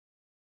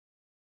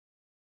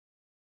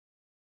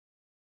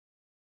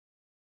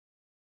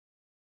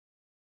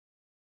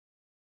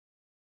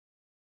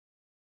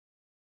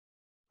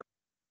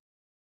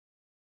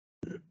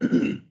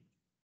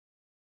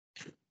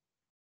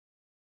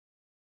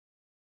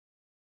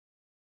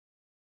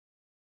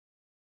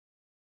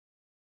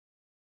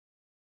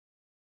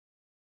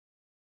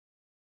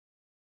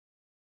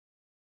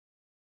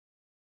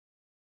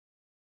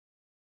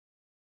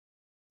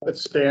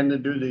Let's stand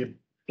and do the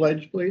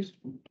pledge, please.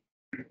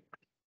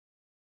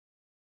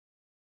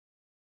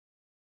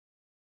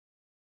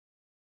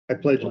 I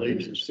pledge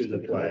allegiance to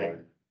the flag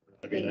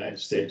of the United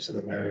States of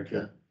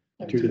America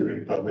and to the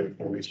republic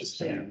for which it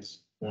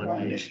stands,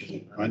 one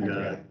nation, under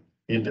God,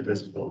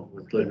 indivisible,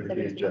 with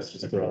liberty and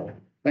justice for all.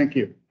 Thank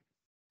you.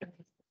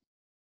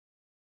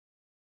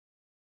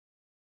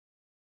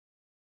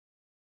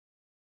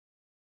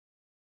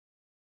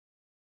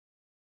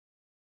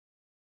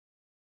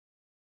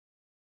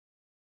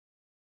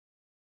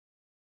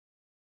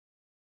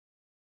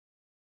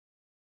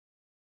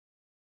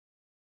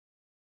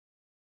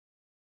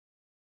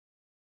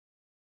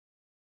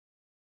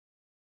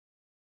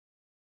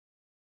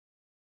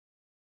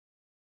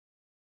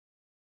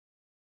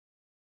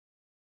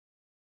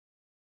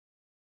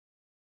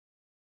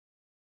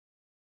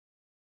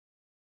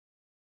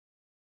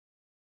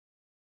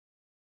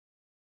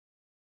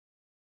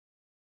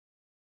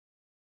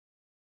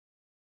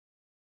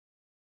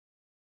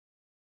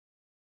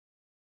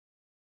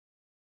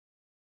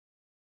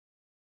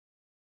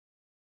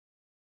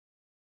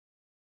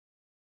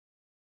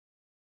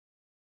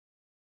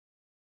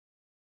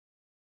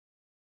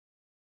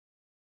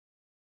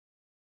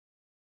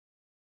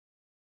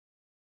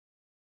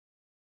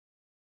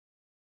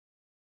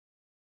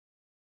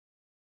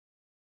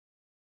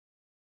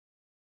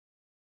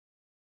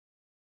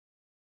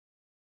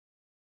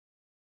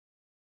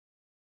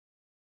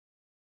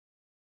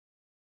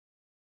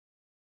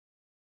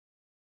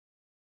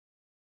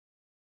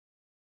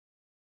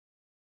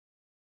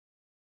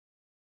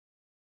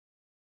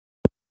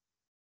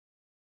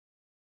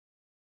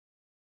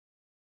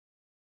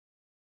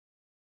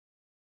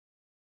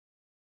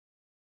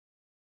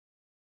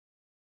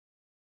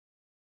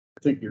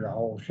 I think your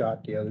owl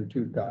shot the other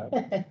two, Kyle.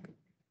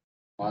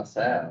 Must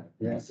have.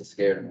 Yeah. Must have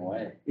scared him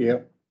away.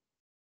 Yep.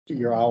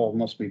 Your owl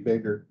must be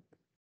bigger.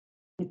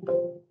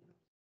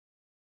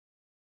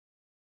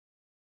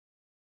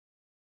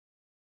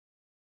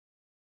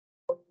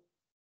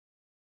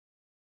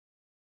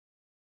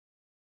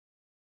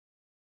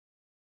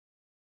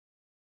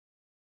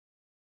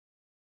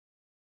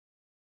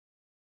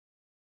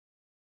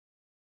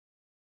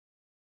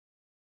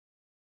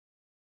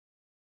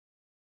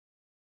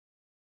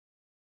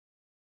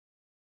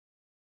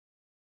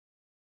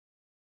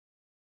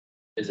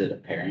 Is it a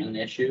pairing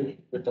issue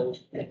with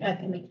those? There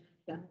we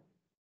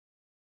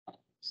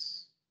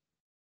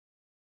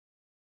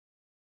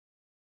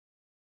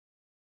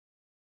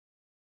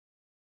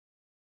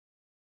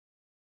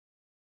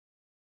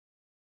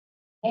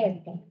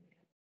go.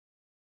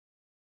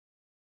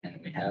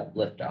 And we have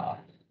liftoff.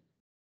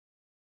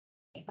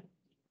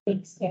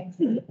 Thanks, Jeff.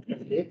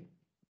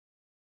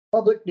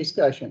 Public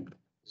discussion.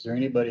 Is there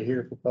anybody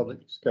here for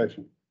public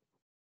discussion?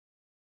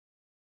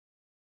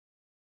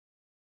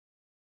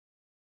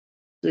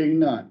 Seeing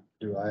none,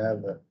 do I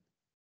have a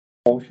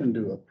motion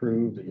to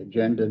approve the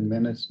agenda and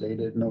minutes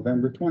dated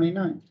November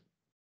 29th?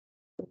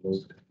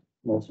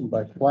 Motion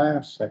by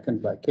Class,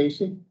 second by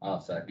Casey.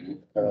 I'll second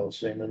it. Carl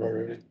Seaman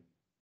already.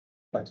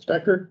 By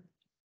Stecker.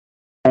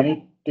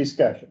 Any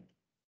discussion?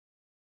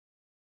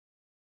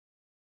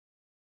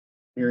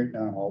 Hearing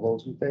none, all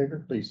those in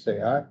favor, please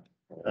say aye.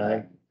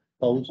 Aye.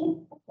 Opposed,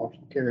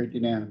 motion carried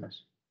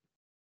unanimous.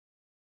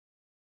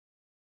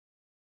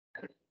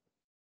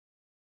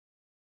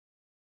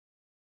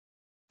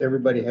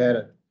 Everybody had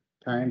a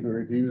time to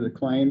review the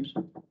claims?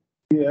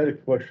 Yeah, I had a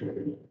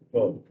question.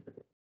 Well,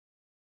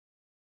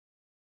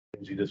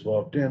 you just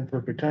walked in,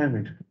 perfect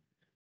timing.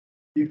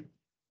 You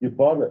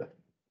bought a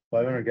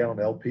 500-gallon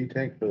LP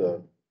tank for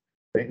the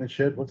maintenance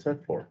shed. What's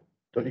that for?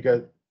 Don't you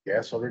got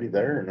gas already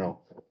there or no?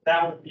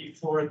 That would be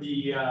for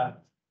the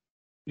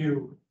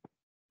new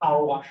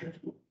power washer.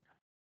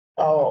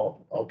 Oh,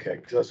 okay.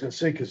 Cause I was gonna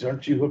say, cause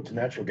aren't you hooked to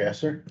natural gas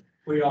there?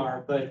 We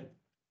are, but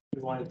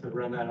we wanted to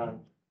run that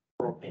on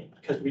propane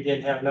because we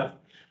didn't have enough,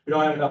 we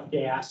don't have enough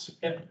gas,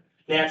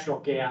 natural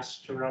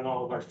gas to run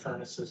all of our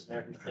furnaces and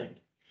everything.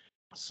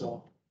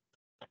 So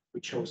we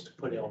chose to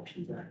put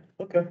LP there.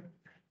 Okay.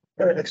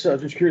 All right, so I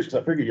was just curious, cause I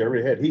figured you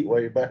already had heat while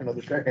you're buying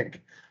another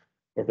tank.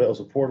 Or if that was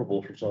a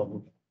portable for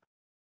something.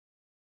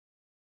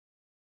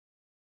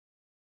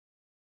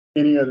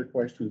 Any other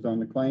questions on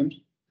the claims?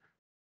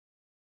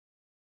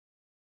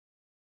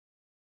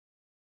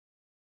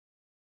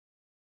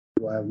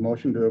 Do I have a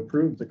motion to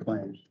approve the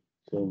claims?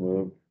 So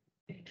moved.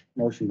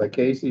 Motion by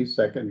Casey,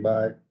 second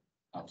by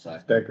I'll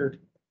second. Stecker.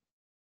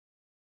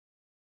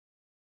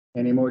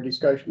 Any more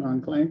discussion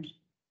on claims?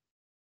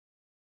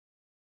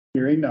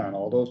 Hearing none,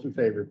 all those in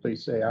favor,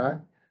 please say aye.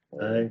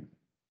 Aye.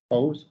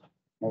 Opposed,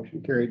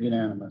 motion carried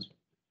unanimous.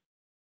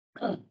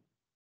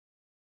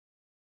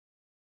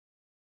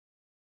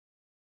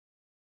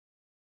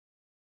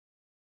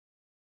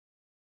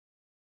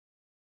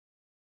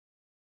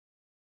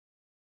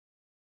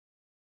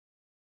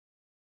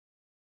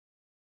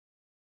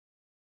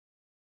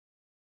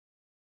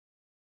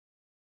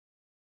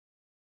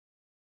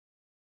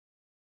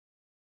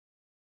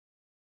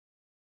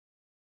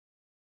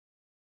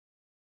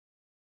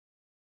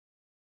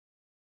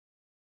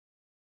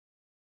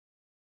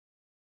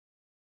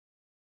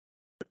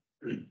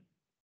 I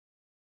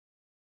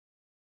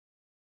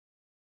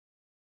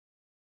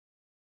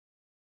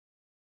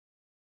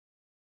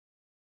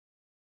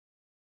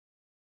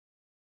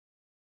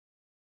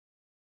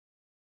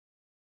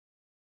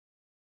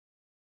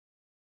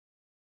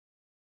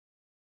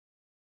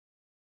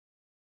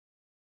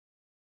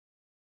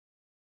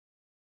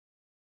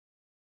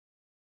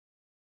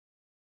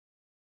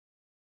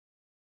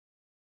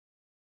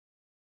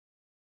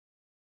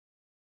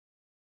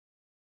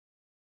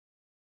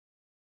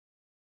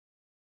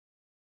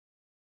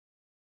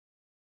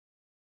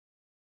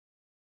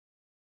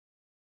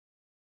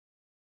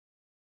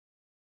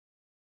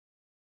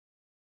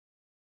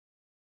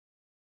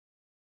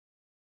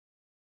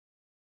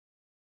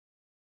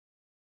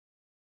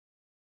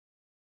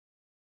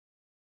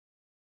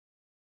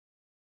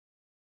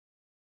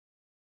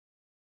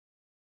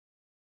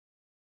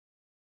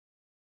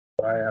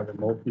have a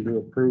motion to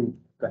approve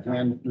the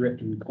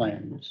handwritten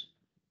claims.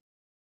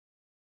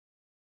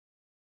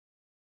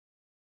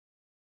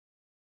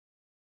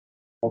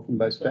 Motion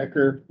by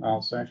Stecker,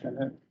 I'll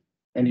second it.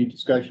 Any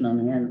discussion on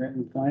the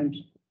handwritten claims?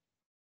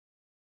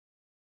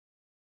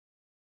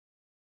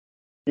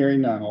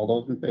 Hearing none, all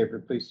those in favor,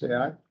 please say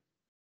aye.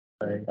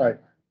 Aye.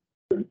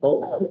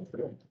 Opposed?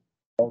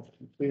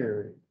 Motion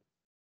carried.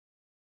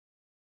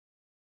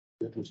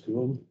 That was two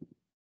of them.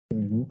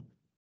 Mm-hmm.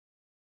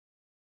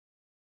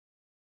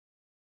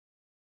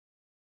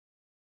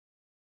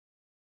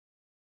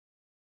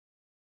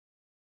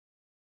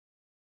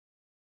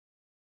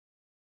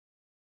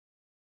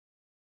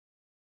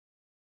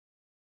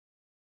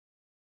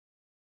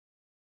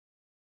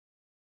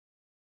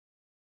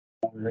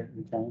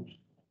 Handwritten claims.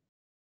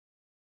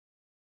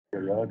 Hey,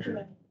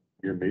 Roger,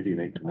 your meeting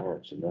ain't tomorrow,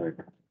 it's tonight.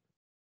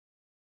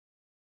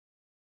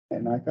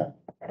 And I got,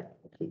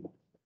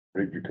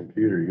 Read your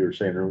computer, you were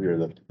saying earlier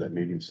that that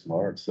meeting's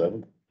tomorrow at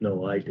 7.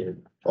 No, I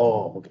did.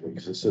 Oh, okay,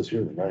 because it says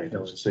here tonight,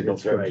 No, it say don't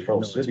it's drive to Friday.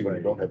 Charles No, it's City when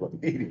you Friday. don't have a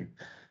meeting.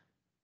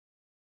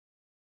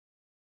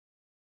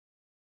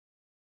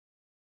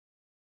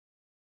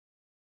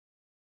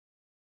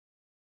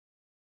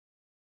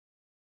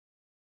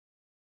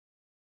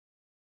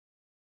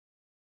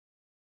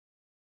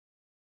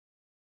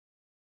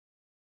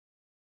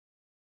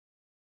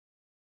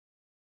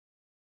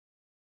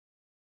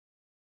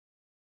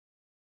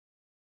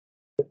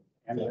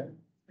 handwritten.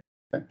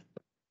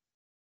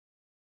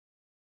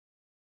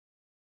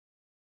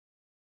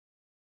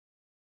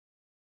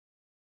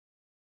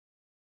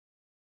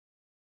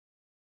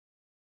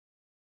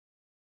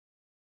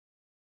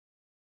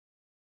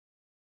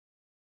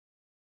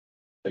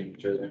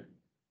 Signature there.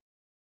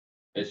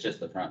 It's just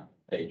the front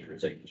page for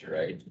signature,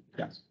 right?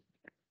 Yes.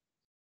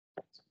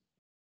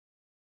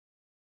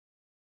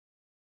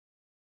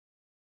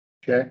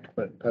 Checked,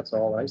 but that's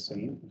all I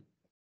seen.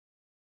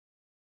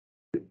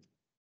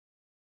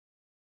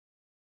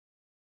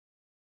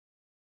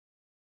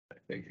 I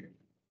figured.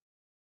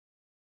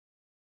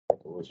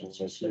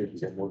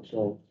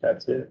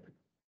 That's it.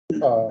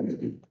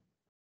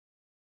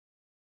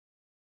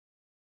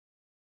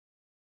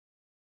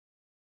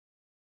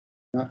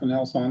 Nothing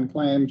else on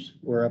claims.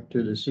 We're up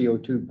to the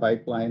CO2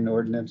 pipeline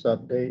ordinance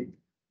update.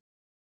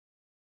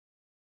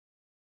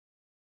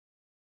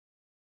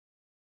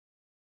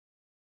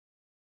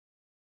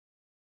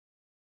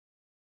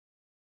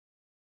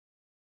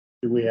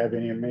 Do we have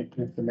any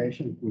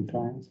information from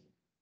Tom?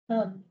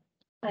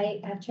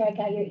 After I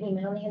got your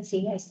email,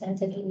 Nancy, I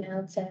sent an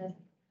email to,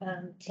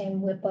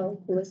 Tim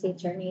Whippo, who is the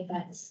attorney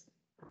that's,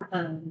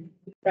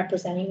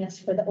 representing us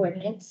for the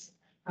ordinance.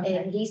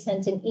 And he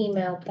sent an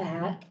email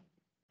back,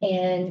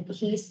 and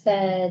he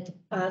said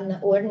on the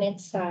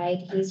ordinance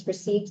side, he's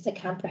received the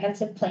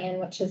comprehensive plan,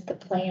 which is the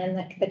plan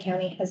that the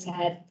county has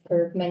had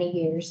for many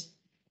years.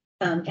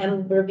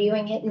 I'm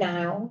reviewing it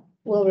now.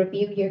 We'll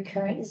review your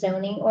current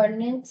zoning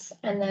ordinance,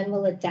 and then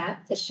we'll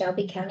adapt the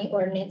Shelby County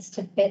ordinance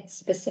to fit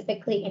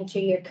specifically into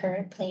your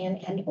current plan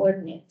and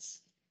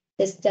ordinance.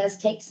 This does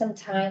take some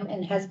time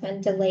and has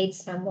been delayed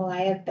some while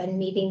I have been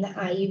meeting the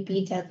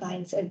IUB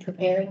deadlines and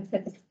preparing for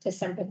the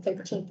December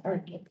 13th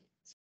ordinance.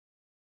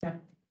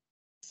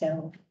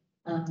 So,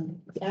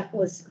 that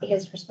was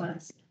his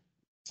response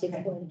to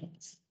the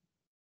ordinance.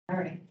 All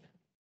right.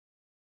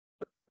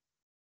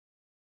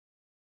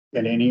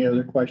 Got any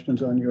other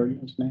questions on the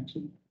ordinance,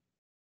 Nancy?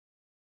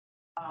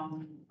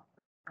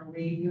 Are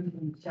we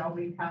using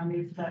Shelby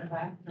County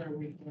setback or are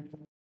we in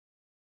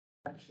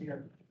next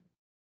year?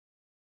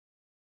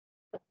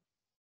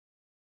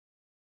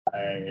 I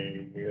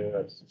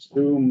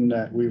assume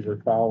that we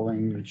were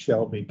following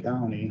Shelby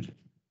County.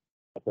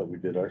 I thought we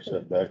did our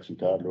setbacks and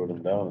Todd wrote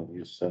them down and we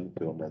just sent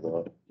them to him, I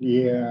thought.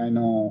 Yeah, I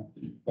know,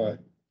 but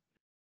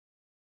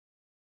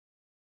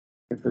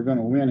if we're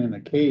gonna win in the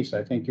case,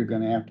 I think you're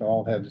gonna have to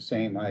all have the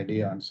same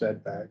idea on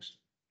setbacks.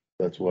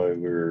 That's why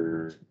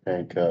we're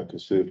Hancock,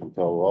 Kossuth and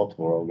Palo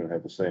Alto are all gonna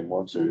have the same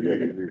one, so we got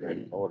to rewrite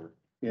in order.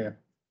 Yeah.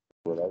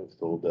 But I was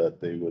told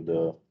that they would,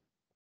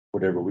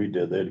 whatever we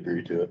did, they'd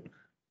agree to it.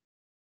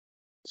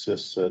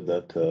 Sis said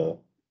that,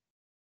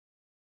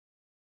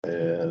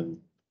 and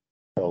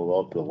Palo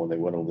Alto, when they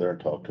went over there and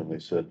talked to them, they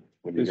said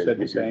When you They guys said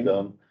the get yours same?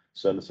 done,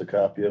 send us a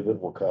copy of it,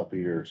 we'll copy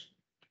yours.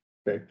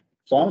 As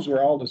long as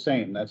we're all the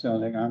same, that's the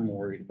only thing I'm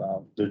worried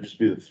about. There'd just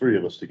be the three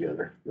of us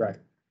together. Right.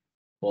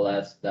 Well,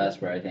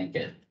 that's where I think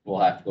we'll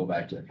have to go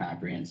back to the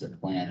comprehensive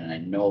plan, and I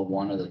know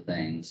one of the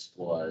things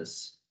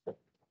was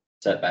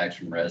setbacks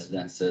from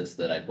residences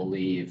that I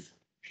believe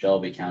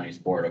Shelby County's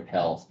Board of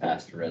Health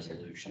passed a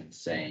resolution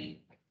saying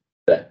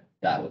that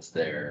that was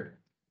their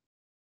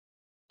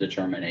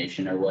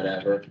determination or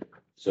whatever.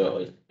 So it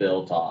was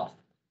built off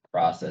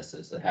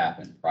processes that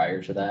happened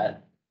prior to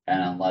that.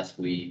 And unless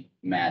we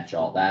match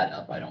all that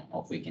up, I don't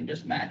know if we can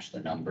just match the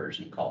numbers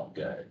and call it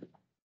good.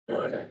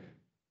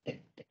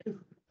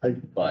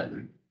 But,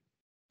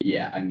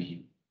 yeah, I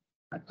mean,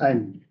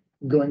 I'm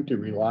going to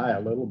rely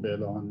a little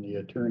bit on the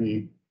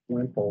attorney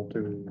Wimple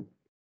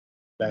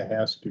that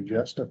has to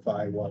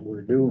justify what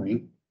we're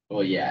doing.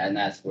 well, yeah, and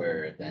that's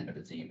where at the end of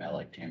his email,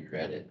 like Tim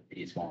read it,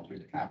 he's going through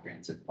the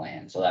comprehensive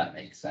plan, so that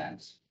makes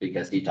sense.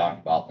 Because he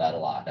talked about that a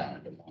lot down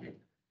in Des Moines.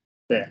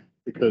 Yeah,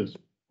 because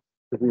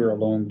if we're a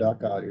lone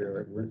duck out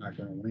here, we're not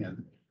gonna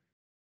win.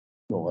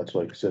 No, that's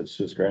like I said,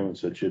 Sis Graham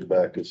said she'd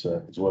back us,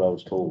 is what I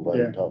was told. I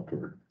Yeah. talked to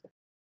her.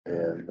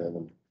 And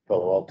then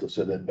Palo Alto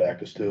said they'd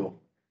back us too.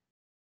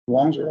 As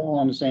long as we're all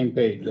on the same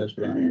page, that's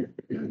right.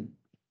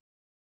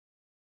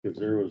 Cause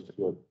there was,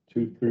 what,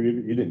 2, 3,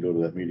 you didn't go to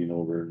that meeting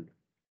over in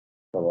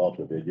Palo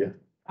Alto, did you?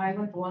 I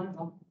went to one of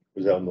them.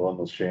 Was that the one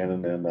with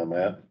Shannon and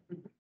Matt?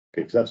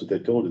 Okay, cause that's what they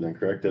told you then,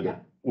 correct? That Yeah.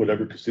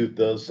 whatever Kossuth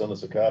does, send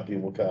us a copy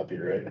and we'll copy it,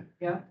 right?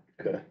 Yeah.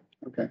 Okay.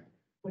 Okay,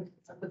 Which,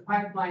 the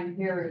pipeline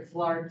here is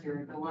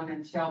larger. The one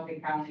in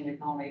Shelby County is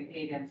only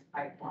 8-inch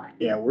pipeline.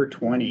 yeah, we're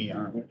 20,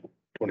 aren't we?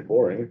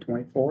 24, ain't We're it?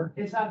 24?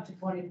 It's up to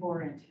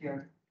 24-inch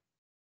here.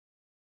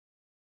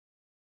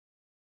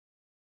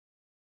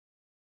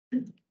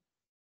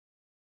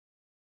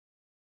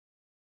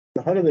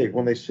 How do they,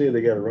 when they say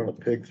they gotta run a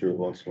pig through it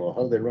once in a while,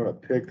 how do they run a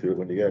pig through it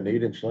when you got an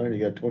 8-inch line, you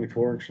got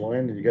 24-inch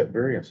line and you got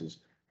variances?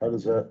 How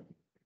does that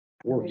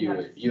work?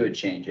 You would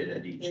change it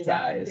at They each have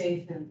size.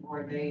 stations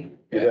where they.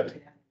 You'd have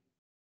to-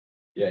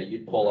 Yeah,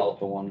 you'd pull out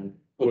the one and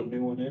put a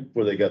new one in.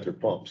 Where they got their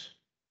pumps,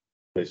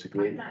 I'm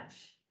basically? not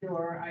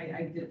sure.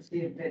 I did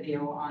see a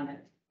video on it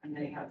and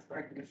they have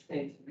regular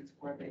stations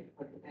where they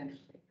put it in.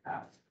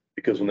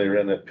 Because when they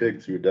ran that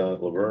pig through down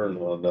at Laverne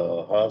on,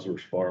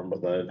 Hosmer's farm,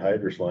 but that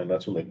Hydrus line,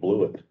 that's when they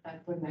blew it.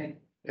 That's when they.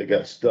 It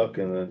got stuck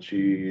and then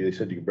they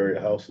said you could bury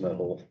a house in that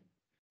hole.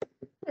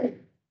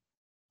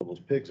 Those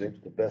pigs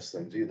ain't the best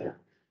things either.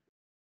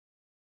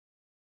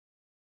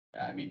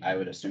 I mean, I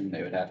would assume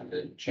they would have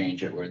to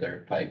change it where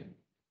their pipe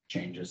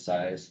changes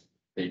size.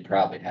 They'd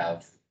probably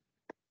have,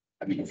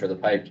 I mean, for the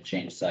pipe to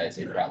change size,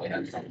 they'd probably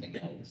have something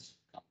else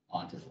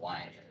onto the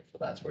line. So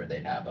that's where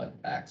they'd have an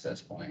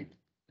access point,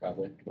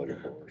 probably, Like a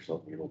hole or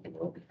something, you open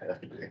up, it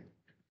have to be.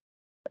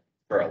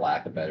 for a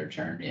lack of better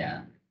term,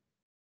 yeah.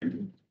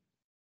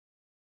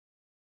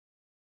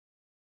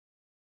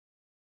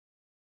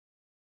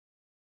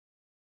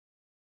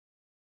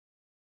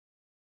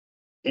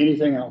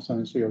 Anything else on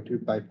the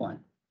CO2 pipeline?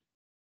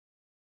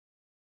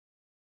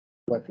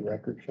 Let the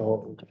record show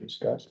what was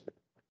discussed.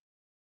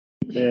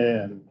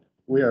 Then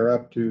we are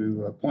up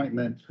to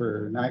appointment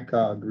for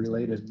NICOG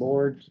related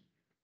boards.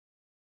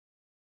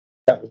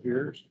 That was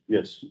yours,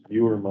 Yes,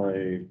 you were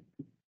my,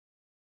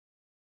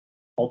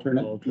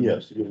 alternate?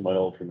 yes, you were my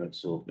alternate,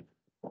 so.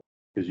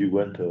 Cause you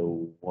went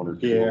to one or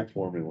Yeah. two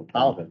for me one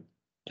I'll- time.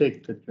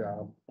 Take the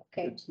job.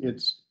 Okay,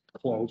 It's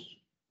close.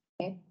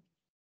 Okay.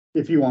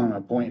 If you want to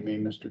appoint me,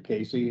 Mr.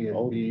 Casey,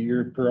 it'll be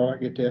your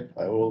prerogative.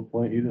 I will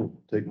appoint you to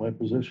take my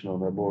position on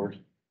that board.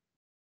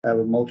 I have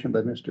a motion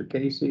by Mr.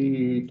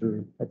 Casey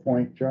to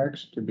appoint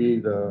Jarks to be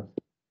the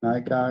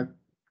NICOG,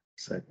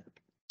 Second.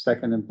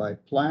 seconded by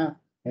Plath.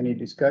 Any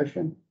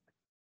discussion?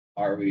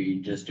 Are we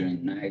just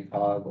doing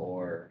NICOG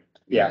or?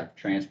 Yeah.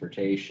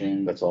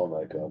 Transportation? That's all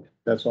NICOG.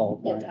 That's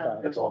all. Yeah.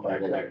 NICOG. That's all Well,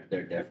 NICOG.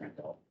 they're different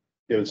though.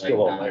 It was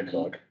still all Like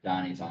NICOG.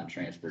 Donnie's on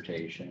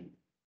transportation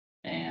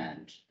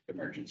and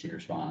emergency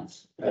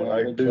response. And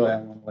we'll do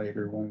that one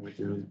later when we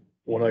do.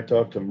 When I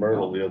talked to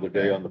Myrtle the other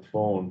day on the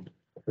phone,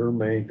 her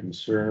main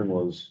concern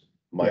was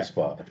my Yeah.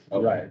 spot.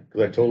 Okay.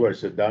 Cause I told her, I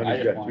said, I Donnie's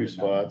just got wanted two to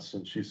know. spots,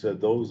 and she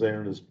said, those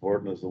aren't as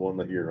important as the one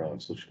that you're on.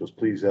 So she goes,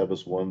 please have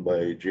us one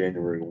by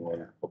January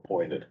 1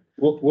 appointed.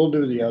 We'll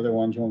do the other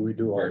ones when we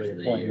do all First the of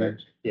the year.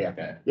 appointments. Yeah,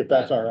 Okay. if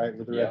that's all right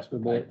with the Yeah, rest of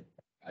the board.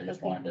 I just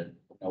Okay. wanted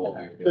to know what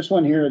we were doing. This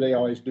one here, they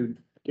always do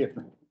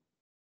different.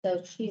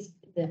 so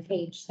the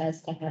page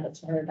says to have it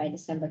to her by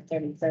December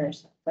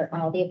 31st for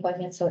all the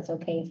appointments, so it's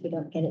okay if you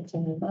don't get it to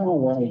me. Oh,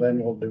 well,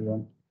 then we'll do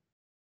them.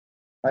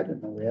 I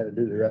didn't know we had to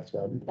do the rest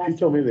of them. She That's-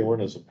 told me they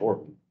weren't as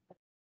important.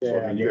 So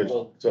I mean, you guys,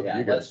 Well, it's up to yeah,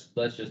 you guys.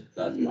 let's just,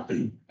 that's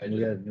fine. I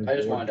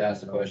just wanted to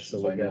ask the question,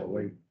 so I know what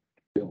we're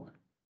doing.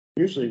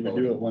 Usually we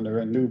do it when they're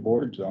in new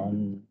boards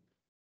on.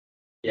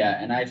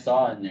 Yeah, and I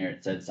saw in there,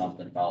 it said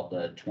something about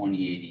the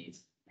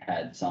 2080s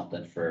had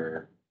something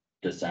for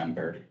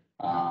December.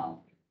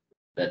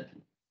 That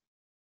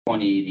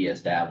 2080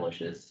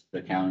 establishes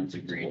the counties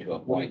agree to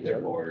appoint their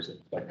boards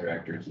of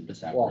directors in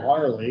December. Well,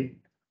 Harley,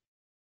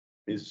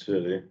 He's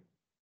city.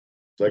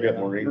 So I got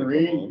Maureen to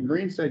come on.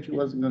 Maureen said she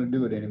wasn't gonna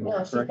do it anymore,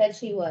 No, she correct? said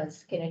she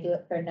was gonna do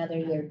it for another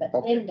year, but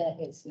Okay. Linda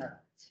is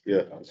not.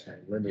 Yeah,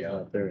 Linda's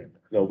not there.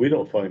 no, we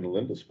don't find the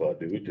Linda spot,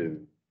 do we?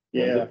 Do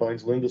Linda Yeah,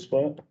 finds Linda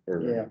spot?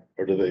 yeah,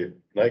 Or do they,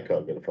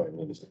 NICOG gotta find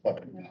Linda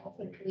spot? No, I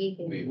think we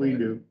do. we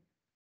do.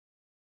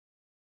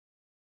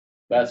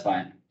 That's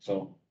fine,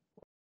 so.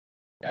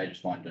 I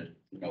just wanted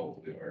to know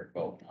what we were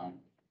voting on.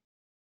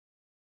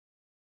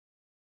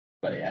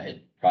 But yeah,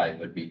 it probably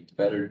would be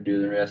better to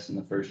do the rest in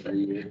the first of the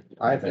year.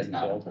 I If it's think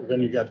not- so.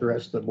 Then you got the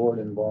rest of the board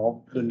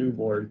involved, the new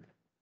board.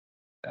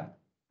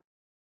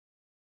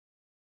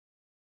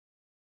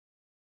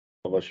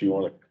 Unless you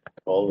wanna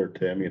call her,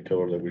 Tammy, and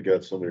tell her that we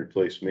got somebody to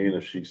replace me, and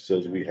if she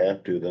says we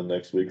have to, then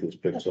next week let's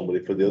pick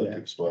somebody for the other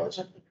two spots.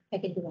 I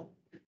can do that.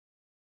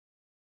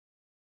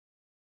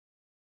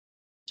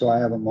 So I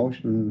have a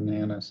motion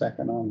and a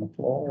second on the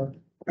floor.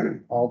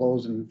 All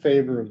those in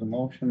favor of the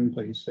motion,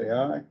 please say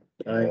aye.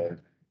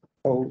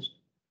 Opposed,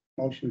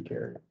 motion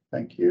carried.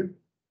 Thank you.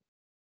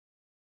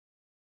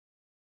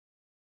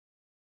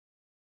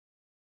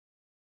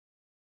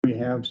 We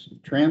have some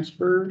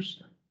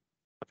transfers.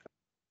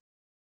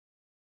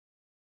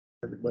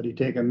 Everybody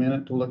take a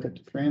minute to look at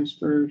the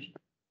transfers.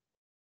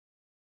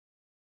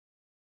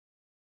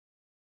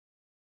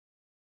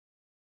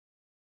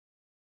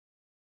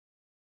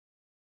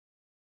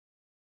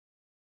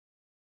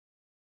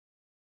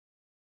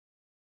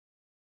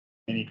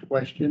 Any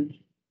questions?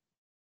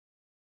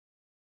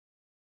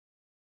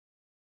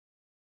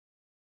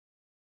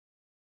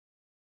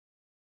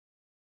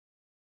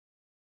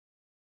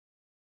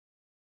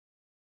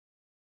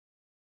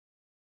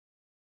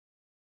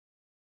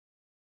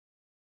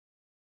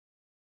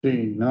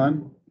 Seeing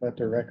none, let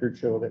the record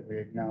show that we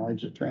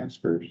acknowledge the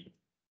transfers.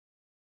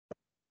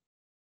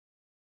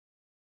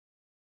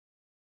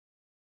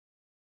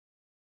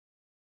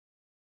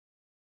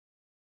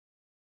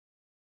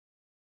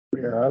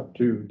 We are up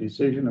to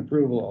decision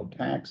approval of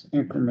tax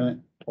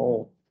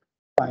incremental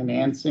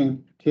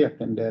financing,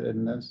 TIF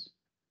indebtedness,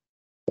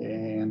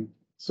 and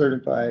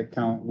certify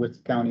account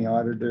with county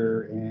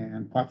auditor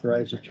and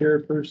authorize the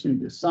chairperson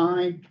to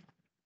sign.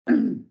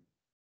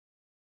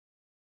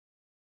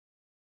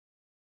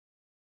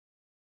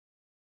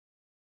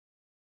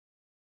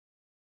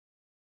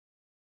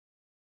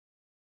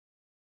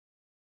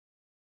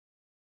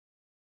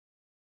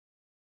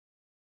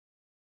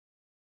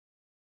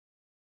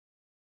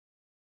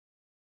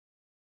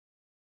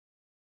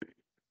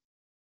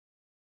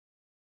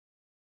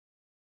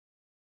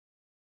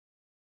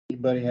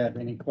 Anybody have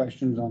any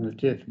questions on the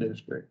TIF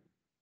district?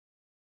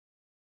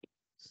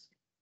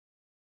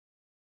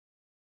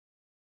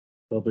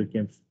 Public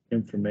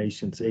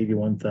information's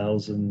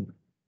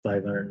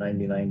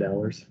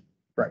 $81,599.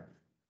 Right.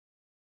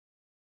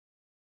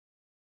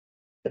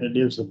 And it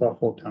is the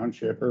Buffalo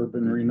Township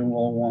Urban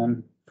Renewal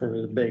one for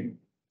the big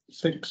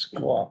 6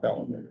 co-op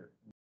elevator.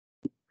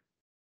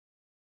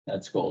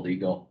 That's Gold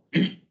Eagle.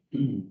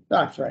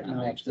 That's right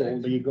now, it's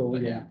Gold Eagle.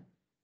 But yeah.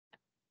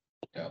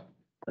 Yep.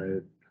 I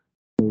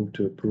move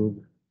to approve.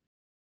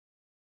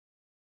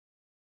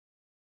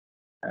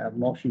 I have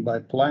motion by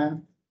Plath,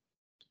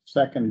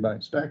 second by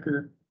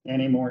Stecker.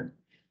 Any more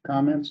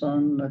comments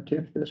on the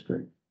TIF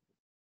district?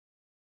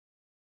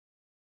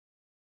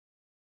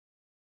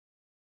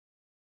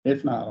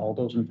 If not, all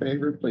those in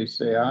favor, please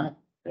say aye.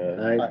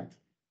 Aye.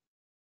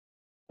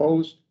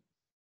 Opposed?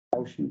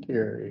 Motion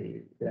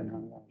carried. Then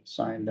I'm going to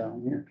sign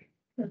down here.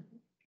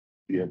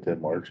 You have to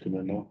have Marge come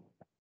in now?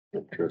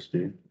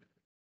 Trustee.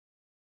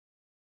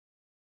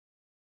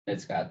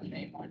 It's got the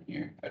name on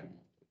here. I don't know.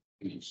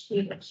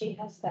 She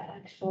has the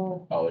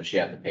actual Oh, does she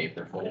have the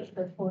paper for it?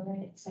 paper for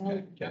it, so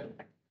Okay,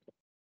 yep.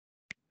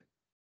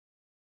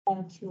 I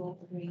have 2 or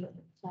 3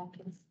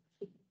 seconds.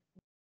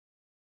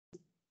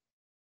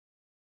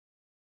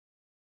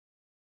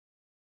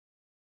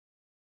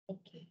 Thank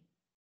you.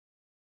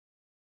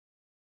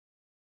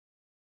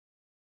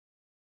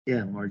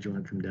 Yeah, Marge, you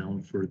want to come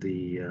down for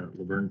the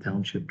Laverne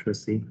Township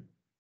trustee?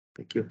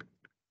 Thank you.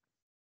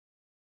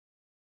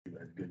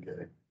 You're a good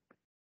guy.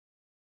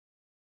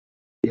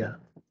 Yeah.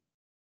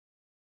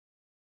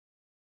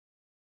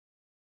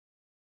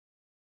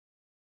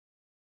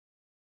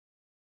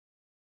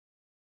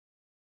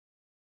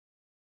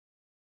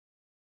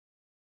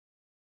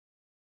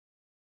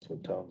 So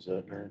Tom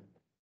Zedner,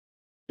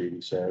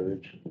 Katie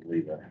Savage,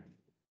 Levi.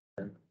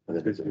 And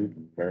then is it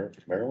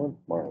Maryland?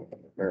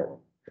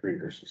 Maryland,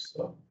 Frieder's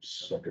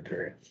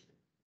secretary.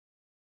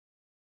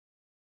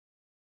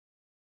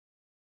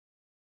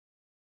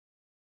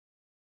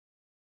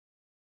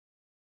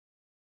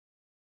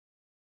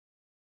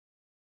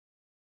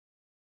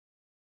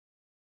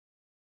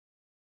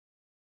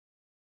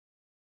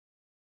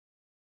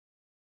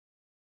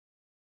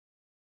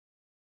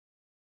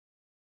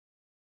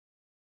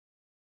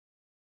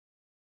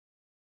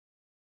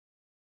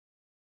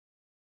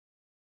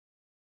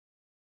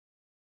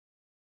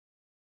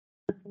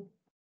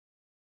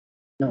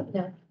 No,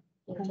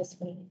 I'm just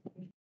waiting.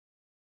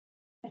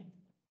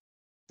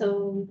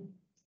 So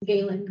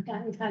Galen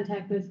got in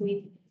contact with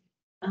me,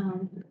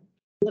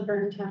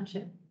 Laverne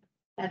Township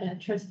had a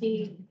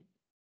trustee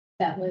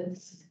that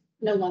was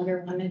no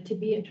longer wanted to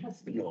be a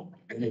trustee. No,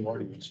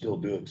 anymore, you can still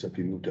do it, except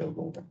you moved out.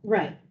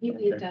 Right, you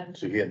moved out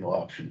So of he had no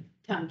option.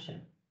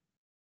 township.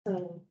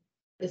 So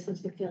this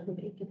is to fill the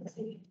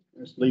vacancy.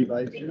 It's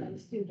Levi. Levi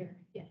Suter,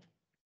 yeah.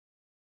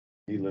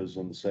 He lives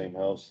in the same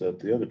house that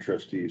the other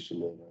trustee used to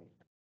live in.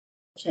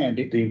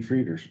 Sandy. Dean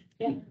Frieders.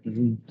 Yeah.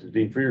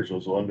 Dean Frieders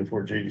was the one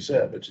before JD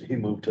Savage. He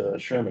moved to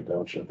Sherman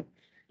Township.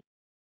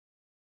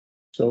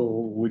 So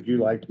would you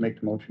like to make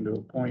the motion to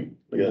appoint?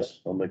 Levi? Yes,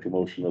 I'll make a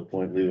motion to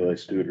appoint Levi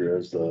Studer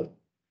as the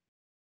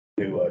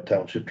new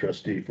township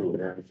trustee for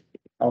Laverne.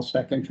 I'll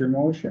second your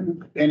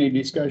motion. Any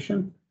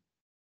discussion?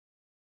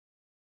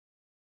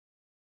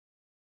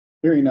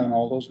 Hearing none,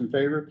 all those in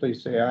favor,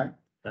 please say aye.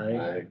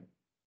 I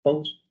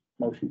Opposed?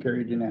 Motion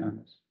carried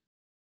unanimous.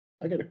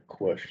 got a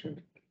question.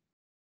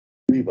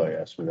 Levi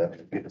asked me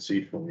that, getting a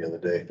seat from the other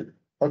day.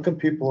 How come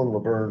people in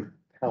Laverne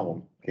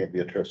town can't be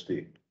a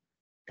trustee?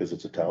 Because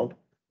it's a town?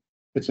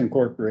 It's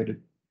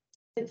incorporated.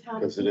 The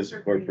town Because it is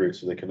incorporated,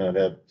 so they cannot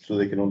have, so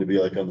they can only be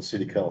like on the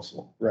city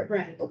council. Right.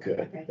 Right. Okay.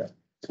 Okay. So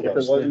If that it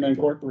was wasn't thinking,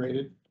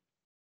 incorporated.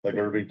 like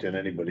Irvington,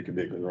 anybody can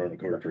be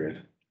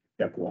unincorporated.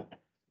 Yep. Well,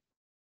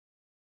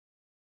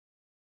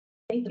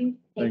 Thank you.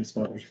 Thanks,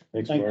 Mark.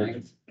 Thanks, Thank Mark.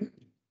 Thanks.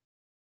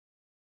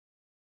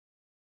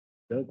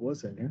 Doug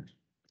was in here.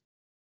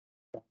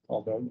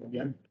 Call Doug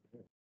again.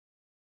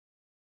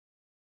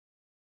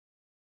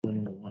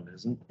 101,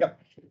 isn't it? Yep.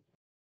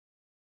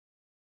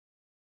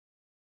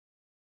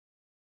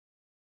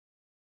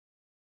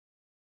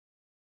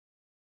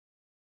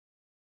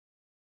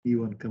 You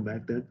want to come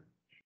back, Doug?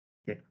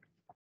 Okay.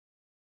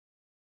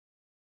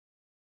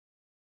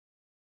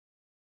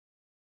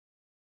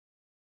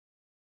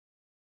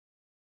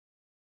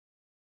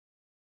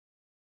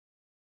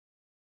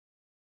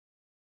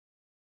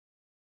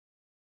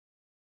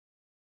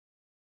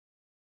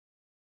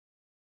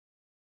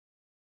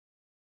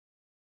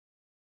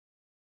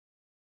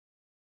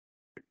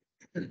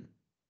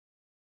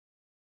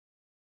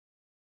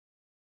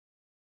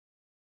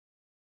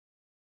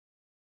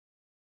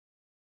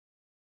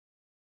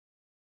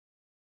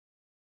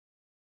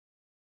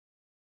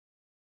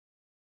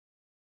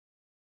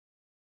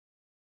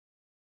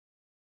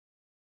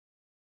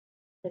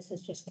 This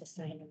is just to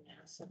sign them now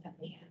so that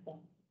we have them.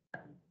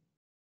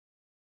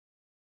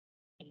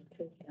 And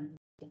approve them.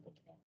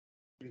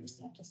 We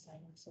just have to sign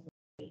them so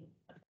we.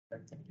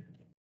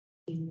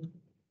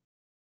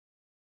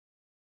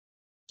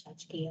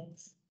 Judge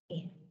Gales,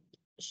 and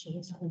she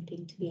is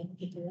hoping to be able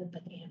to do it,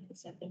 but they have to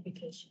set their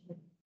vacation.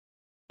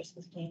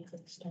 Christmas plans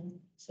and stuff,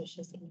 so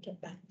she's gonna get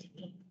back to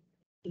me.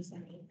 She's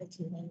unable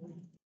to then.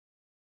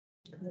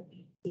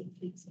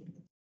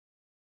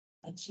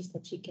 And she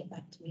said she'd get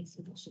back to me,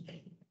 so she can.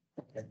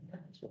 Okay.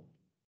 So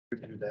we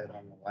do that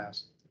on the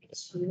last.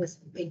 She was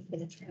big for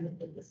the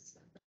tournament.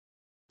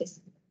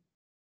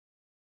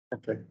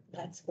 Okay.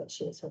 That's what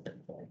she was hoping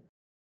for.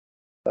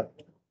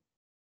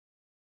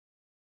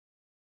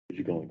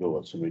 You can only go,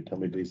 what, so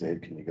many days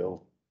ahead can you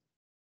go?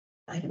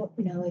 I don't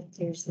know if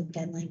there's a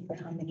deadline for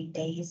how many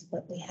days,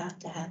 but we have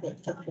to have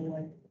it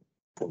before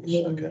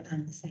meeting Okay.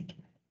 on the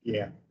second.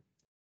 Yeah.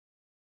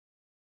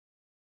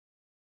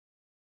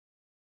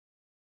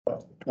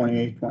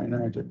 28th,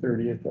 29th, or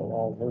 30th, they'll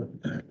all work.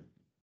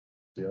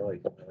 Yeah,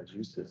 like, I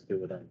used to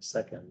do it on the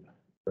second,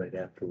 right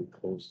after we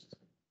closed.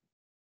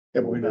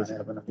 Yeah, but we're not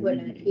having a We're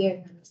not meeting.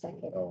 here on the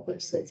second, Oh, I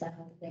which sits at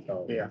home.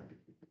 Oh, Yeah.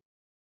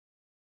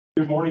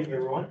 Good morning,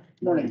 everyone.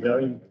 Morning,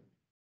 Billy.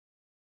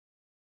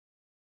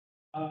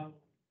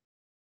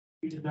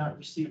 We did not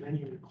receive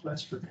any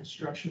requests for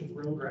construction of the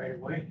road right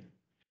away.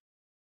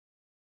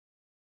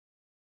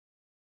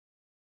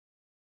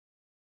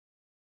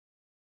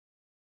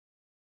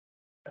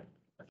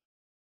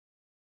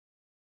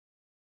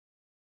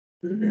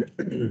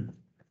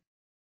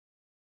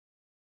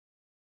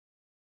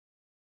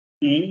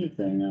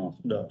 Anything else,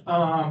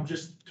 Doug?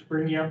 Just to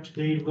bring you up to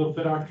date a little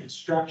bit on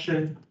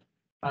construction,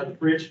 the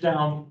bridge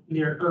down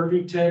near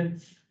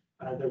Irvington,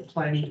 they're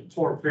planning to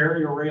pour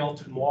barrier rail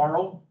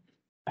tomorrow.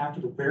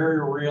 After the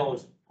barrier rail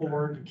is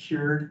poured and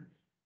cured,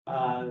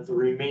 the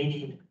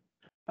remaining,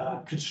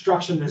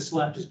 construction that's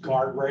left is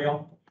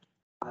guardrail.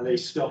 They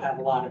still have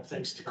a lot of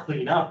things to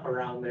clean up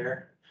around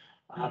there,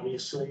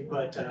 obviously,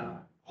 but,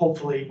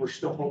 hopefully, we're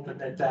still hoping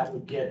that that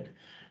would get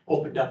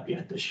opened up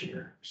yet this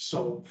year,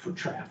 so for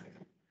traffic.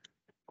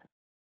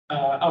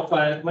 Up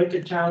at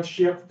Lincoln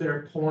Township,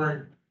 they're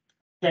pouring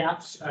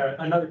caps,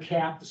 another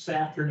cap this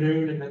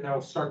afternoon, and then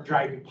they'll start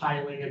driving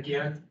piling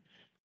again.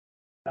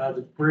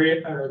 The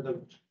bridge, or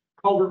the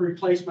culvert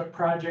replacement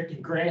project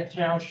in Grant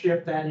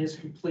Township, that is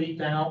complete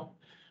now.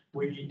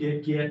 We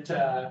did get,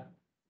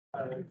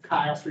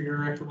 Kyle, for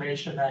your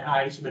information, that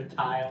Heisman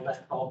tile, that's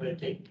all been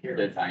taken care of.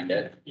 Did find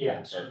it?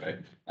 Yes.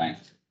 Perfect,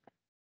 thanks.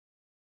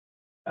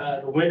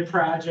 The wind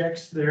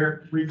projects,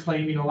 they're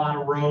reclaiming a lot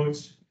of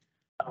roads.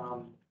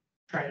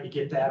 Trying to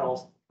get that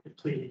all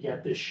completed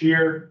yet this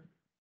year.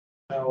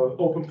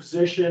 Open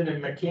position in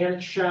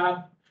mechanic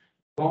shop,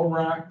 Bone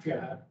Rock,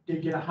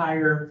 did get a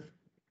hire,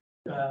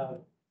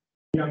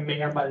 young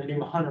man by the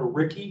name of Hunter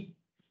Ricky.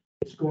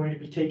 is going to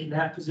be taking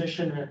that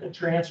position at the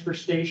transfer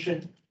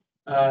station.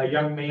 A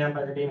young man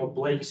by the name of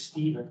Blake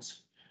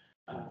Stevens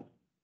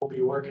will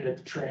be working at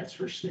the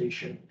transfer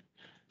station.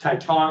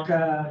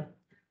 Titanca,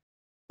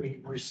 we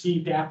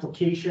received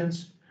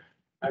applications.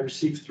 I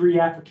received 3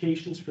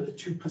 applications for the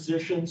 2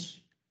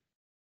 positions.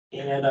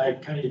 And I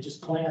kind of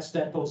just glanced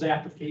at those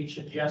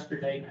applications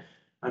yesterday.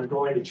 I'm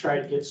going to try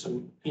to get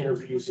some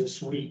interviews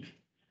this week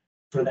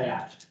for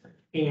that.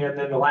 And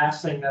then the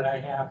last thing that I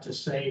have to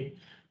say,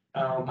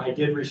 I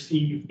did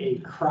receive a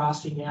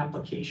crossing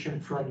application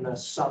from the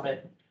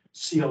Summit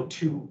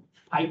CO2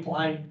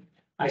 pipeline.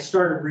 I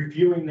started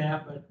reviewing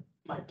that, but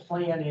my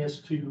plan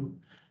is to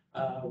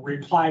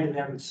reply to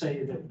them and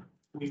say that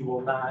we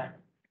will not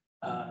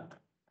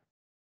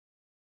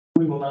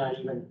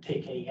even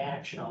take any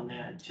action on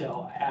that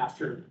until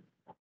after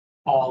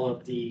all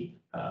of the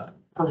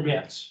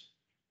permits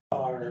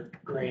are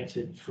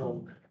granted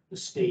from the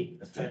state,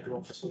 the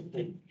federal, so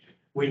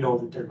we know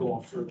that they're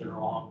going further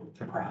along with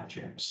the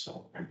project,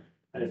 so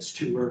it's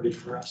too early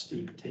for us to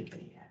even take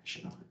any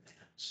action on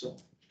that. So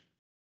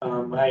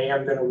I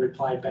am gonna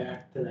reply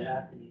back to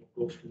that and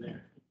we'll go from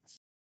there.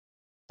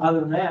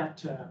 Other than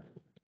that,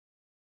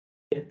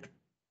 it's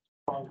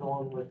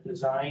ongoing with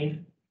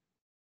design.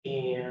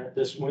 And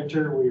this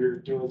winter, we're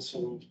doing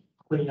some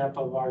cleanup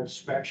of our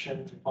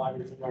inspections,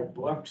 auditing our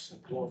books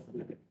and going from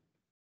there.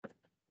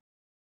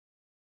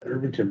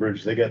 Irvington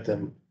Bridge, they got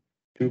them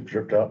tubes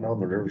ripped out now,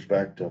 and the river's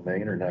back to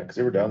Maine or not? Cause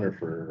they were down there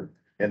for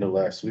end of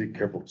last week,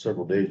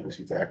 several days, we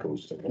see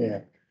backhoes.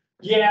 Yeah.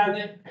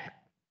 Yeah,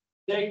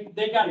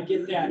 they gotta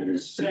get that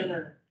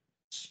center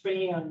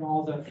span,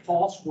 all the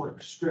false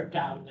work stripped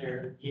out of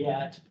there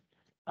yet.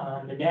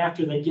 And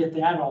after they get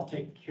that all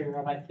taken care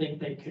of, I think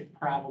they could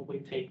probably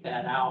take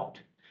that out.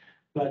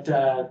 But,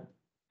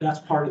 that's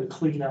part of the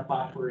cleanup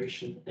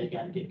operation that they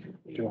gotta get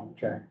completed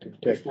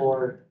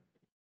before,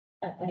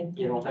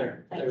 you know,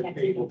 they're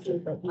able to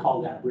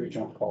call that bridge.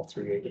 Don't call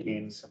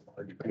 318.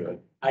 Good.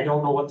 I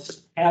don't know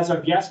what's, as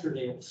of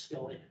yesterday, it was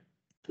still in.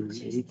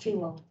 Just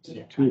 2 of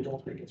Yeah, I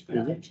don't think it's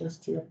bad. them.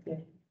 Just 2 of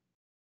them.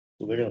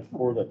 So they're gonna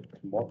pour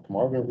that,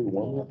 tomorrow gonna be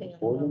one Moving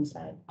for on them? one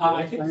side.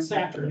 I think this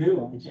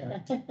afternoon, Yeah.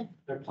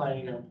 they're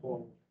planning on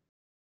pouring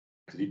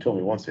Cause you told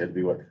me once they had to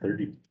be what,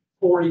 30,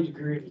 40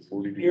 degrees.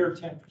 40 Air degrees?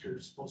 temperature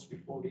is supposed to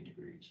be 40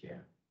 degrees, yeah.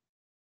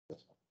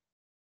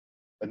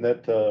 And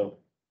that,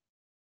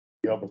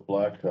 job with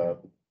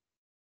Blacktop,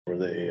 where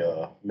they,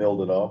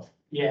 milled it off,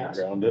 Yes,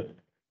 ground it.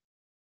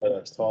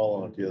 It's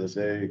tall on it the other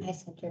day. I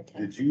sent her a text.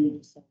 Did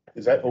you-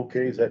 Is that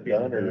okay? Is that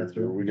done or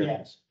are we gonna,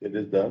 yes, it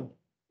is done?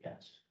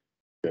 yes.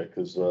 Yeah,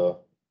 cause,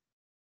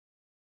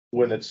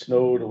 when it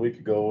snowed a week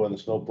ago and the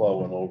snowplow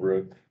went over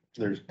it,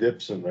 there's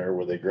dips in there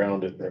where they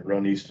ground it that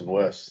run east and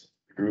west,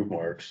 groove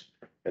marks.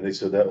 And they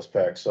said that was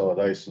packed solid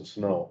ice and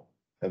snow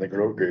and the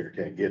road grader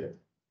can't get it.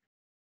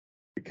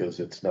 Because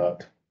it's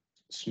not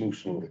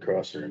smooth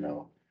across there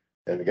now.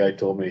 And the guy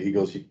told me, he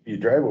goes, you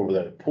drive over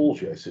that, it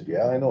pulls you. I said,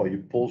 yeah, I know,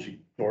 it pulls you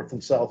north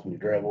and south when you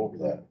drive over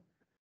that.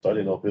 So I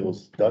didn't know if it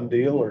was done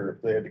deal or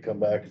if they had to come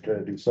back and try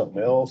to do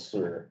something else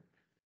or.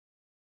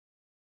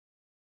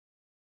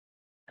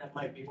 That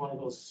might be one of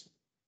those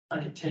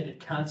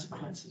unintended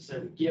consequences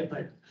that we get,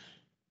 but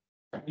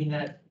I mean,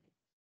 that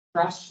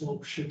cross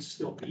slope should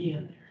still be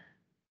in there.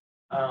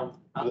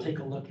 I'll take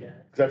a look at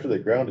it. Cause after they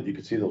grounded, you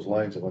could see those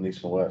lines that went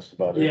east and west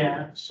about it.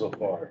 Yeah. So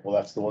far. Well,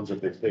 that's the ones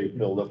that they stay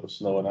filled up with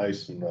snow and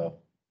ice and the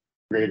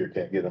grader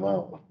can't get them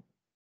out.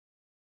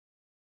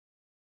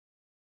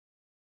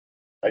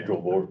 I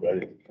drove over,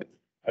 but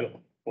I don't,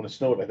 when it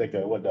snowed, I think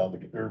I went down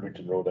the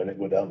Irvington Road. I didn't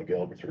go down the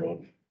Galbraith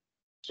Road.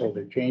 So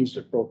they changed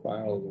the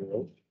profile of the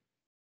road.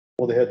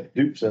 Well, they had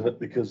dupes in it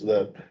because of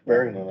that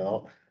bearing went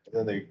out, and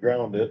then they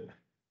ground it.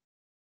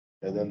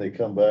 And then they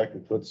come back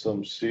and put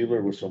some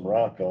sealer with some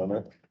rock on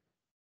it.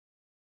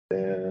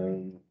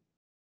 And,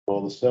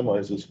 well, the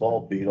semis this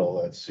fall beat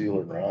all that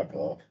sealer and rock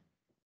off.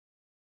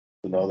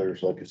 So now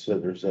there's, like I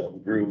said, there's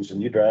grooves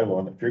and you drive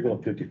on it. If you're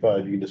going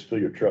 55, you can just feel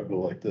your truck go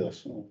like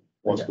this.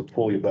 Wants to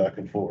pull you back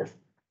and forth.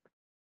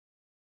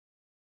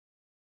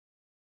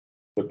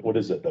 But what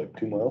is it, like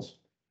 2 miles,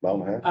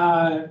 mile and a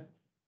half,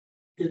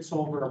 It's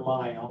over a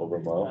mile. over a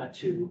mile? Not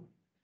two,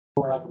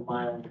 or up a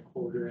mile and a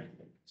quarter, I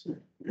think. So,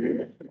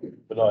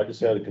 But no, I just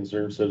had a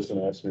concerned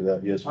citizen ask me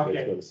that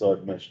yesterday, Okay. so I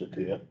thought I'd mention it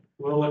to you.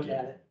 we'll look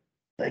at it.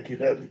 Thank you,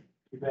 Deb.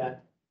 You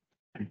bet.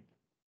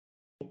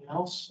 Anything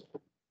else?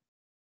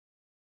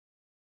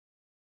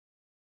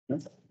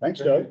 Thanks,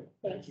 Doug.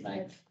 Thanks.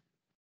 Thanks.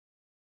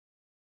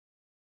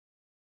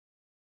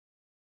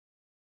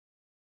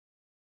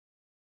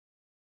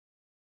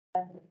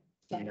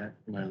 Yeah,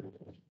 my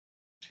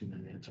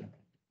 2-minute answer.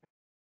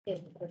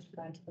 If the person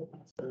got to the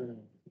last.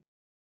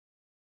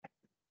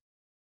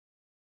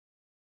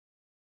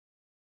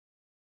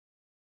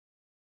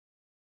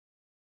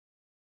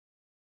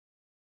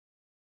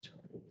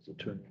 It was a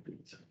turn of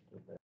beats.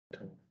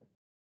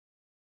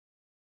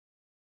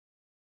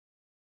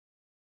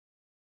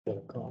 Got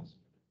a cost.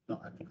 No,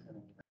 I think I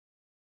don't.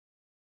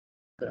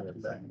 That was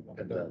back,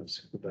 and that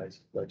was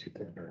supervised budget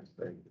there,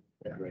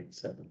 grade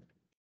 7.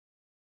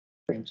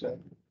 Brings up.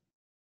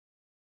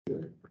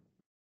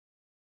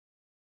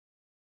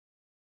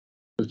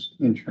 This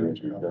insurance.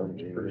 Yeah.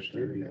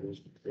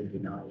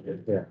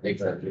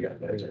 Exactly.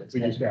 We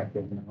just got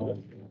to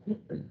know.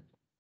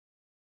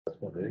 That's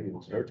what they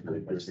even start to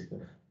make this.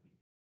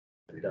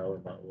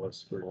 $3 amount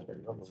was for.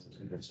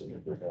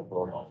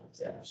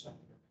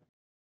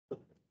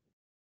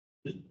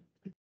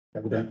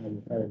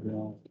 Evidently,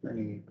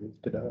 attorney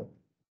goofed it up.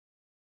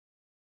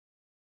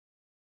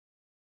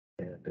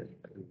 And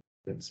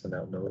then send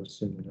out notice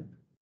soon.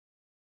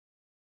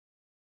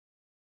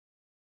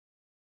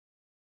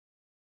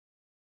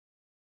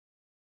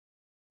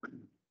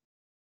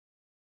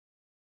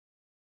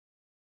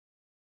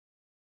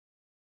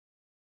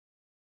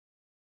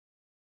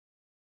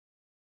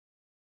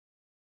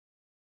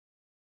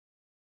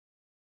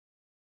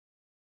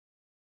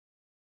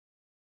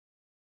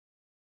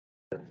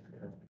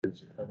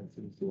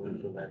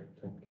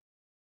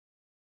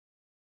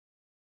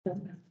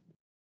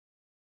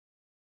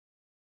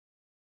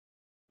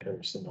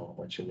 Harrison, how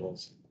much it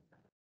was.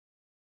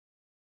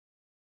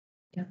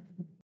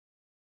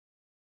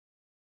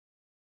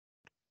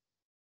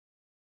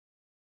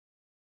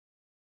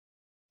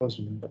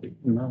 Wasn't,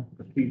 no,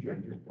 procedure,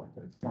 just what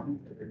that's fine.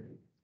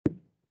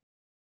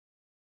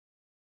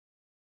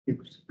 It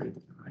was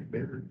good, I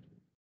better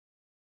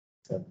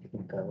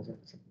 17,000,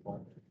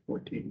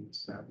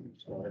 14,700,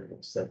 so I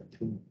got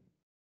 17.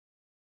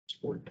 it's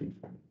 14.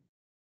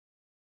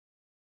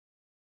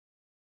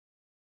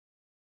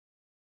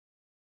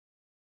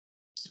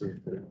 So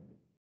the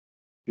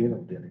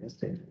funeral dinner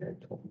yesterday,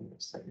 I told me it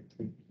was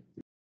 17.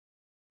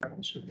 I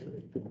also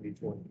really don't need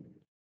one.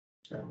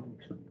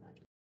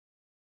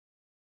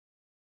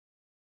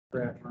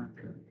 Brad,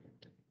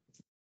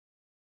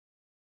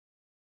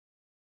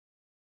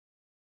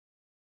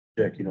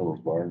 Jack, you know those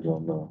barns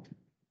on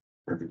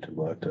Irvington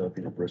Blacktop,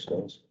 you know,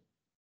 Bristow's?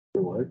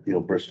 What? You know,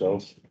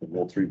 Bristow's, the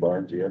old 3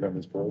 barns he had on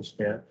his post?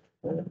 Yeah.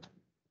 Yeah.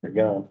 They're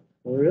gone.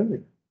 Oh,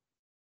 really?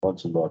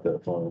 Munson bought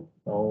that farm.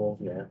 Oh,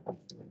 yeah,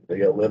 They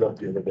got lit up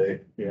the other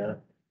day. yeah.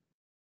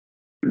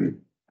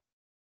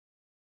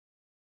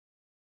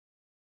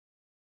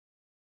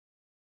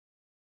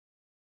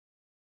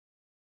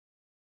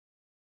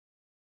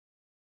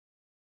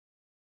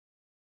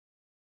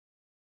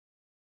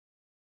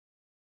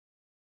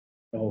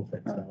 Oh,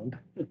 that sound.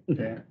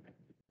 yeah.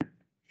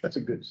 That's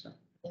a good sign.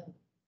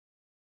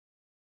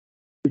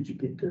 Did you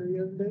get there the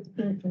other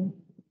day? Mhm.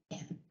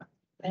 Yeah, but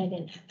I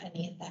didn't have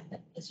any of that,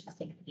 but this was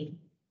thinking.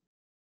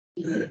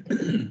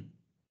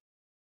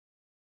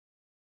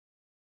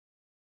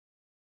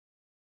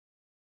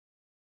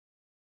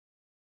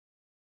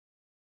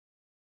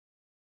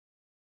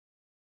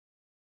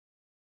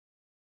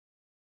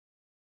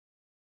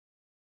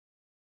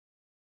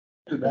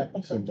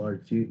 So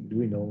Mark, do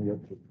we know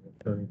what the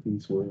attorney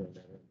fees were on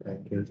that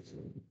package?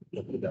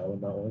 What the dollar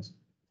amount was?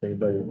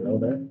 Anybody know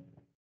that?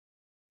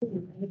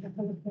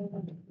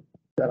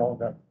 That all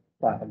got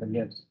filed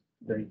against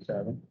grade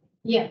 7.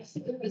 Yes,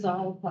 it was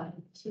all applied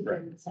to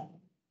grade 7.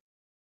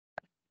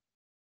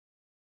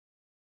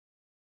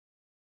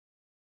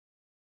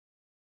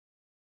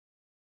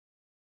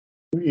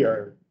 We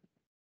are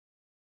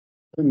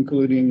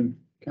concluding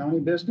county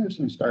business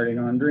and starting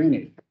on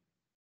drainage.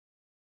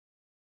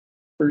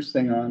 First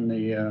thing on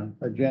the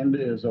agenda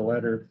is a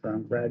letter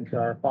from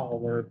Bradshaw,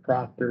 Fowler,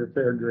 Proctor,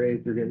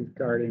 Fairgrave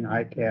regarding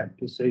ICAP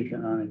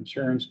decision on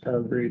insurance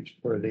coverage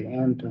for the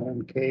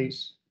Antone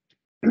case.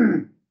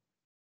 And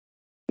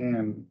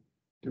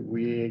do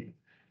we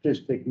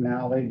just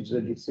acknowledge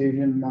the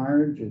decision,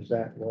 Marge? Is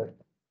that what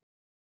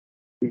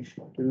we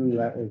should do?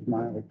 That was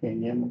my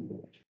opinion. We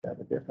should have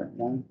a different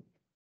one.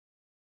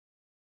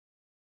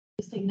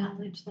 Just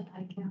acknowledge that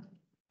I can.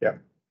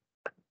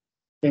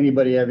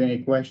 Anybody have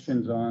any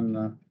questions on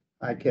the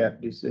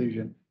ICAP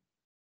decision?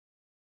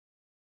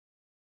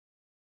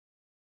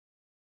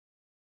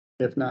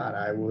 If not,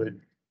 I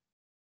would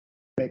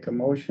make a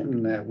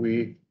motion that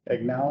we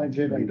acknowledge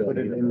it and put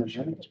it in the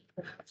minutes.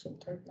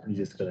 You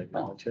just gotta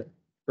acknowledge it.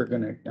 We're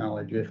gonna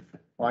acknowledge it.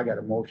 Well, I got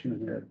a motion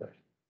here, but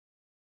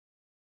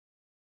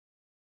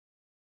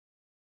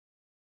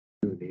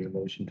Do we need a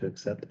motion to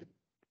accept it?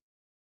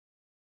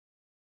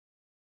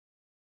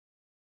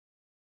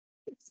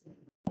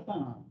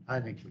 I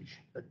think we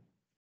should.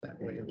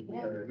 That way it'll be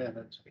in the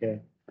minutes. Okay.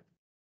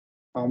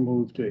 I'll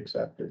move to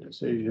accept the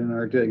decision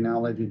or to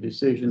acknowledge the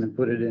decision and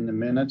put it in the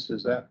minutes.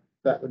 Is that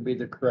would be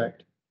the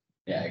correct?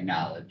 Yeah,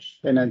 acknowledge.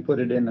 And then put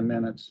it in the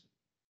minutes.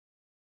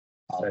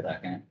 I'll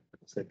second.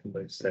 Second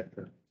by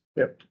second.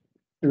 Yep.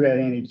 Do we have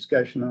any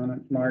discussion on it?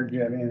 Marge, do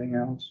you have anything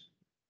else?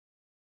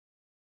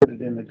 Put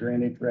it in the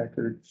drainage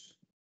records.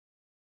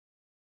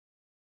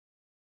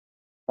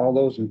 All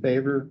those in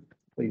favor,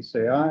 please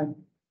say aye.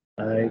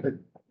 I,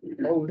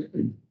 Opposed?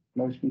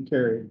 Motion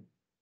carried.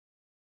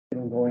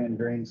 It'll go in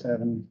drain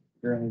 7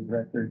 drainage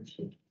records.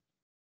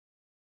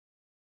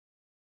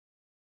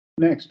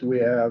 Next, we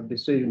have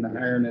decision to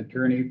hire an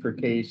attorney for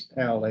case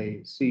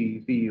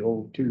LACV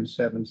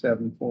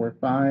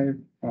 27745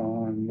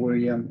 on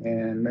William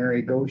and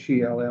Mary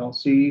Goshi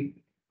LLC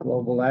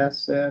Global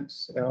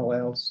Assets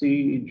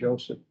LLC,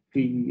 Joseph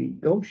P.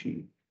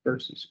 Goshi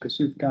versus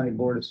Kossuth County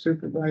Board of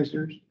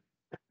Supervisors.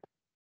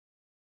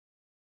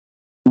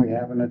 We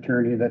have an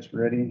attorney that's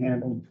ready to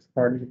handle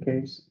part of the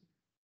case.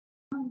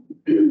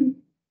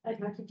 I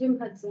talked to Jim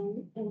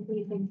Hudson and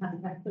he's in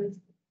contact with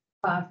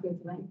Bob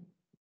Goodwin.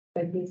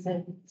 But he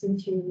said,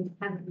 since you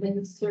haven't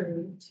been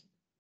served,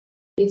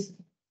 he's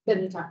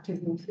gonna talk to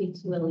him if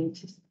he's willing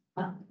to,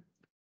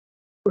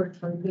 work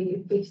for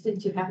you.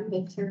 Since you haven't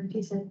been served,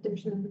 he said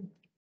there's no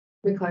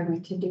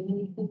requirement to do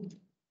anything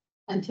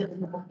until the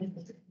morning.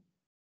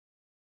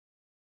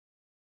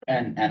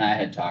 And I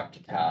had talked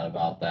to Todd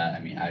about that. I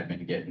mean, I've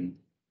been getting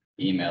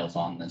emails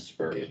on this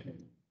for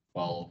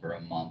well over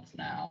a month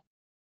now.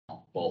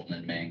 Bolton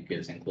and Mink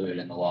is included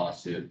in the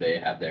lawsuit. They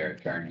have their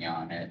attorney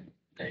on it.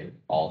 They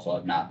also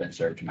have not been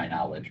served to my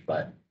knowledge,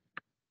 but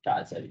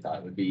Todd said he thought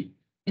it would be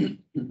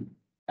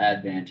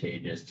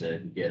advantageous to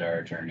get our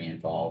attorney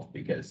involved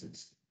because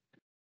it's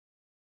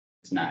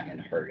not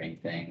gonna hurt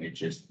anything. It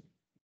just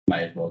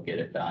might as well get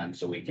it done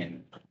so we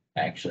can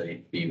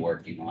actually be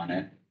working on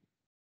it.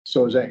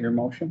 So is that your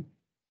motion?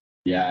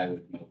 Yeah, I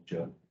would move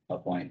to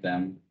appoint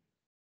them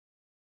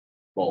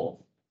both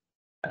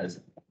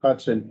as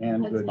Hudson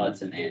and Goodwin.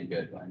 Hudson and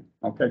Goodwin.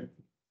 Okay,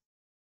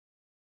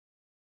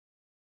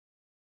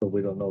 But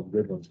we don't know if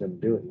Goodwin's gonna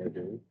do it yet,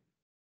 do we?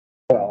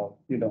 well,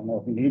 you don't know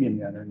if you need him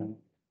yet or not.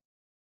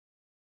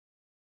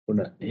 We're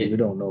not, we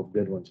don't know if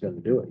Goodwin's gonna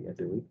do it yet,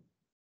 do we?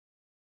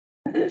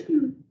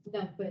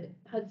 No, but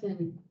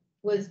Hudson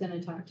was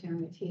gonna talk to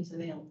him if he's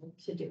available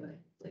to do it,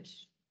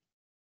 which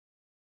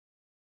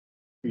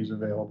He's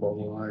available,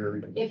 we'll hire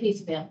him. if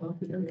he's available.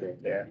 Okay.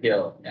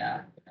 Yeah,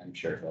 Yeah, I'm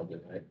sure he'll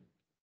do it.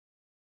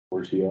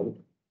 Where's he on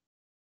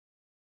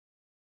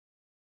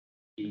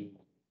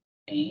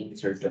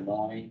Ames or Des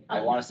Moines,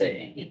 I wanna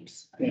say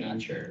Ames, I'm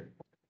not sure.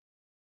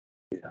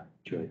 Yeah.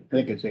 True. I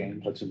think it's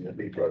Ames. Hudson gonna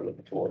be part of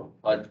the forum.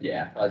 But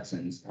yeah,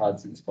 Hudson's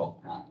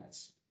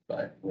Pocahontas,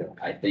 but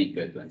I think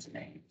Goodwin's in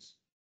Ames.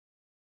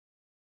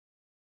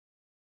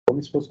 Are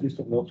we supposed to do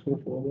something else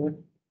before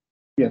that?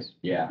 Yes.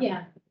 Yeah,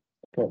 Yeah,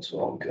 Thought so,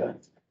 okay.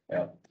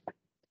 yeah.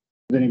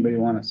 Does anybody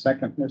want to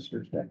second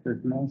Mr.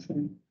 Stecker's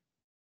motion?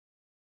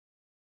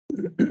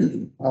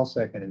 I'll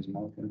second his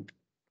motion.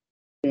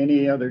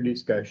 Any other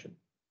discussion?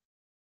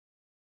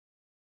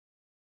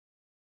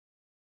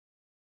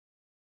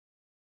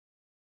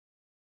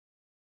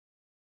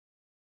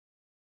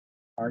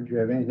 Marge, do you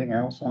have anything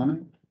else on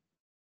it?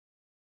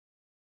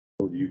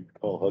 So do you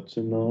call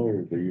Hudson now,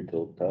 or do you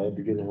tell Todd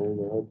to get a hold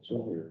of Hudson,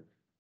 or?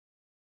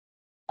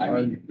 I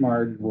mean,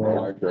 Marge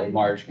will,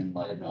 Marge can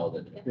let him know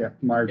that yeah,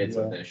 Marge it's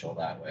will. official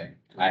that way.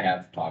 I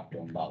have talked to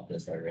him about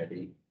this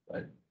already,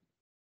 but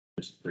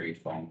just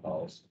brief phone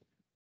calls.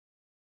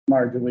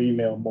 Marge will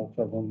email both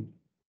of them.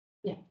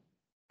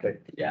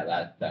 Yeah,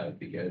 that would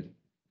be good.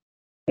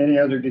 Any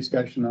other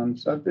discussion on the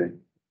subject?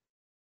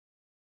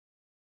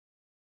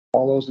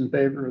 All those in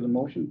favor of the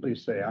motion,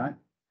 please say aye.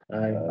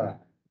 I,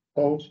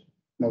 Opposed,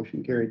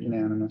 motion carried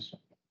unanimous.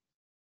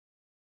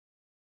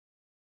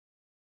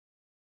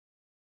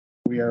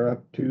 We are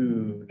up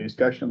to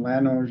discussion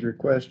landowners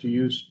request to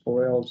use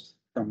spoils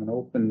from an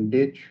open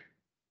ditch.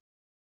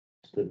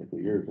 It's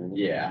typically yours, isn't it?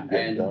 Yeah, You got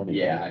it down and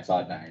here. yeah, I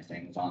saw Donnie's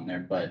thing was on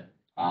there, but,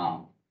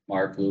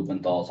 Mark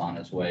Lubenthal's on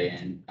his way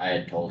and I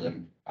had told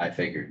him I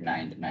figured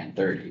 9 to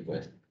 9:30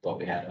 with what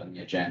we had on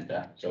the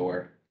agenda.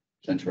 So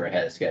since we're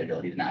ahead of schedule,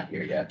 he's not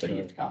here yet, but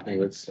he's coming.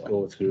 let's So,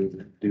 go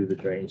through, do the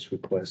drainage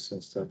requests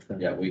and stuff then.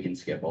 yeah, we can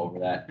skip over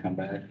that, and come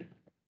back.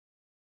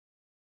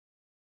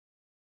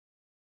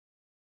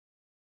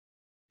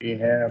 We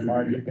have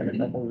Marge got a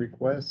couple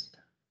requests.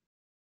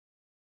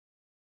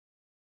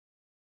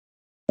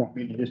 Want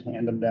me to just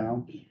hand them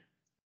down?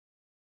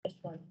 Just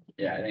one.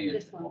 Yeah, I think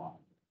it's. This one.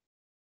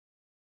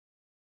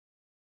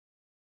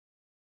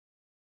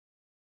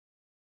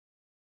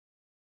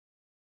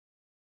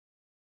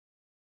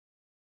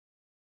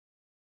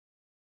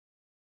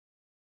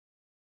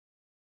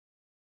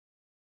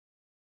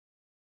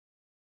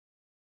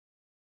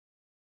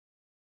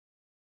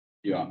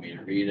 You want me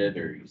to read it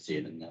or you see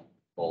it in the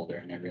folder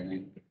and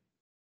everything?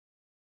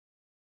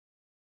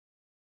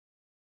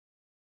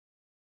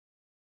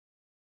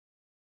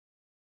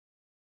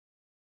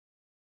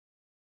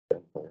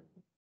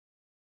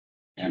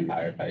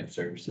 Empire Pipe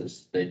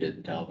Services, they did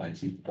the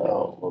televising.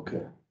 Oh,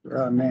 okay.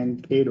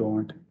 Mankato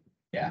on.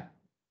 Yeah,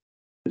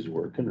 Is it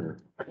working,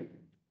 or?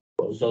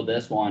 so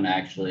this one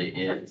actually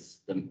is,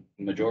 the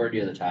majority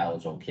of the tile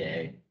is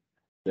okay.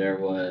 There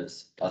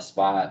was a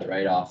spot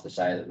right off the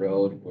side of the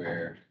road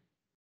where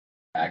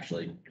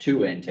actually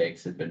 2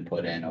 intakes had been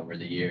put in over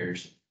the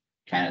years,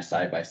 kind of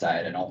side by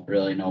side. I don't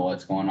really know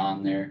what's going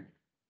on there.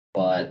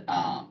 But,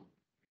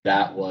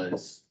 that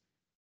was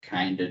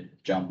kind of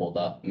jumbled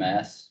up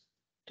mess,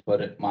 to put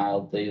it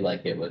mildly,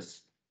 like it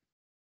was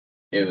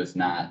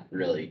not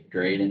really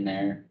great in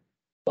there,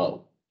 but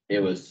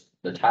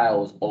the tile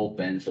was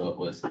open,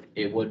 so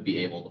it would be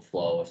able to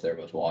flow if there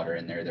was water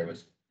in there.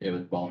 It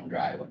was bone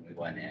dry when we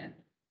went in.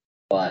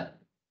 But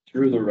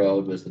through the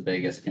road was the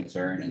biggest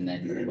concern, and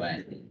then we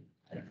went,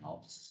 I don't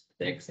know,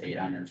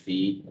 800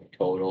 feet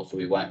total, so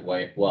we went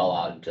way, well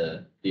out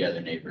to the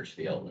other neighbor's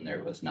field, and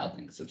there was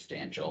nothing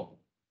substantial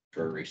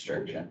for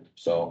restriction,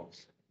 so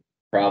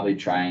probably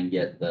try and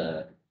get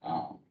the,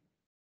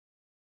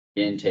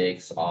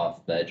 intakes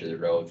off the edge of the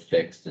road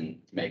fixed and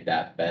make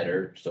that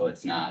better, so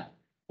it's not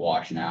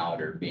washing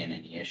out or being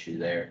any issue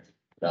there.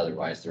 But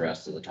otherwise, the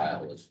rest of the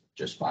tile was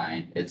just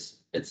fine. It's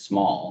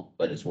small,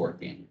 but it's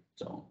working,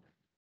 so.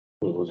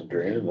 Well, was it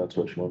draining? That's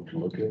what you wanted to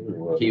look at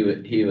or what?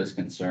 He was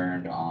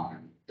concerned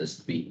on the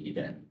speed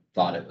and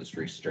thought it was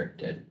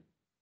restricted.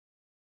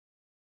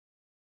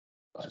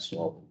 That's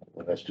small.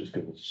 Well, that's just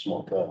because it's a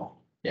small tile.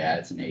 Yeah,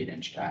 it's an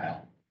 8-inch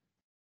tile.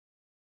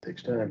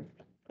 Takes time.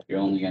 You're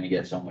only gonna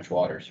get so much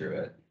water through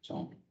it,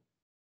 so,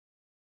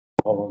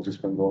 How long's this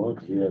been going on?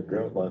 Cause we had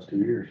drought last 2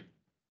 years.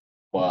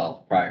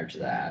 well, prior to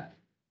that.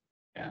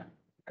 Yeah,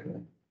 Okay.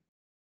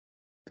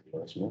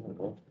 Last minute,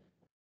 huh?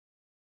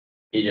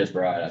 he just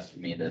brought it up to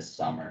me this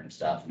summer and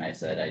stuff, and I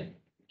said I'd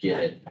get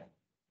it.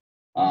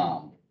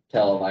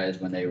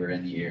 Televised when they were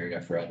in the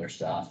area for other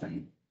stuff,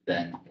 and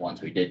then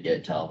once we did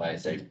get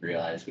televised, I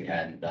realized we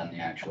hadn't done the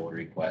actual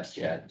request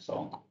yet,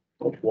 so.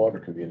 How much water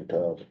can be in a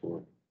tile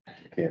before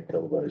you can't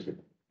televise it?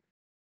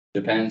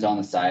 Depends on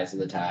the size of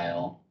the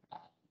tile.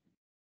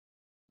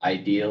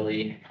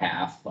 Ideally,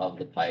 half of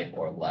the pipe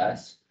or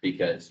less,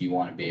 because you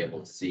wanna be able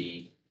to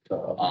see,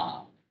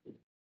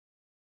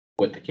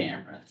 with the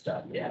camera and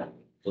stuff, yeah.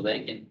 So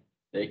they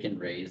can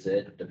raise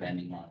it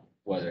depending on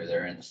whether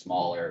they're in a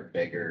smaller,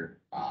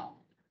 bigger,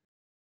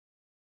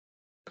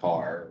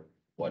 car,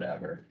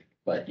 whatever.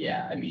 But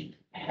yeah, I mean,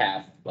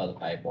 half of the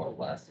pipe or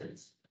less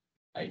is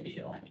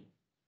ideal.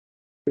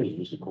 Is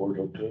this a cord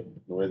hooked to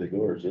it, the way they go,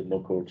 or is it no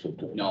cords hooked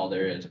to it? No,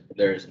 there is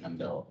an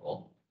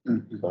umbilical.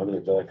 How do they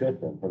back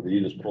up then, or do you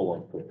just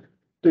pull on it?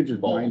 They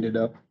just wind it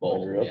up.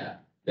 Both, Fire up. yeah.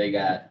 They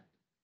got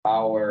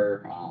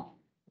power,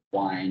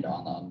 wind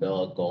on the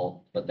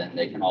umbilical, but then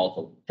they can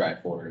also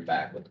drive forward and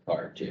back with the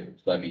car too.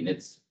 So I mean,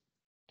 it's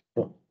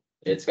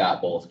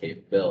got both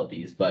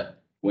capabilities, but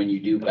when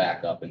you do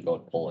back up and go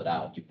to pull it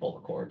out, you pull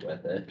the cord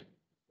with it.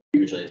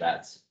 Usually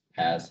that's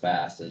as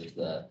fast as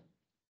the,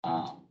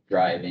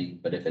 driving,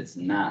 but if it's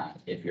not,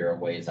 if you're a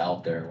ways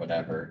out there or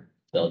whatever,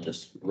 they'll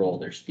just roll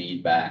their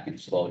speed back and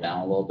slow down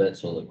a little bit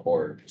so the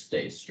cord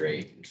stays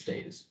straight and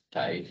stays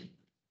tight.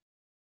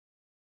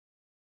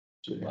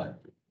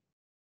 But,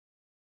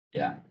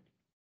 yeah.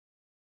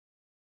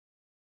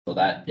 So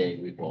that day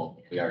we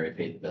already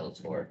paid the bills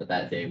for it, but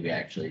that day we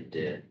actually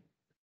did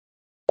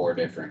 4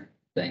 different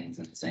things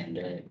in the same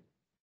day.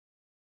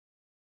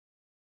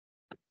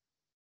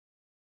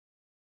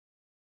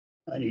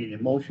 I need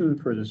a motion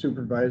for the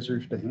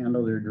supervisors to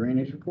handle their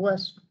drainage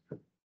requests.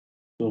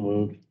 So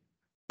moved.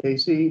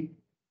 Casey?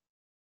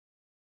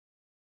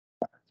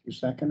 You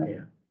second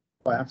it?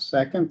 Last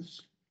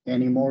seconds.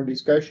 Any more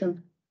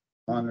discussion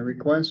on the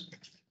request?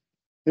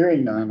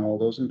 Hearing none. All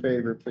those in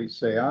favor, please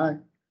say aye.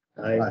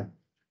 I,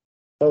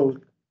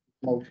 Opposed,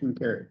 motion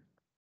carried.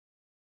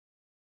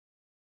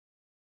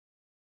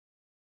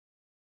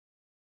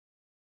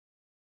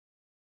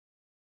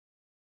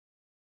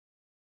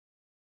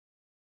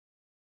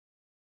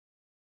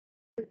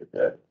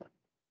 That,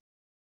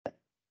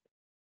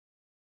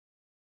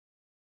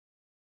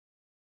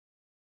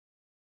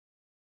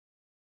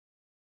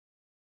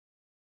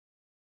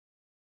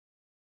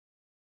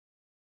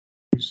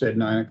 You said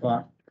 9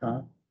 o'clock,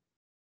 Kyle?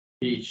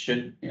 He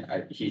should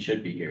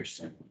be here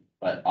soon,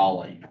 but I'll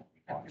let you know when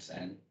he walks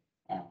in.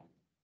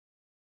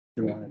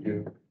 You wanna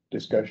do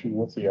discussion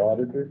with the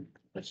auditor?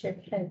 We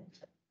should have,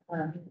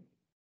 Will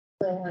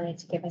wanted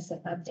to give us an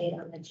update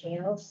on the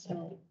jail,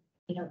 so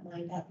you don't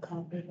mind that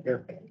copy.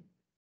 Okay.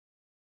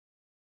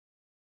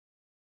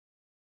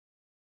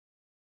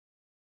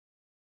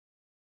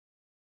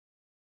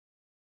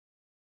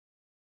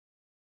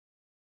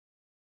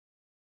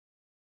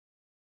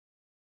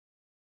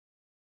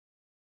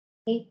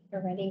 Okay,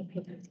 you're ready?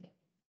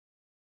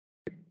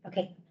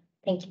 Okay,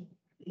 thank you.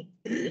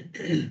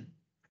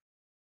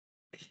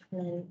 And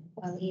then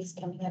while he's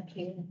coming up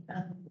here,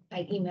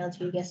 I emailed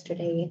you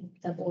yesterday,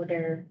 the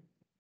order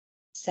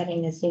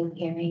setting a Zoom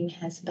hearing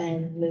has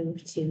been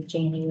moved to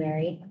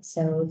January,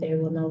 so there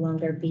will no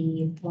longer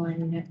be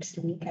one next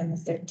week on the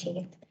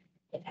 13th.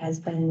 It has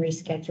been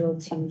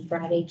rescheduled to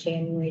Friday,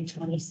 January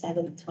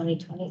 27th,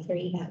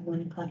 2023 at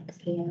 1:00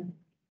 p.m.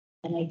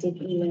 And I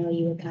did email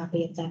you a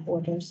copy of that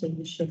order, so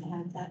you should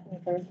have that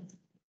order.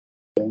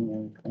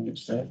 January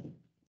 27th.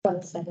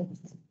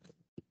 27th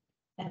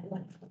at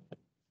 1:00.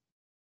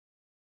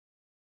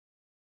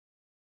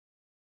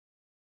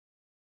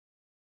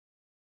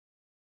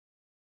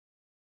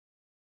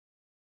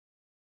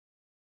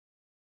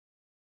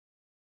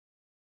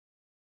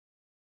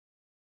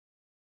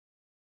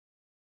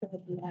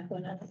 If you have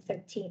one on the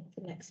 13th,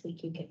 the next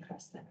week you can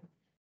cross that.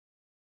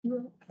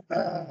 you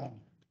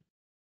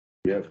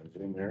have a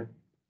Zoom here?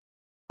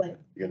 What?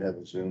 You gonna have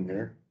a Zoom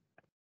here?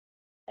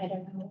 I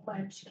don't know,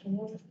 March, can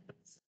you?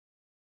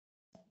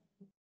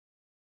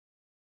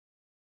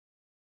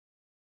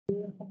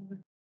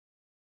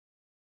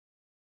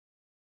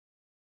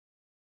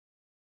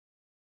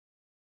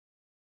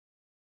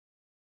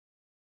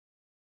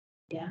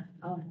 Yeah,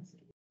 I'll ask.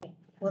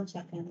 We'll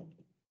check on it,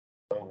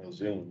 I don't have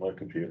Zoom on my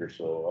computer,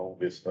 so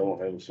I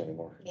won't have this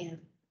anymore. yeah.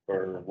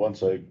 Or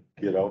once I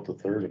get out the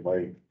third, it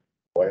might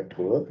wipe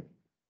to it.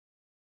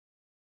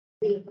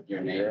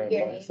 Your name. Your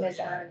name is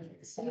on,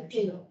 so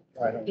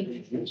I don't,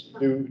 just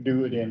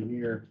do it in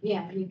here.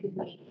 Yeah, you could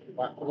wait.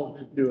 We'll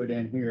just do it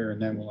in here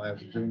and then we'll have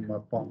Zoom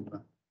up on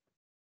the.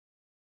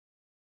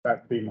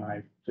 That'd be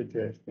my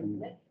suggestion.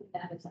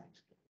 That is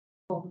actually.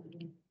 Oh,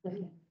 yeah.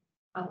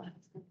 I'll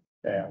ask.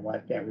 Yeah, why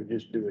can't we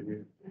just do it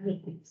here?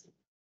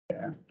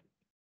 them.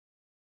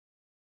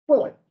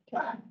 Well,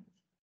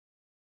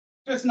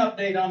 Just an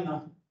update on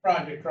the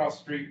project cross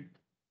the street.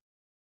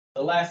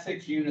 The last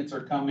 6 units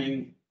are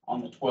coming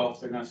on the 12th.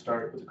 They're gonna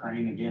start with the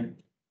crane again.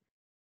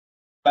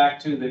 Back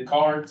to the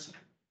cards.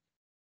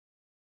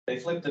 They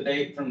flipped the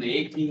date from the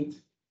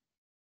 18th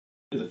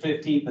to the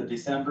 15th of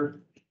December.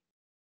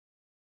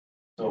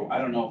 So I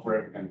don't know if we're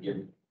ever gonna get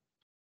them.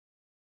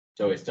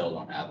 So we still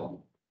don't have them.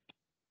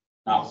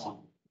 Not one.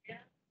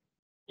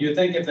 You'd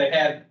think if they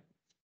had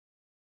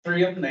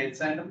 3 of them, they'd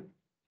send them.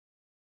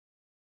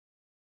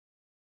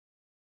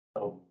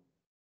 So.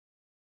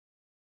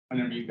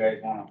 Whenever you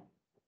guys wanna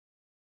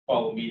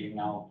call a meeting,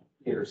 I'll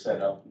get her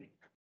set up. And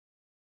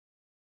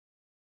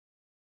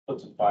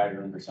put some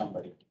fire under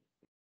somebody.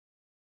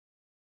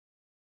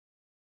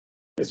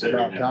 it's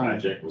Considering about that time,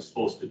 project was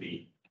supposed to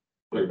be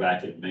clear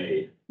back in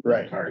May.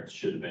 right? Cards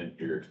should have been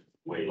here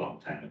way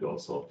long time ago,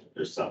 so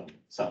there's something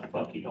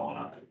funky going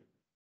on.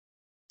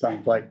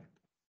 Sounds like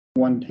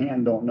one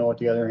hand don't know what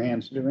the other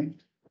hand's doing.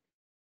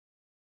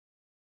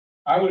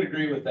 I would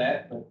agree with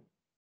that, but.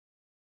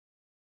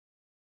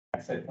 I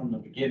said from the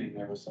beginning,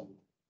 there was some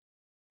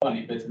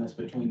funny business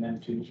between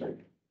them two, so.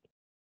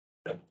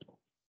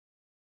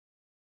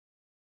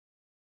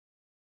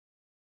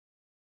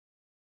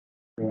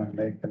 You wanna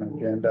make an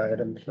agenda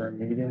item for a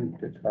meeting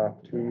to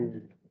talk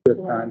to the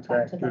we'll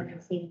talk to them contractor?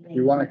 and see if they-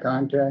 You wanna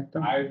contact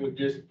them? I would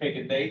just pick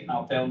a date and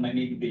I'll tell them they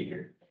need to be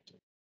here.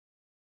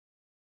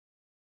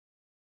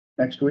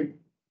 Next week?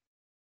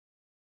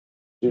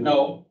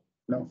 No,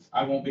 No,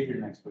 I won't be here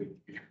next week.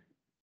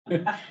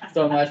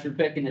 So much for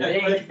picking a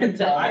date. I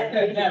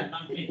said that,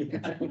 not me.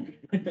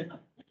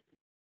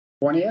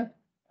 20th?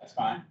 That's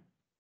fine.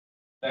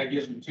 That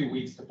gives them 2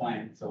 weeks to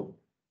plan, so,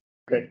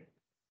 Okay.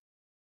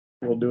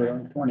 We'll do it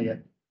on the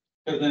 20th.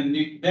 cause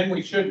then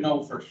we should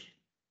know for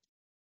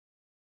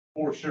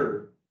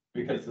sure,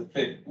 because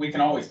we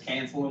can always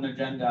cancel an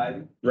agenda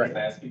item. just Right.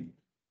 Asking,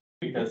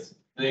 because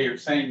they are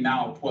saying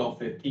now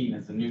 12:15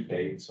 is the new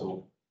date,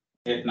 so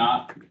if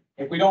not,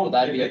 if we don't. Well,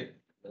 that'd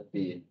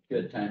be a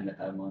good time to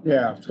have one.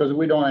 Yeah, because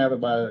we don't have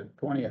it by the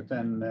 20th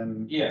and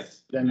then,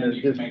 Yes. Then then they're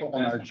you can just make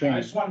pulling our that. I chain.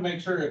 just wanna make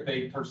sure if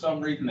they, for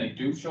some reason, they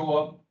do show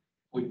up,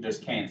 we can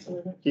just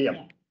cancel.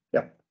 yep.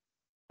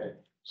 Okay.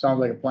 Sounds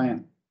like a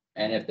plan.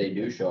 And if they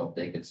do show up,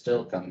 they could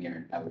still come here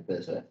and have a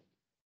visit.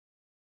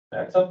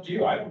 That's up to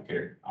you, I don't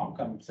care, I'll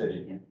come sit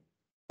in here.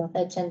 Well,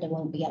 the agenda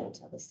won't be out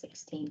until the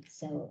 16th,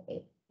 so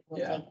it will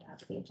Yeah. take it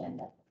off the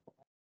agenda.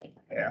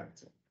 Yeah.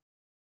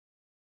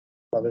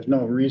 Well, there's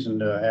no reason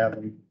to have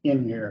them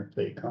in here if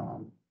they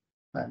come.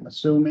 I'm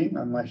assuming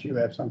unless you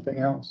have something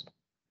else.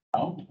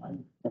 No,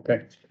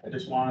 Okay, I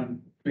just want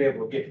to be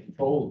able to get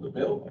control of the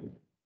building.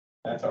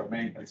 That's our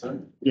main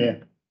concern.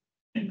 yeah,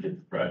 And get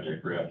the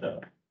project wrapped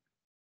up.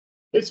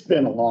 it's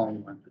been a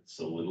long one. It's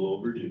a little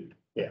overdue.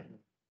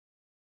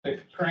 The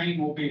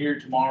crane will be here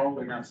tomorrow,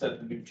 they're gonna set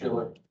the new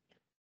chiller.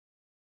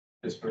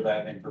 Just for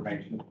that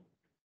information.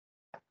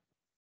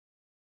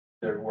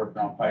 They're working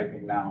on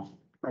piping now.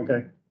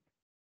 Okay.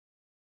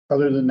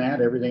 Other than that,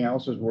 everything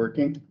else is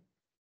working.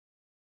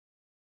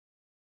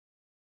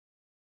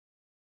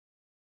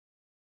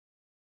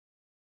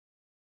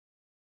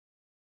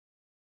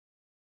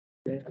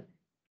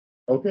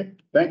 Okay,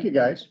 thank you,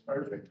 guys.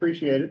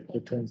 Appreciate it.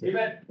 You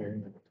bet.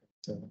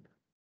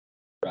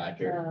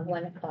 Roger,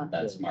 1 o'clock.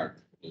 that's Mark.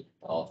 If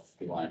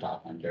you wanna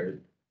talk on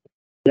dirt.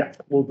 Yeah,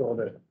 we'll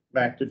go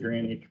back to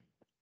drainage.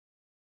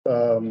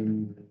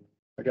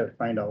 I gotta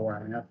find out where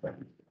I'm at. But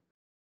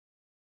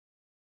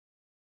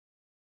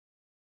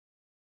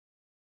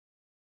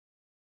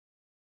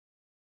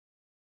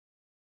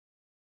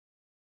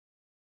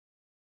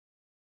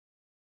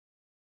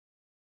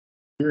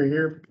you're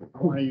here, I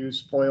wanna use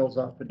spoils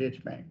off the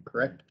ditch bank,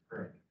 correct?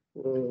 Correct.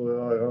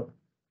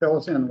 Fill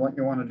us in what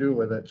you wanna do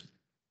with it.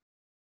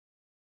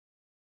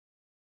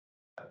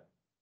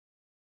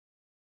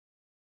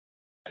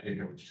 I didn't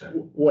hear what you said.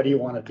 What do you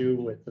wanna do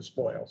with the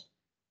spoils?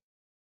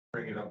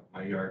 Bring it up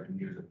my yard and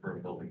use it for a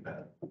building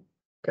pad.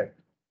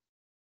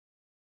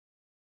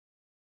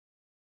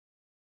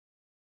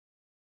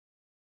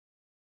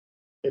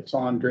 It's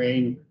on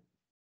drain,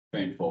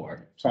 Drain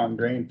 4. it's on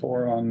drain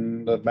 4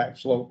 on the back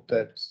slope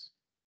that's,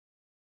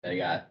 They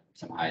got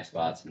some high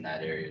spots in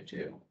that area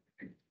too.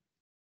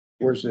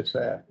 where's this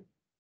at?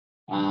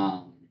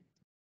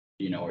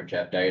 You know where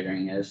Jeff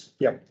Dietering is?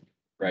 Yep.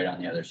 Right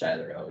on the other side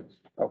of the road,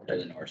 to Okay,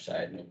 the north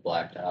side, with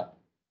blacktop.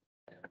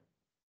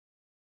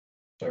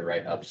 So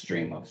right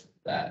upstream of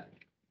that.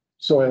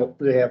 soil,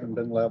 they haven't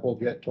been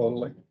leveled yet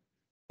totally.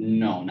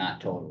 No,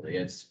 not totally.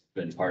 It's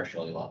been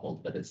partially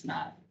leveled, but it's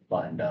not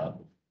buttoned up.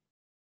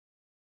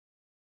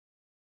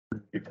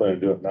 You plan to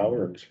do it now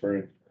or in the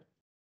spring?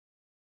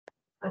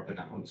 Probably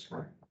not in the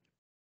spring,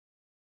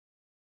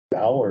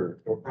 Now or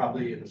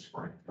probably in the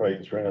spring. probably in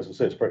the spring, as I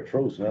say, it's probably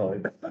frozen now.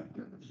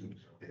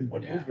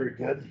 What Yeah. was very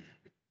good.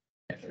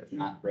 If it's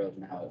not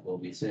frozen now, it will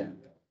be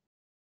soon.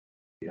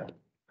 Yeah.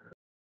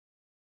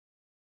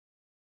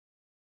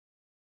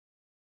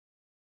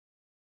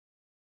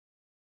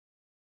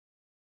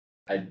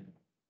 Do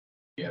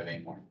you have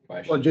any more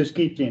Well, questions? just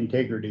keep the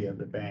integrity of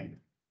the bank.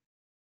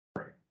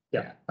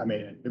 Yeah, I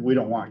mean, we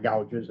don't want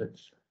gouges,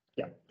 it's,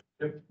 yeah.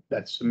 Yep.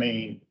 That's the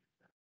main.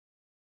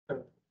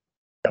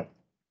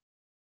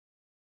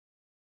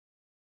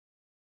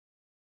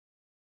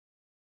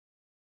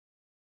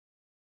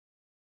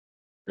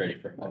 Ready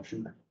for a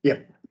motion?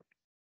 Yep.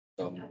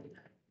 So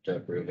to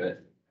approve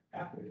it,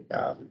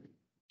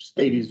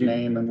 State his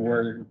name and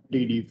where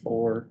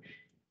DD4.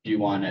 do you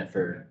want it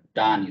for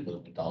Donnie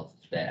Lubenthal's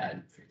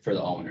dad, for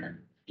the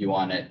owner? Do you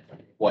want it,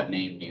 what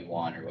name do you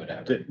want or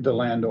whatever? The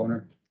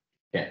landowner.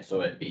 Okay,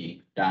 so it'd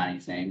be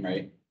Donnie's name,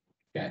 right?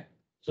 Okay,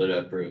 so to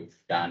approve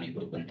Donnie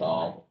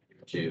Lubenthal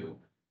to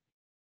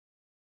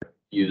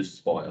use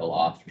spoil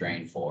off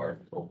drain for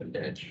open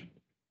ditch.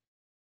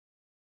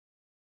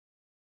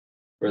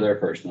 For their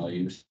personal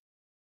use.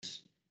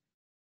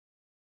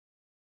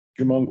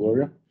 Your mom,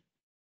 Gloria?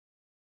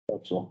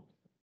 Hope so.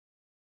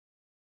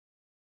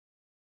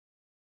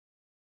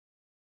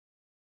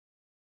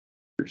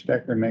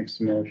 Stecker makes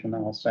the motion,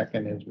 I'll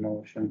second his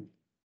motion.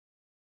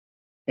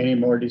 Any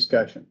more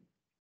discussion?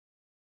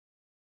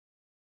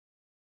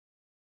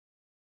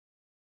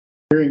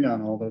 Hearing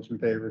none, all those in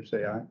favor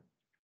say aye.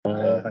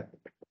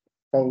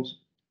 Opposed?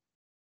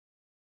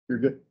 You're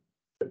good.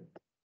 Thanks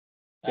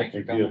for Thank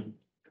you. coming.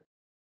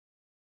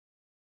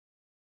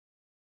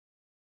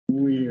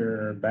 We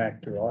are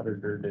back to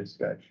auditor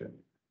discussion.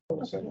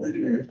 What's that?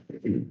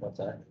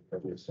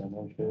 Probably a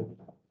similar to.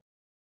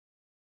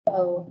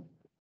 So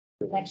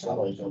next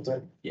week,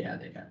 Yeah,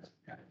 they got,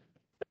 yeah.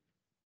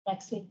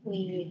 next week,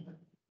 we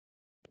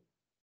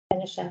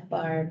finish up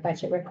our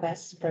budget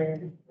requests for,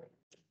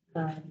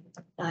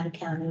 out of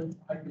county,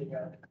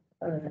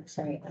 or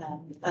sorry,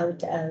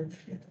 out of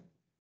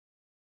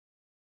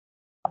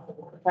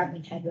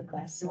department head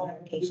requests and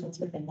applications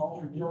within the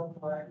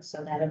county.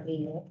 So that'll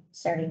be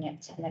starting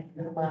at 10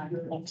 o'clock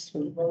next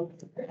week.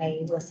 I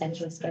will send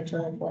you a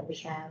schedule of what we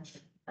have,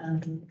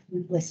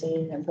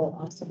 listed, and will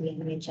also be on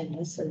the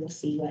agenda, so you'll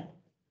see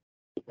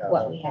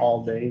what we have.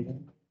 All day,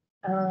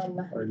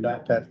 Or or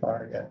not that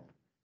far yet.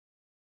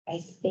 I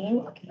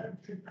think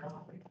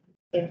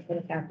if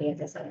we copy of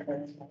this,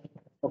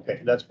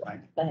 Okay, that's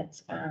fine.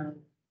 but,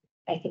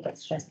 I think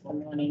it's just the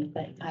morning,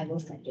 but I will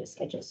send you a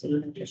schedule so you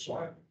know for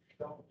sure.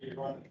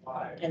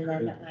 And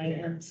then I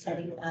am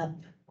setting up,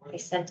 I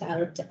sent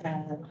out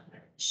a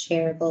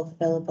shareable,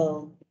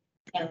 fillable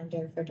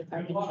calendar for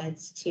department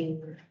heads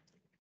to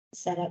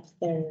set up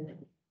their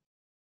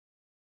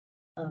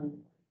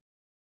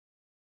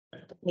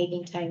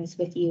meeting times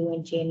with you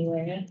in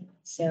January.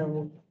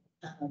 So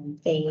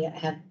they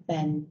have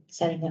been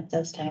setting up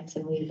those times,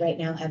 and we right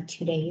now have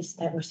 2 days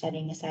that we're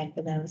setting aside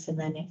for those. And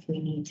then if we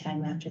need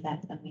time after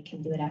that, then we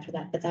can do it after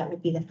that. But that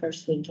would be the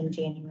first week in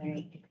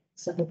January.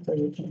 So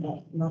hopefully we can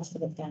get most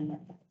of it done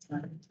at that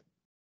time.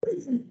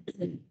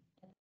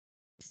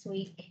 This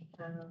week,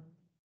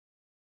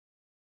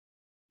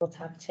 we'll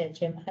talk to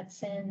Jim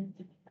Hudson.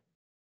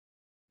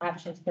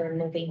 Options for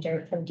removing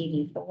dirt from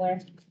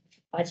DD4,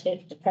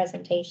 budget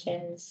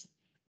presentations,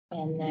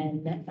 and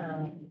then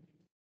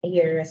a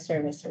year of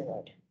service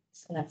award.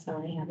 So that's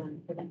all I have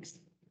on for next.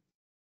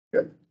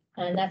 Good.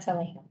 And that's all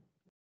I have.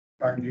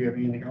 Martin, do you have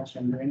anything else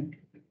on drainage?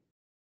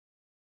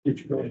 Did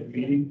you go to the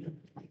meeting?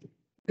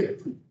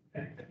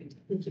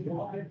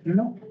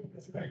 No.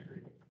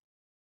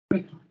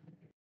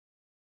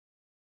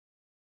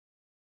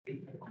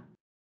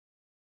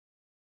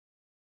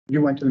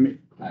 You went to the meeting?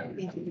 I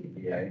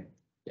would,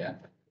 yeah.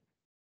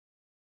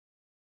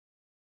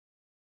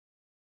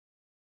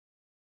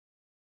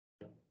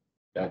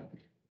 Yep,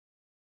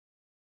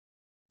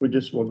 We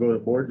just will go to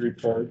board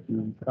report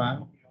and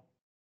file.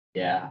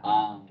 yeah,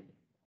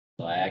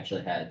 so I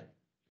actually had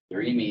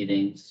 3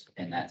 meetings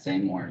in that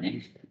same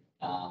morning.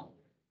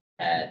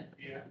 At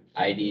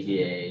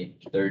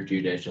IDDA, Third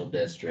Judicial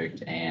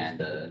District,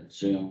 and a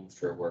Zoom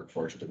for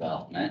workforce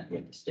development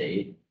with the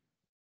state.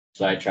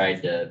 So I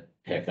tried to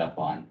pick up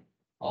on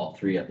all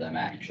 3 of them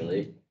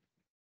actually.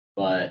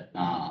 But,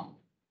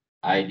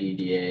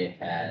 IDDA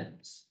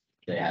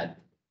they had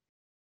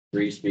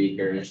 3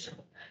 speakers,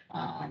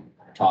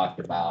 talked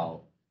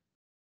about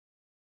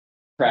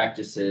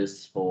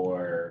practices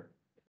for,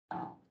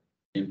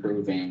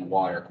 improving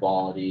water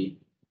quality.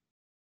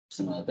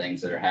 Some of the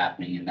things that are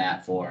happening in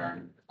that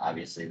forum,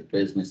 obviously the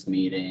business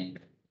meeting,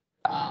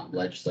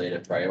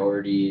 legislative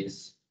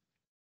priorities.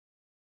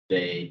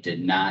 They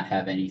did not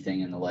have anything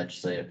in the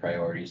legislative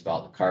priorities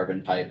about the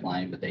carbon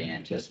pipeline, but they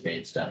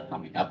anticipate stuff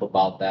coming up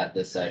about that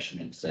this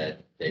session and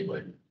said they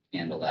would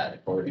handle that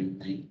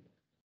accordingly.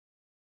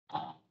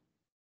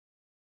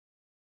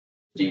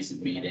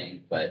 decent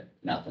meeting, but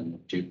nothing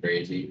too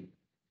crazy.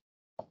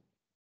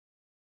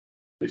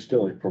 They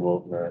still ain't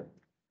promoting that,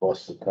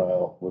 bust the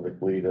tile with it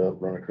bleed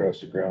up, run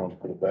across the ground,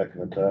 put it back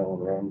in the tile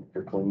and run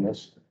for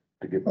cleanness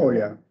to get. Oh,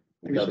 yeah.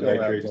 To get the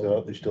nitrates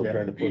out, they're still Yeah.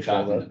 trying to Are you push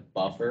all talking the that.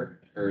 buffer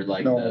or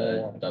like No.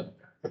 the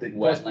I think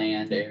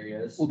wetland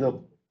areas? well,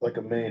 they'll, like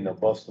a main, they'll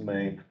bust the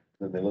main,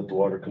 then they let the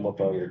water come up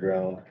out of the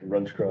ground, it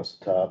runs across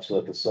the top so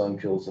that the sun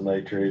kills the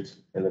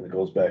nitrates, and then it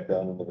goes back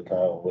down into the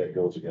tile, away it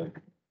goes again.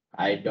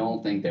 I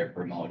don't think they're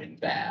promoting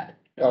that.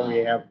 Well, we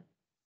have,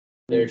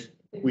 There's,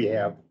 we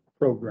have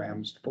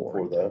programs For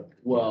for it. that,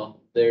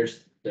 well,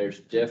 there's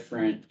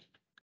different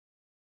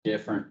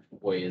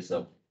ways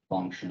of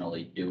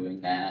functionally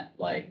doing that,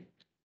 like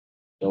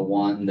the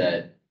one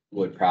that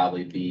would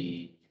probably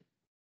be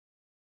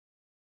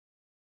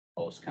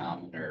most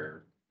common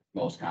or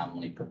most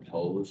commonly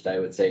proposed, I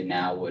would say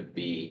now would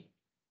be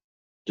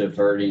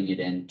diverting it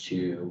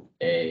into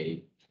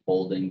a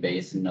holding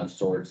basin of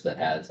sorts that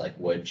has like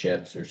wood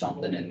chips or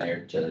something in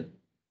there to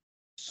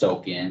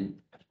soak in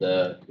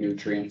the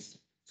nutrients,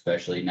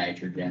 especially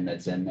nitrogen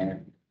that's in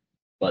there.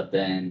 But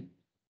then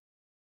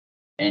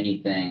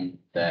anything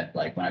that,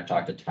 like when I've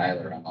talked to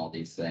Tyler on all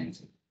these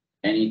things,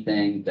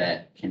 anything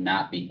that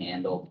cannot be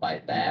handled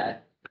by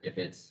that, if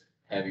it's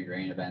heavy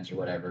rain events or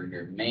whatever,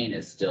 your main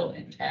is still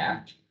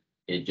intact.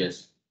 It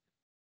just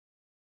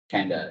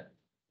kind of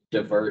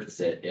diverts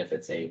it if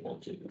it's able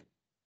to.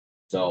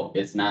 So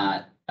it's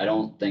not, I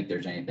don't think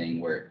there's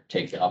anything where it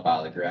takes it up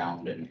out of the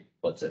ground and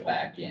puts it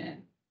back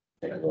in.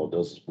 and all it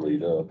does is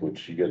bleed up,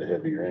 which you get a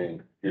heavy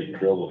rain, get in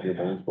trouble, get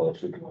bones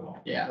busted.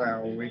 Yeah,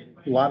 Well,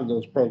 a lot of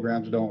those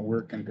programs don't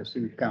work in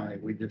Kossuth County.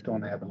 We just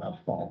don't have enough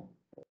fall.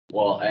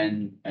 well,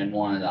 and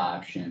one of the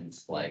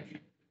options,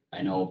 like,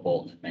 I know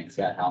Bolton Mink's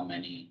got how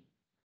many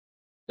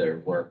they're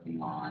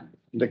working on.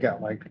 They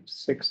got like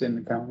 6 in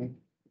the county.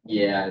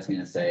 Yeah, I was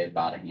gonna say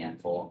about a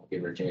handful,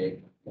 give or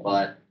take,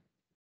 but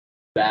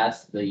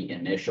that's the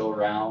initial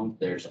round.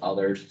 There's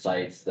other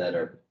sites that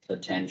are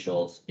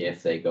potentials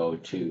if they go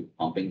to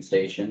pumping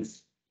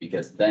stations,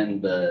 because then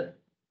the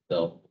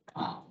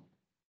um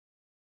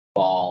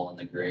fall and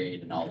the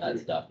grade and all that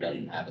stuff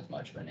doesn't have as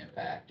much of an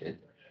impact.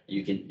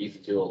 You can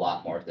do a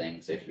lot more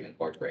things if you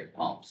incorporate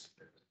pumps,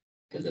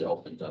 because it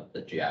opens up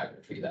the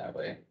geography that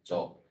way.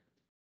 So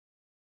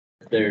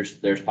there's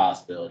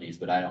possibilities,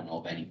 but I don't know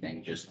of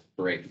anything just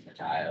breaking the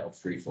tile,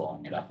 free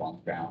flowing it up on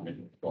the ground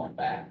and going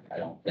back. I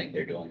don't think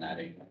they're doing that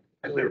anymore.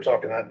 Cause they were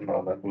talking that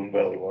on that Boone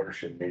Valley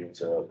watershed meetings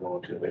that I was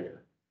going to, they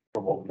were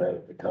promoting that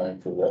at the time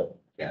for that.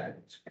 Yeah,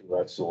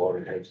 That's the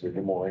water heads to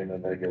Des Moines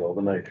and they get all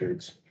the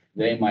nitrates.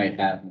 they might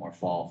have more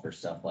fall for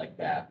stuff like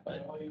that,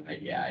 but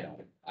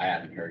I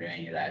haven't heard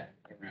any of that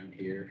around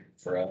here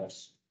for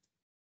us.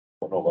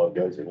 I know a lot of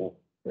guys, they won't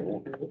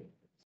do it.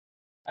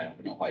 I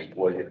don't know why you.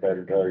 Well, you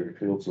better tire your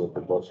field so if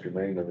it busts your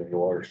main and then your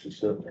water's just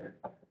sitting there.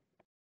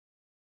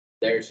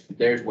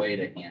 There's way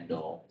to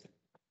handle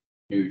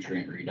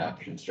nutrient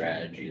reduction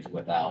strategies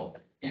without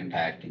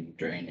impacting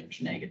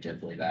drainage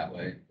negatively that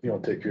way. You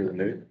don't take care of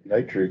the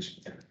nitrates,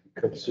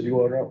 cut the city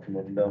water out from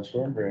running down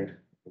storm drain.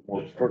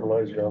 More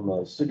fertilizer on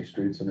the city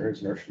streets than there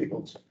is in our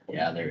fields.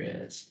 Yeah, there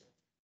is.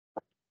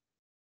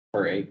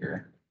 Per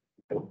acre.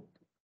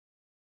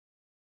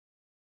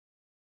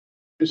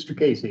 Mr.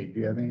 Casey, do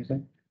you have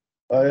anything?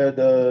 I had,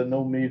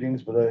 no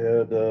meetings, but I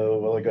had,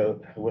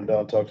 I went down,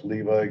 and talked to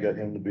Levi, got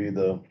him to be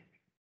the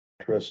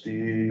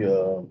trustee,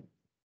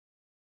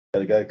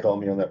 had a guy call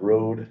me on that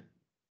road,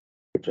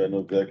 which I know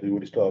exactly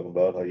what he's talking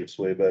about, how you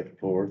sway back and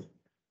forth.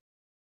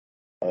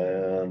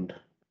 And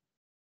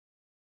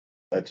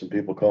I had some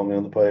people call me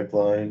on the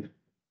pipeline.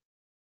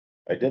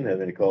 I didn't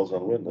have any calls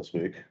on wind this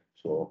week,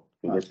 so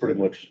they're pretty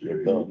much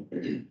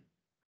done.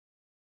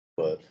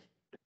 But,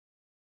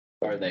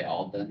 Are they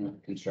all done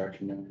with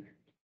construction down there?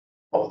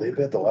 oh, they've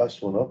had the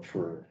last one up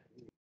for,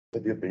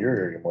 maybe up in your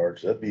area,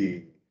 March, that'd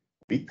be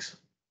weeks,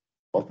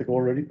 month ago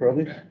already,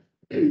 probably.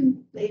 Okay.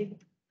 They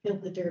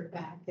filled the dirt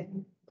back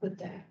and put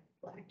that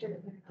black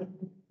dirt back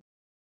in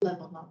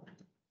level up.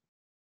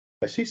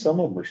 I see some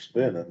of them are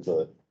spinning,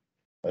 but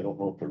I don't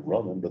know if they're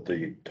running, but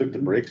they took the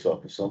brakes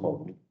off of some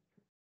of them.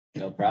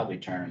 They'll probably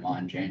turn them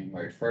on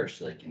January 1st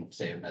so they can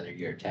save another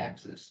year of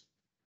taxes.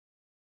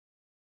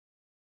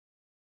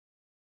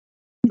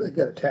 They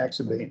got a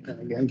tax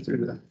abatement again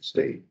through the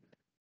state.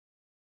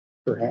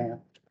 For half.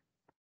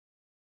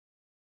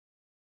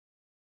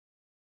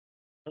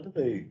 How did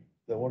they,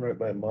 that one right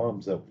by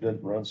Mom's that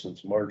didn't run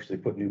since March, they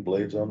put new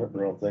blades on it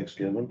around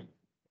Thanksgiving.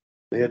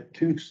 They had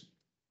two,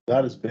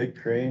 not as big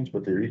cranes,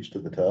 but they reached to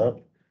the top.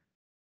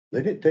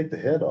 They didn't take the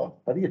head off.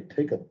 How do you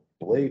take a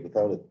blade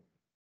without it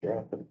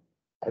dropping?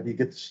 How do you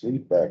get the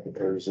sleeve back?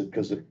 Or is it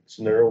because it's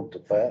narrowed to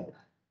fat?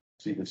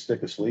 So you can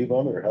stick a sleeve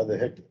on it, or how the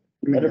heck?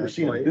 I never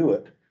seen them do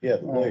it. Yeah,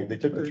 the blade, they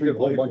took the There's three a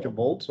whole blades bunch off. of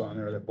bolts on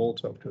there that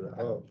bolts up to the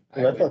hub.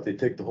 And I thought they'd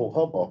take the whole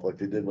hub off like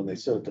they did when they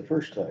set it the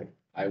first time.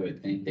 I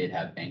would think they'd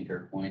have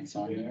anchor points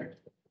on there,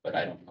 but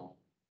I don't know.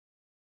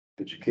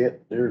 But you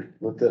can't, there,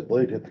 let that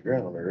blade hit the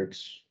ground, or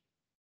it's,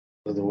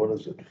 what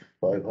is it,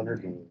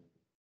 530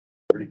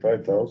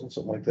 35,000,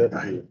 something like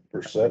that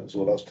per set is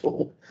what I was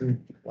told. A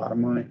lot of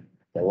money.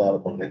 A lot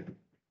of money.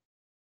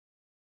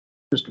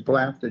 Mr.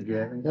 Plath, did you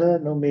have any?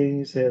 No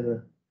meetings, had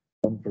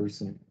one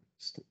person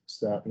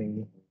stop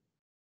me,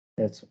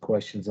 had some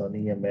questions on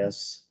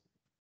EMS.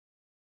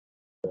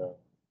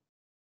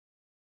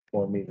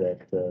 Told me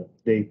that,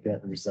 Dave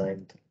Benton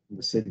resigned from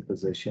the city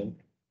position,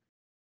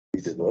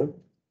 He did what?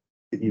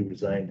 he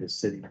resigned his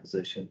city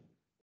position,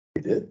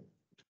 He did?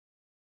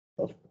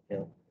 you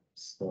know,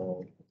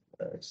 so,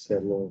 I just had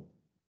a little,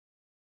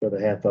 about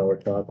a half-hour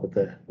talk with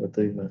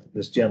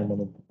this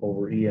gentleman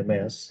over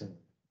EMS,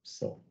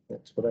 so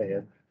that's what I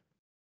had.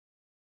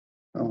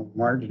 Oh,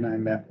 Marge and I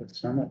met with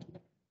Summit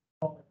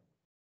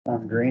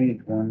on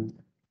drainage one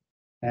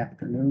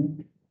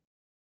afternoon.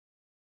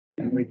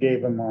 And we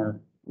gave them our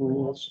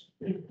rules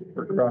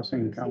for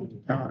crossing county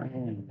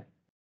line.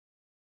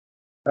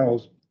 That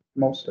was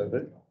most of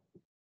it.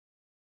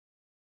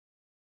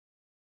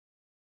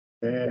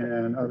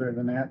 And other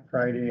than that,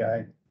 Friday,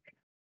 I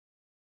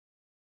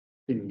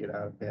didn't get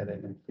out of bed. I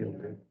didn't feel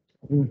good.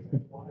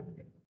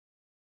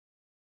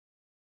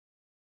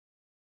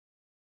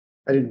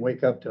 I didn't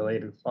wake up till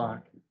 8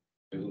 o'clock.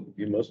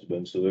 You must have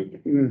been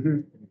sick. Mm-hmm.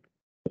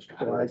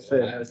 Well, I I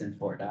said, was in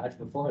Fort Dodge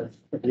before.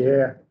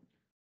 yeah.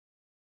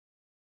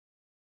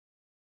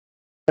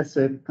 I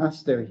said, I'll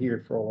stay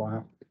here for a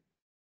while.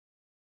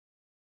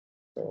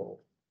 So.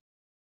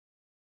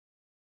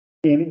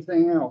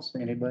 Anything else,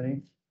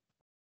 anybody?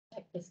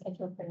 Check the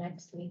schedule for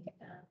next week.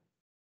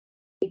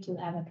 We do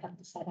have a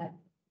couple set up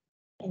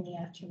in the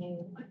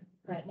afternoon.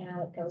 Right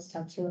now it goes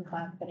till 2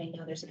 o'clock, but I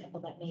know there's a couple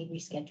that may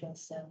reschedule,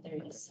 so there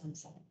is some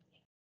set up.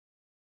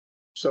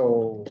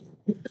 So.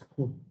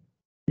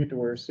 You get to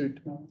wear a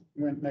suit tomorrow,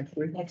 went next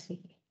week? Next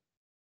week,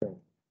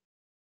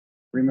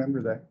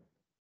 Remember that.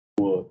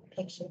 What?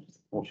 pictures.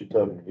 Won't you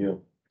talk to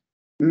you?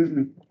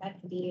 Mm-mm, That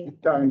could be you.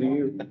 talking to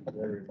you.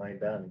 Better remind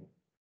Donnie.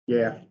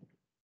 Yeah.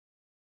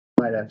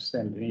 Might have to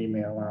send an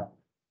email out.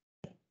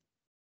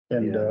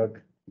 And Yeah. Doug,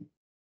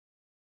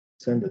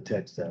 Send a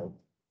text out.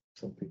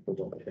 Some people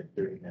don't check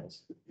their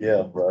emails.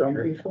 Yeah, some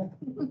Roger. people.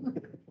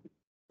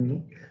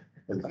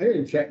 I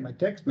didn't check my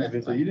text I was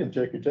gonna say, you message. didn't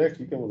check your text.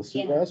 You come with a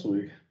suit Yeah. last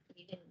week.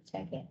 You didn't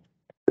check it.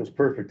 It was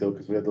perfect though,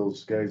 because we had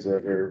those guys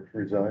that are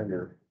resigned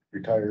or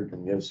retired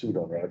and you had a suit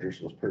on, Roger, so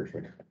it was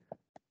perfect.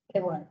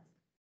 It was.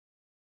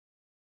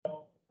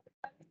 All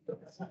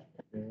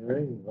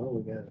right, well,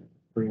 we got,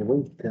 bring a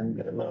week, then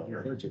get about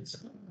your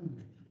budgets.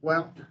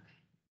 Well.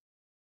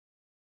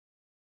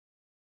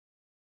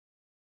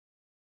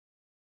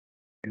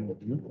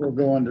 We'll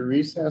go into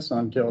recess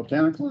until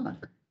 10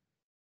 o'clock.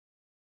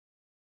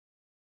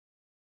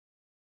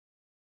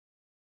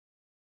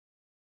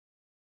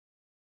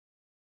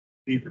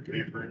 Paper.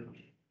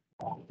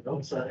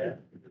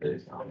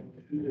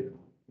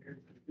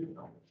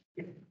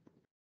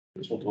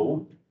 This one's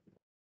old.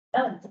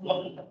 Oh, it's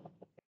me.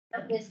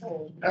 Not this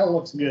old. That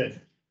looks good.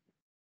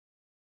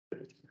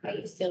 Are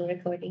you still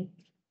recording?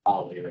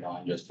 I'll leave it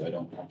on just so I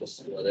don't have to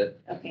split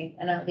it. Okay,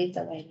 and I'll leave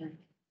the light on.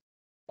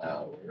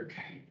 That'll work.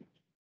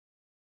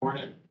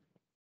 Morning.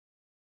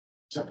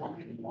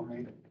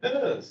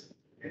 It is.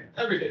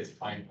 Every day is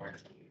fine morning.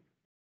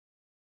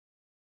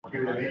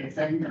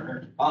 Anything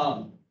or?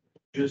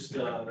 Just,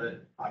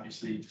 that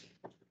obviously,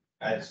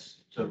 as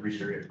to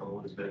reiterate from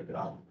Elizabeth,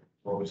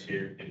 we're always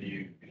here if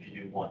you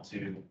do want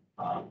to,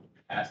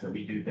 ask that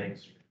we do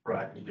things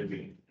proactively,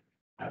 we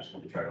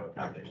absolutely try to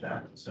accommodate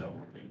that, so,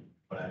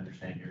 but I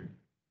understand you're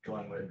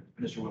going with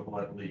Mr. Whipple,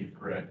 I believe,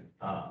 correct?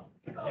 And,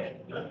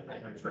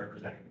 he's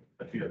representing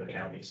a few other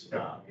counties,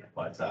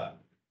 but,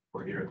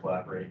 we're here to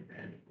collaborate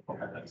and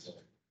that's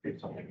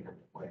something we're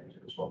planning to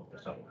as well,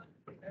 so,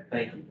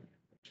 thank you.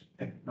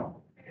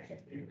 No.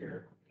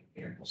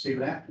 We'll see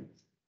what happens.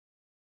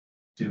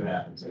 See what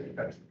happens.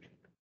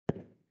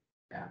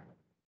 Yeah.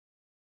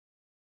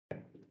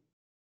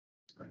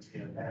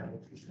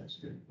 That's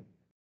good.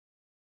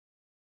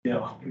 You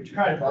know, we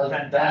try to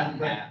prevent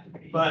that,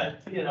 but,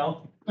 you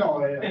know,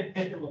 No,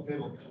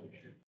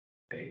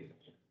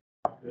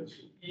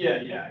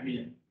 yeah, I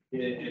mean,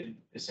 it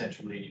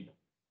essentially,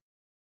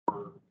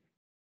 we're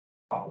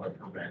following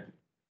prevent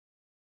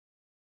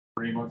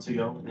 3 months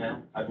ago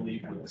now, I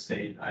believe, with the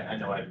state. I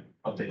know I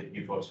updated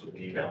you folks with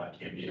an email, I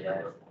can't be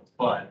there,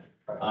 but,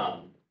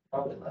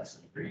 Probably less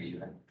than 3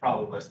 even.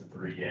 probably less than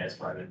 3, yeah, it's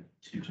probably been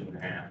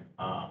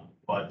 2.5.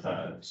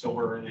 But, so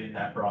we're early in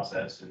that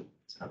process, and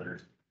it's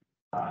another,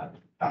 about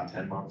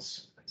 10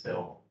 months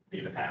until we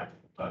even have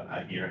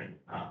a hearing,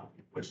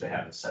 which they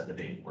haven't set the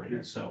date for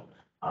yet, so,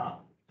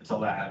 until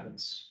that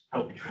happens,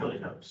 nobody really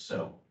knows,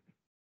 so.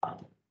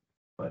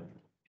 But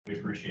we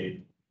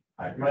appreciate.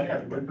 I Might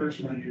have a good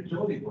person on the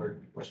utility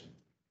board.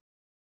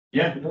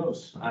 Yeah, who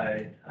knows?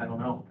 I don't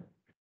know.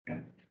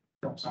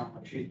 Don't sound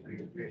like she's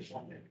pretty good.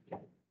 Someday.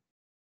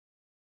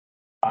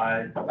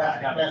 I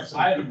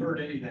haven't heard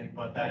anything,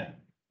 but that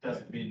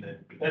doesn't mean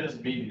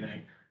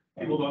anything.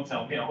 People don't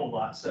tell me a whole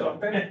lot, so.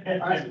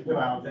 I was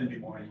out in Des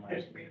Moines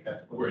last week.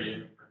 Were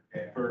you?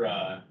 For,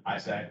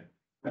 ISAC?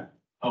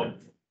 Oh,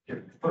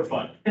 for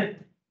fun.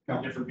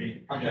 Not for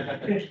me.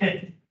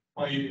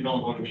 Well, you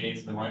don't go to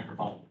meetings in the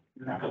microphone.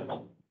 I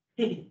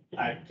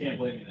can't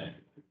blame you there.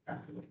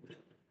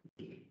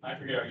 I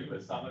forget, are you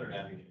a summit or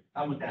navigate?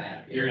 I'm with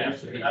that. You're an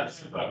absolute.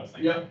 That's what I was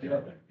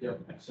thinking. Yep,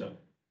 so.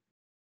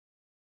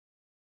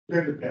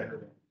 They're the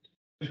better.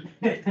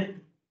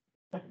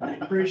 I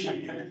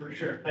appreciate it for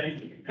sure,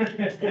 thank you.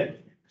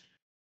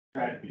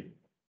 Try to be.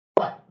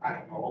 But I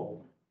don't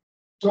know.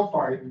 So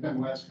far, you've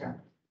been less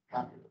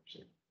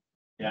controversy.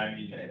 Yeah, I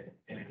mean,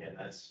 and again,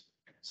 that's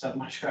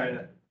something I try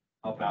to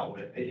help out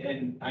with.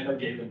 And I know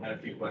Gavin had a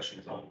few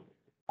questions on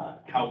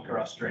how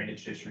cross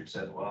drainage districts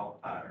as well,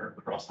 or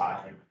cross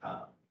tiling.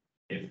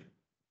 If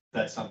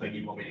that's something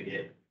you want me to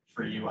get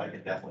for you, I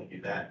can definitely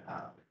do that.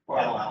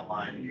 I'll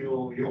outline.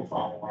 You'll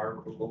follow our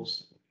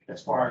rules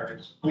as far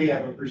as we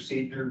have a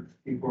procedure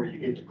before you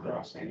get to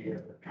cross any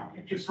other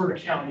county. Just for the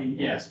county,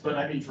 yes, but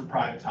I mean for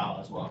private tile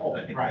as well.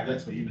 I think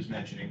that's what he was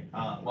mentioning.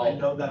 I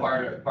know that.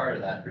 Part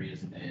of that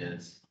reason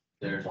is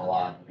there's a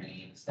lot of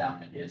mains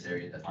down in his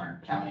area that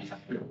aren't county.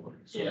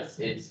 So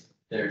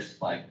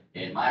there's like,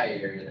 in my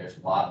area, there's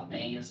a lot of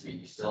mains, but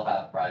you still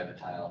have private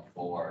tile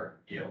for,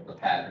 the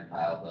pattern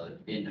tile, the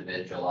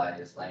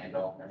individualized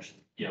landowners.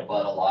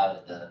 But a lot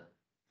of the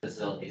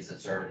facilities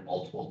that serve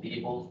multiple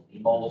people,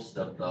 most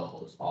of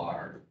those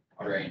are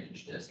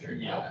drainage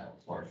district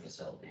tiles or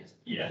facilities.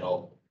 Yeah.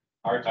 So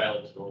Our tile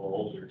is a little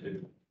older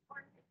too.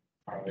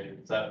 Probably,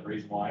 is that the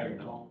reason why or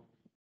no?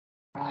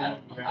 I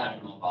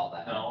don't know about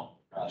that. No,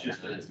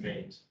 just that it's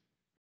mains.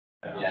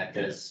 Yeah,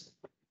 cause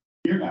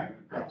You're not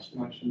gonna cross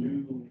much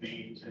new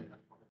mains and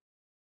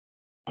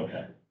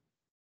Okay.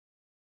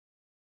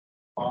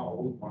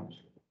 old ones.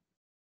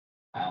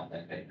 I don't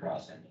think they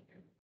cross any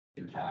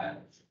new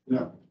tiles.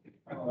 No,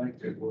 I don't think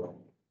they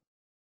will.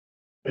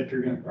 But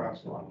you're gonna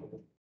cross a lot of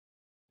them.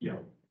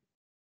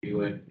 You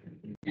would,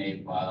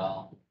 maybe,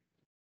 well,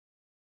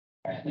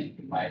 I think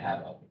you might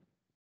have a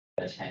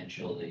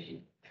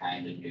potentially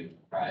kind of new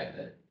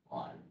private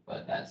one,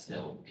 but that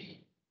still would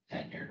be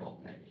 10 years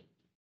old, maybe.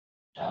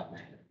 Top of my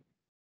head.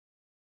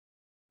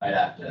 I'd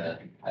have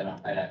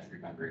to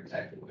remember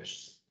exactly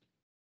which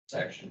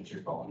sections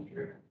you're going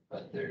through,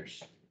 but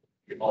there's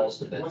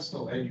most of it. What's the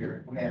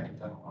ledger? We haven't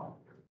done a lot.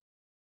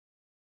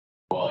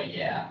 Well,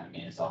 yeah, I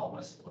mean, it's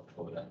almost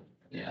Lakota,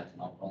 yeah, it's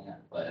not plant,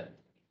 but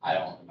I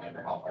don't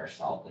remember how far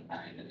south of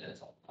 9 it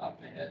is off the top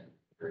of my head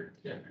for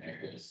different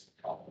areas,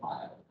 a couple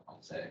miles,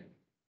 I'll say.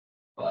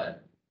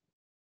 But,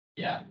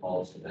 yeah,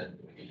 most of it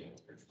would be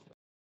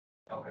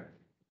over. Okay.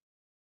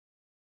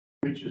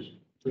 Which is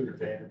good or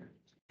bad?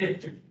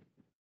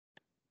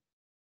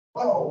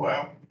 Oh,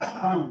 well.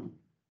 I'm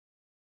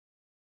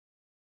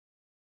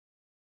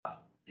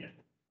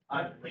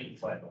Lee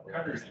Flag.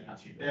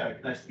 Yeah,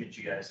 nice to meet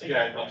you guys.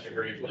 Yeah, I thought you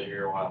briefly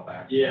here a while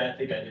back. Yeah, I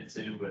think I did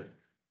too, but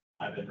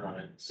I've been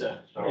running, so.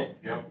 But.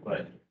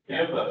 You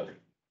have a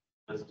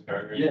business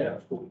card, right? Yeah,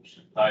 of course.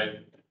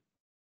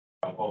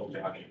 Both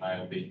Josh and I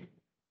will be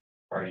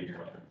part of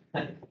your,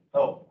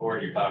 Oh,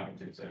 board you're talking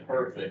to, so.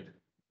 perfect.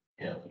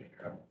 Yeah, let me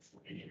grab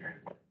it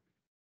here.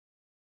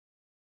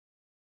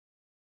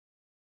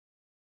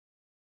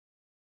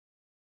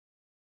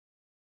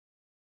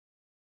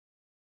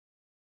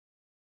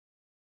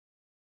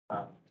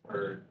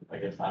 Or I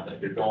guess not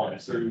that you're going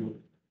through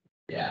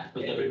Yeah.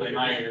 specifically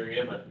my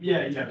area, but.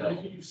 Yeah,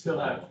 but you still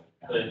have,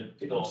 But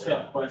still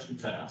have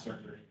questions and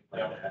answers or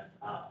anything like that.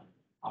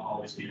 I'm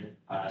always here.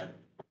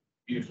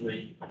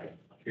 Usually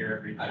here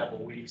every couple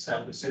of weeks, I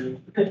would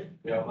assume. But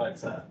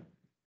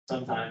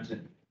sometimes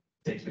it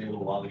takes me a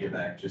little while to get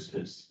back just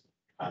because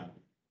I'm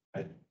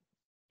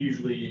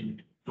usually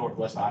in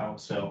Northwest Iowa,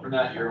 so. We're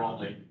not your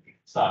only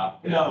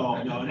stop. No,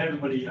 and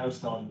everybody, I was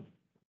telling,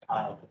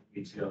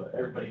 weeks ago,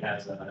 everybody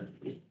has a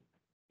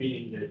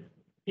meeting at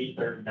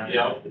 8:30, 9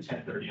 to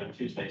 10:30 on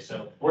Tuesday,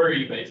 so Where are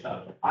you based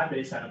out of? I'm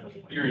based out of Des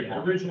Moines. You're in-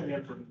 Originally,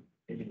 I'm from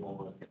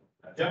Indiana.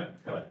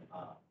 Yep.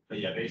 But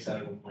yeah, based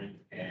out of Des Moines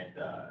and,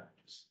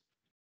 just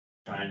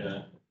trying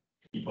to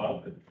keep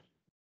up and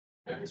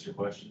answer your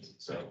questions,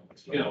 so.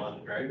 You get a lot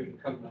of driving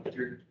coming up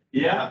here.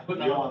 Yeah,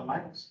 Putting a lot of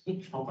miles.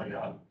 Oh my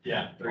God,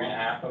 yeah.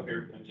 3.5 up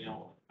here, from, you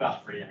know.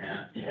 About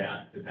 3.5,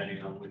 yeah,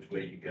 depending on which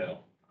way you go.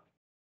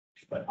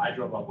 But I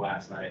drove up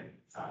last night,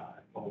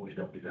 always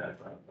don't do that,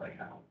 but like,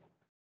 I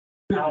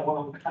don't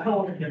want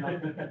to get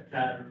up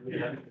that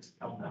early, I just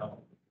don't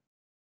know.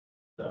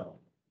 So.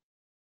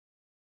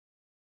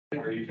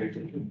 Where are you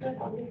taking?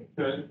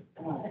 Good.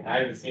 I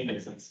haven't seen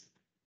it since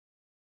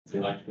the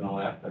election and all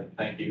that, but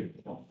thank you.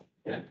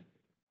 Yeah.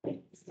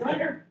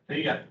 There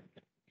you go.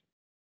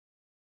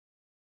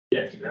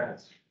 Yeah,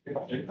 congrats.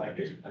 Thank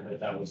you. I bet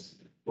that was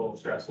a little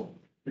stressful.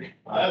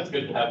 That's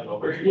good to have it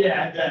over.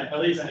 Yeah, At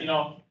least, you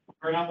know,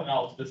 for nothing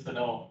else, just to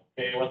know,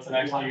 okay, what's the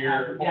next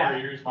year, 4 Yeah.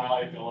 years of my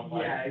life going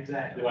like? Yeah,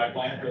 exactly. Do I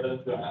plan for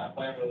this? Do I not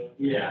plan for this?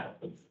 Yeah.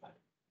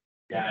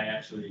 Yeah, I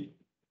actually,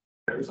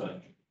 there was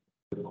a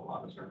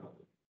lot of turnover.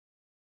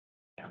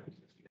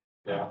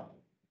 Yeah.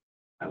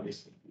 At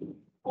least.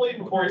 Well,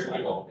 even before it's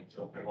like, oh,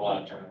 there's a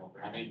lot of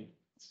turnover. I mean,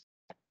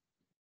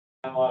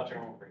 not a lot of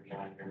turnover in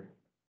John here.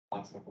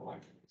 Lots of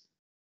elections.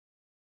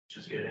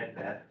 Just good at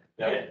that.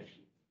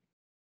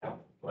 Yeah.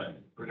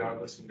 But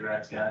regardless,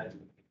 congrats, guys.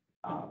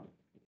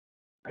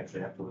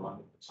 Actually, I have to run.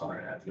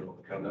 Sorry, I have to go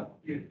to Dakota.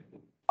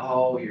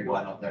 Oh, you're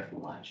going up there for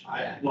lunch.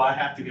 Well, I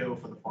have to go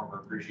for the farmer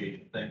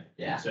appreciation thing.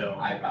 Yeah, So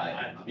I I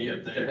have to be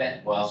up there.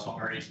 Depend- well,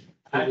 Sorry.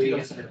 I have to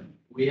go.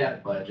 we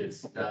have budget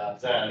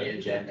stuff on the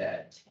agenda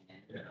at 10,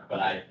 Yeah. but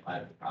I'd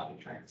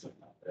probably try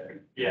something up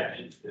there. Yeah,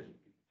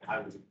 I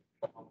would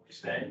probably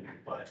stay,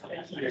 but.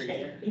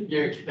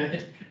 You're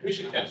good. We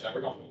should catch that.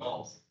 We're going to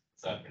Wells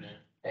this afternoon.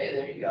 Hey,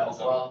 there you go.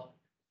 Well,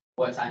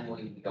 what time will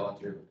you be going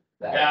through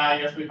that? Yeah,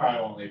 I guess we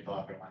probably won't leave till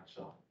after lunch,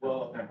 so.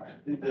 Well, never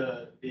mind.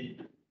 The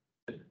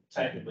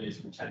technically it's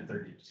from 10:30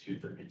 to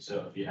 2:30,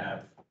 so if you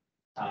have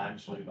time,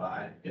 swing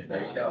by. If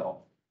There you not, go.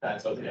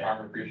 that's So the okay.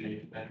 farmer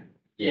appreciation thing.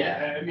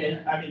 Yeah.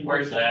 I mean.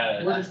 Where's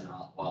that? We're That's just,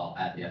 not, well,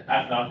 at the.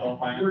 that's not the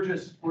plan.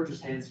 We're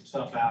just handing some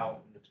stuff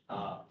out.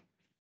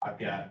 I've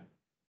got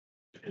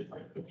it's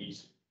like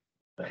cookies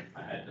that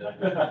I had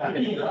to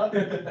eat up.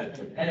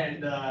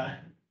 And,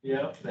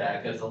 yep.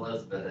 Yeah, because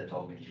Elizabeth had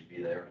told me you'd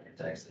be there when you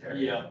texted her.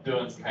 Yeah.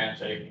 Doing some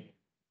handshaking.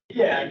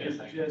 Yeah,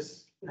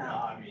 just, no,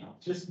 I mean,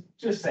 just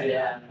say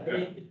that. I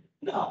mean,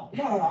 no,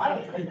 I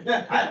don't,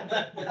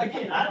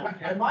 again, I don't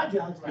care, my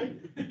job's like,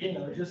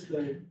 just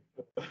to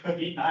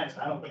be nice,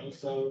 I don't know,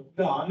 so,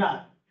 no, I'm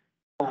not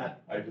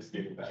I just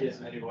gave you that.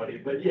 kissing anybody,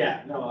 but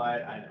yeah, no,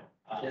 I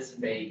know. Just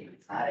baby,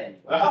 it's not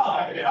anybody.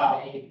 Oh, It's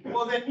yeah. baby.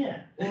 Well, then,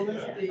 yeah, well,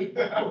 then,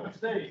 yeah. Of course,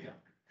 there you go.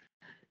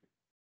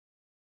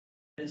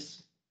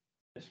 It's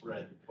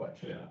red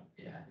question.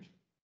 Yeah. Yeah.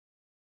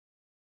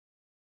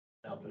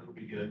 No, but it'll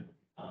be good.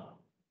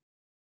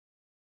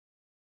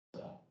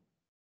 So,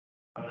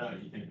 I don't know,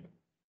 you think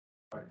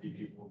quite a few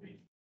people will be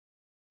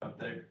up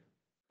there?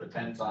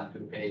 Depends on who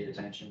paid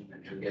attention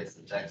and who gets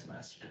the text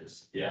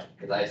messages. Yeah.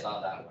 Cause I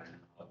saw that one.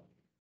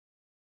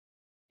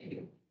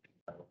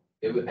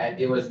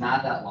 It was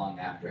not that long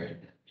after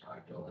I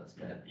talked to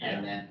Elizabeth,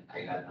 and then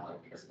I got another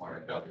this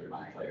morning go through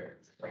my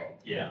clearance, so,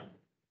 Yeah.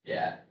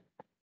 yeah.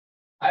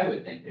 I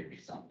would think there'd be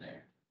some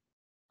there.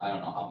 I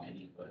don't know how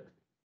many, but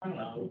I don't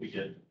know, it'll be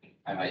good.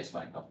 I might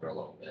swing up for a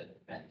little bit,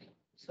 depending,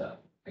 so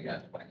I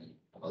got plenty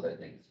of other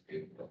things to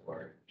do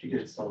before. You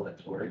could sell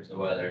that towards. The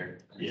weather.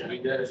 Yeah. We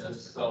did it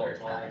just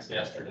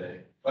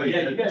yesterday. Oh,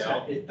 yeah, you guys,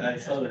 I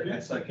saw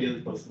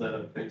Kaylee posted that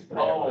on Facebook.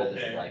 Oh, okay.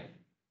 it's like,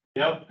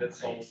 Yep, It's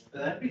sold.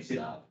 that'd be good.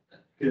 stuff.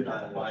 Good,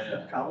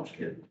 college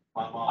kid.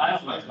 My mom. I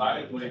almost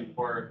I was waiting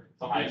for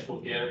some high school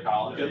kid or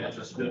college. Yeah,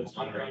 just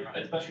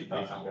especially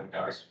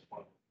cars.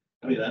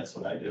 I mean, that's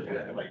what I did,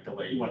 I like the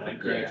way, when I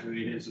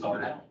graduated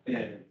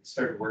and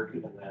started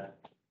working in that,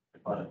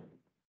 about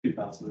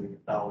 $2,000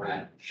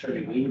 Right.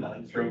 Chevy Beam, I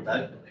drove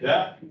that.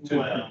 Yeah.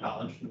 To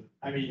college.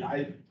 I mean,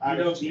 I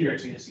was here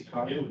to see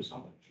car, it was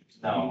something.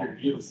 No.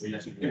 You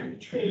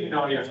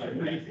know, yeah.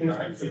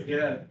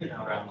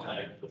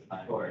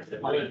 Of course,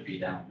 it might be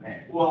down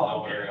there.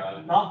 Well, We're,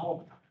 not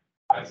home.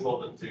 I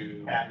sold it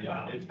to,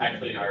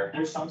 actually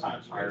There's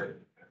sometimes our,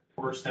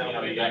 worse you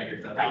know, you got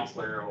your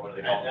counselor or what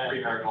do they call it,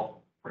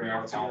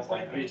 premarital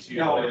counseling.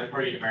 Yeah.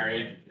 Before you get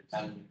married,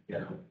 and, you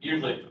know,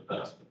 usually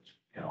the,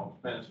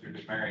 minister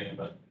gets married,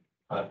 but,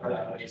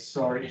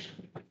 Sorry.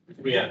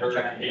 we had her.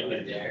 Trying to do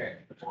it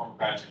there. Former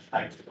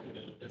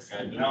graduate, this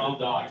guy, No.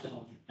 dog.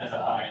 That's a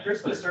fine.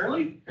 Christmas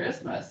early?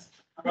 Christmas,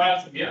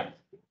 Well, yeah.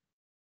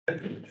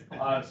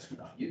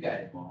 you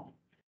guys won't.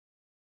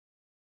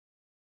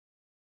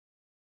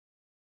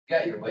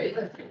 Got your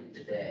weightlifting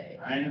today.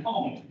 I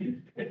know.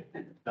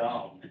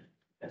 Dumb.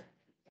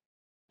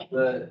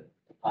 The,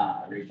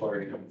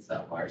 recording and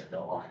stuff are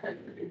still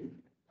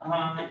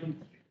on.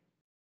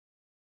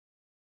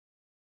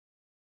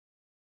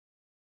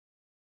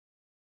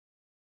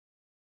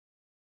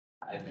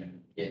 I've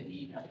been getting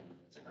emails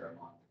for a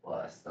month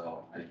plus,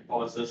 so I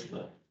Oh, is this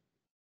the?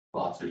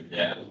 lost it.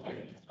 Yeah.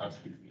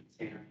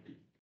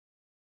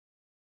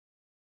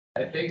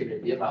 I figured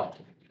it'd be about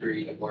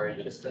 3 to 4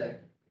 inches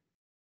thick.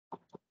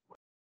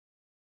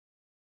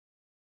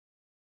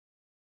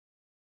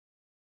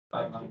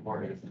 I'm on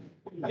board.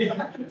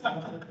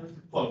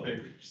 Flow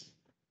papers.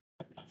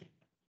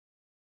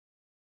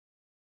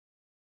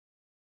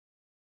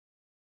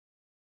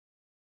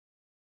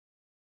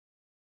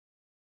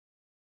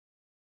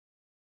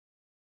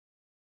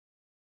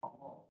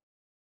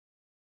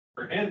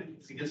 For him,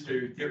 he gets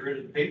to get rid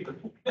of the paper.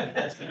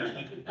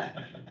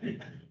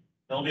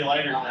 They'll be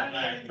lighter than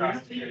that.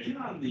 Trust me.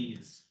 On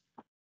these.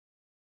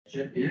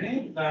 Should Your be.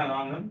 name's not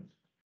on them.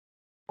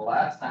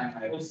 Last time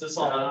Was this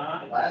all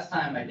on? last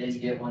time I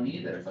didn't get one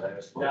either, but I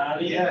was. supposed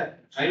to. Yeah,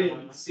 I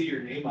didn't see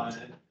your name on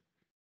it.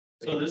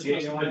 So this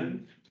must have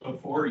been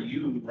before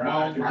you.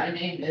 No, my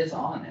name is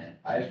on it.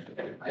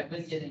 I've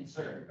been getting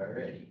served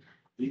already.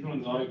 These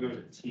ones all go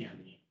to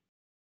Tammy.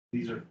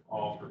 These are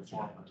all for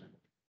former.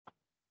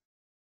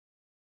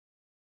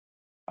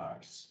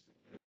 Box.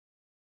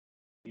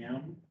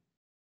 Tam.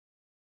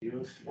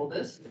 Well,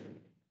 this,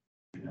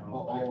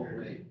 oh,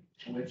 wait,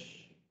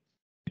 which,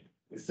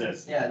 It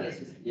says. yeah, this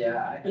is, yeah,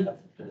 I have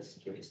this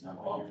case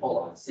number. Oh,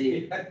 hold on,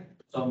 see,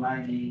 so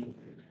my name.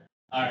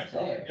 All right.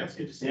 There. That's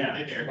good to see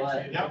you.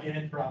 But-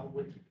 Again,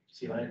 probably.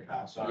 See you later,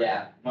 Kyle, sorry.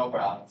 Yeah, no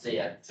problem. See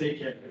ya. Take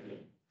care.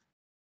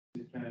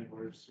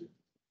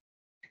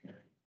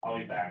 I'll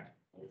be back.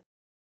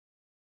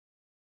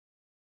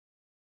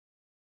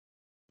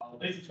 At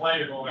least it's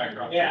later going back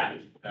across. Yeah.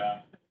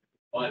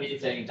 Well,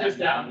 he's taking Just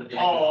down down. the.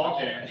 Oh,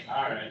 okay,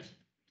 all right.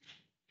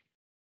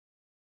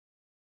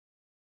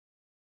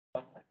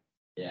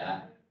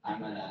 Yeah,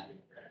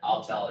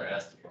 I'll tell the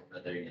rest of them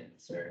that they're getting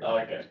served.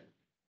 Okay.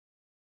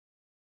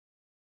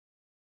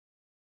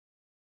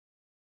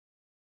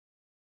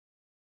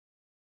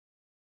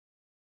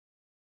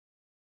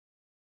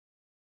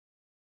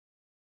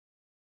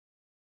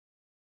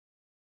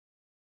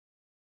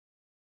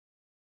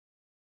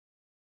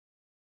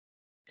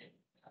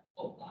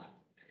 Hold on.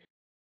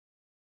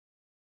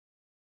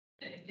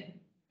 They can,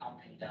 I'll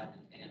make down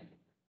the hand.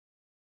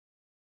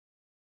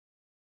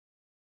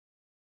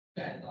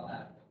 Guys, I'll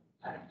have,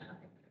 I don't know.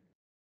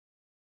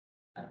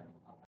 I don't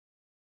know.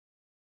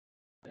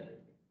 But,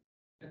 it,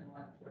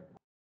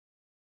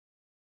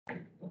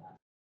 yeah.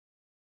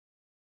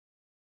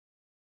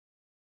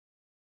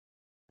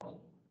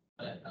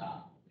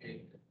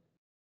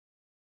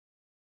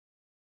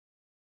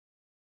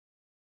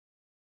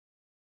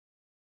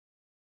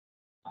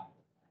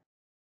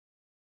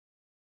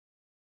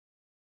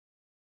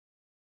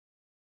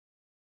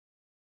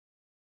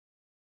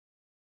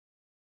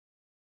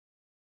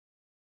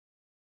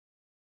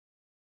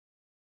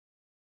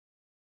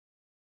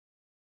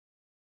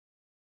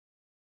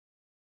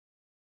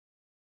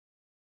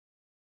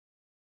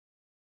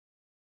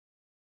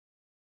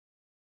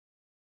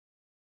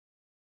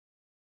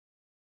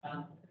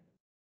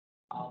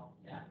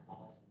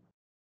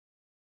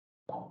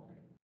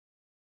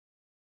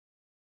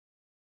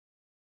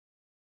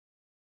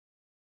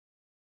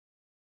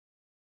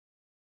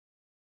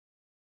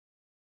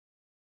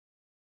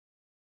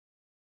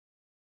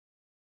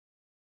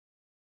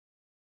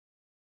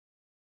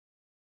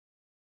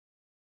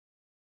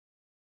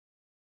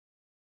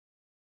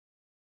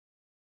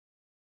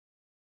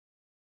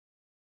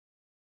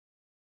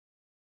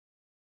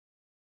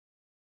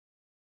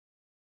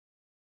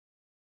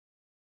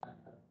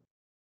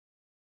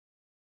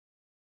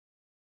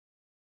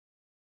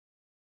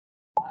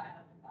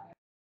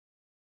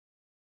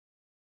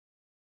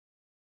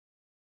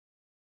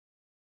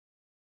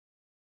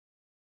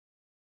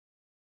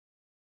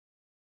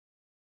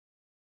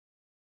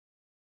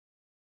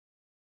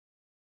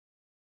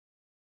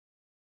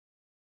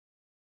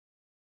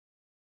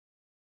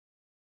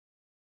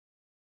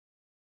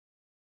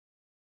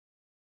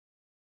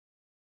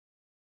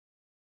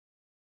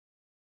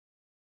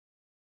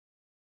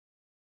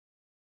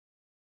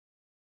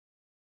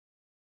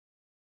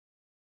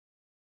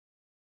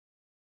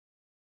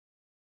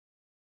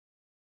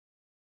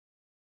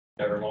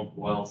 Got remote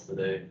wells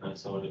today, I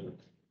saw it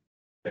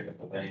pick up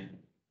a van.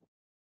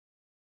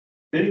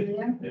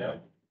 Yeah.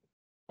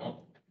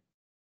 Well,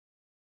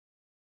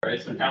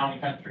 Grayson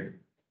County Country,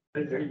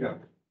 There you go.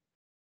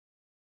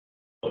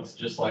 looks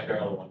just like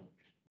our other one.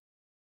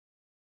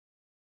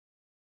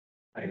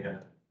 I,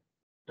 dad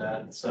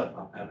and stuff,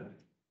 I'm having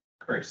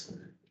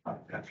Chrysler on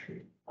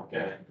country.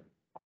 Okay.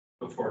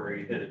 Before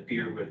we hit a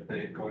pier with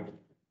the going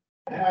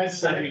I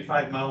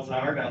 75 miles an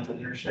hour down the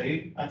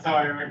interstate. That's how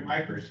I remember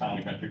my first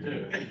county country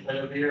too.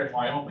 It was here in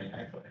Wyoming,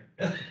 actually.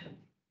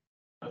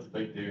 That's a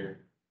big deer.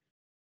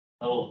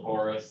 A little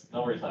forest,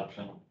 no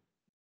reception.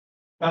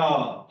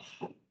 Oh,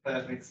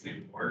 that makes it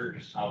even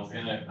worse. I was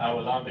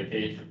on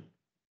vacation.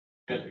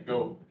 Good to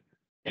go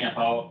camp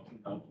out in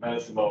the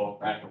medicine bow,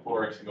 national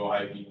forest and go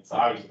hiking. So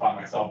I was just by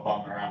myself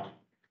bumming around.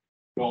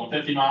 Going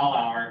 50 mile an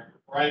hour,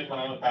 right when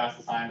I went past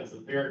the sign that says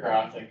deer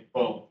crossing,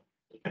 boom.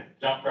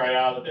 Jumped right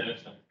out of the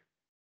ditch and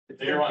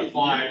the deer went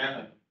flying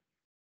and,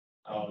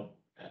 oh,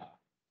 yeah.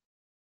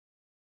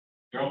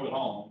 Drove it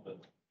home, but.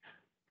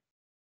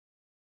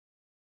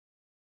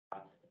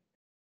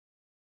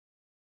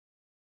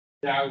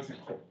 Yeah, I was gonna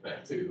check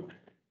that too.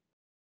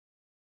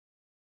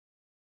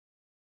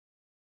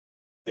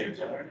 Same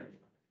time.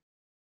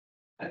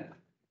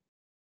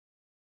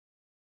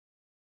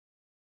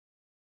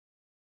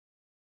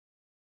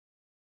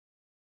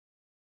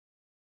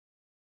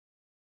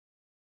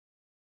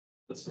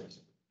 This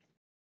is.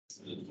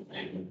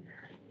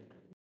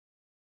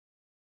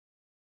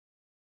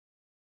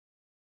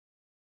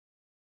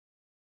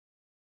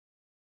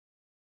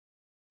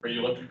 Are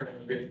you looking for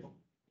a vehicle?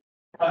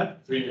 Huh?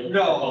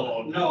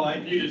 No, no,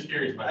 You just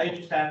curious about. I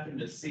just happened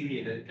to see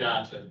it.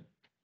 Gotcha.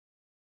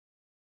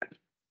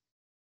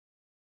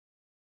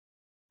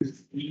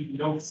 You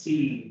don't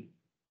see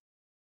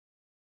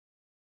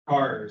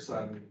cars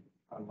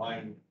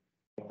online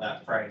for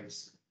that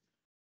price.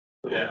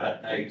 Yeah.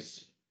 That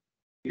nice.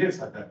 You guys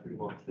have that pretty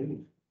well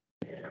clean.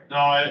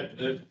 No,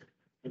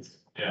 it's,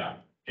 yeah,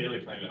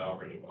 Haley cleaned it out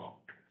really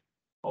well.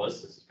 Well,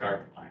 this is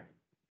carbon line.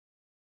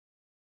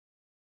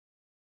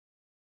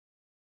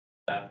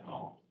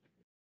 Ethanol.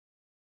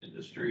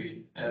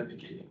 Industry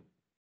advocating.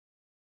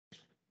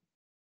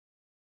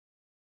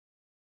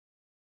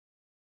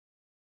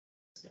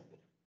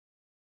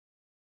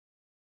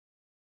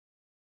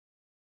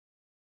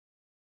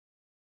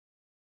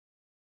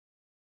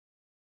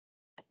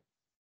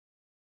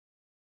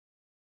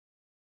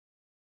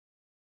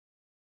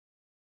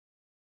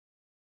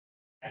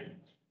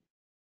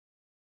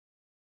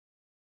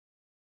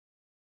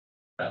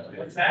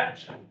 What's that?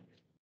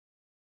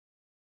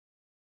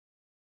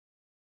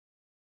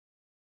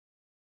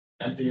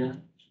 At the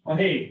end. Oh,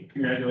 hey,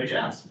 congratulations.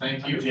 Yes,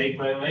 thank I'm you. Jake,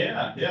 by the way.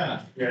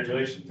 Yeah.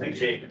 Congratulations. Thanks,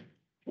 Jake.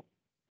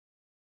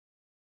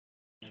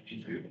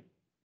 See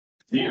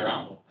you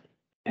around.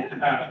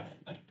 Yeah,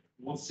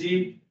 we'll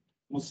see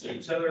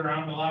each other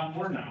around a lot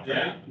more now,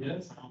 right?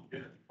 Yes, sounds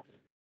good.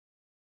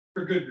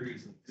 For good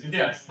reasons.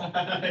 Yes. For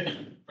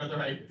the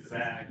right.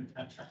 Exactly.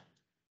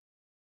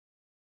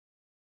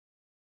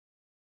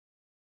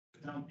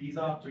 Now, these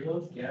off to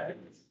those guys.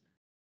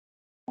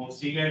 We'll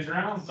see you guys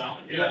around.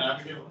 Sound good. Have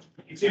a good one.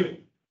 You too.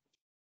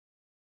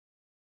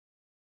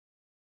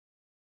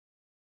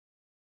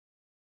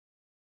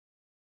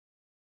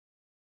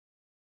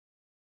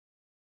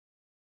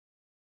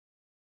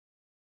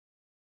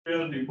 Do you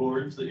have new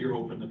boards that you're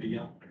hoping to be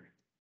on?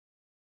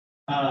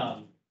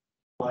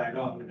 Well, I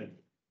know I'm gonna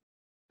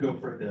go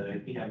for the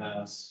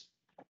EMS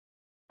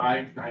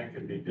I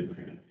could be good.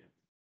 For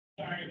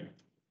you.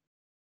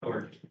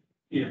 or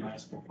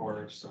EMS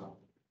before, so.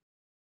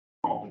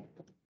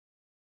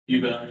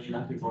 You been on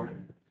EMS before?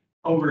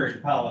 Over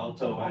in Palo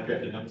Alto, I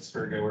did in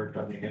Emmitsburg, I worked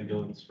on the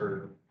ambulance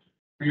for,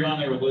 Were you on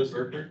there with Liz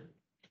Worker?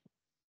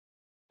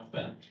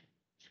 Ben.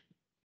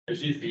 Is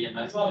she the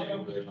EMS?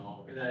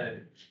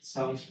 that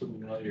sounds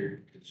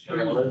familiar.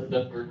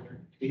 Elizabeth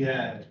Worker.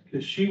 Yeah,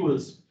 cause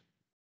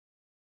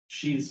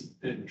she's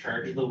in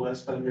charge of the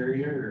West Bend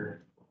area,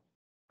 or?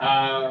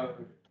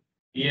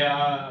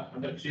 Yeah,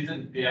 but she's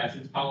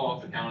Palo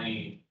Alto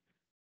County.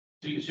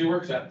 She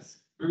works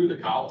through the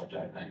college,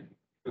 I think.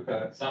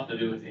 Okay. Something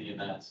to do with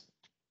EMS.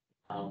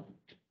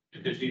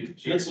 Because she's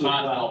This was,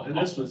 responsible. and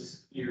this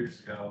was years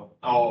ago.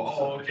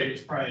 Oh, It okay.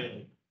 was probably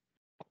like,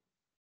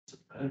 it's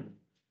been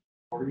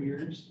 4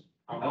 years.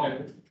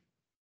 Okay.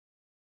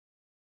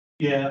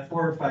 Yeah,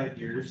 4 or 5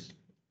 years.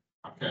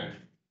 Okay.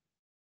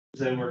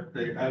 Cause I worked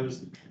there,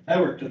 I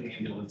worked in the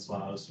ambulance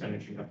while I was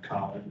finishing up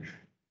college.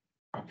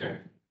 Okay.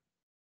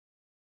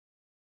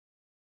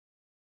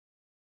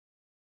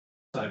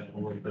 So I know a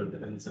little bit of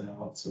the ins and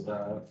outs of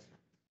that.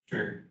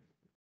 Sure.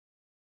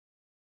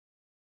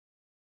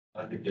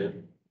 That'd be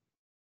good.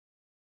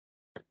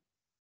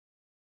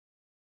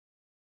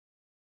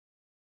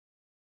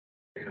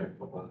 I got a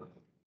couple of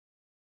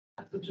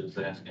messages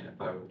asking if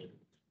I would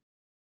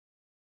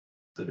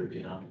consider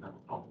being on the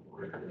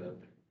board or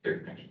the air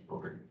connection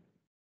board.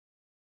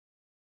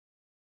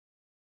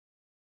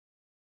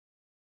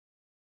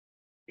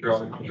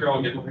 Sure,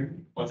 I'll get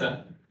one. What's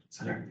that?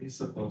 So are these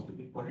supposed to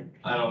be playing?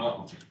 I don't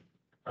know.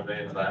 Are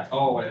they in the back?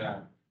 Oh, yeah.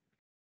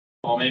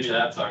 Well, maybe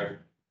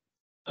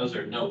those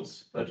are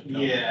notes, but.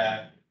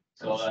 Yeah.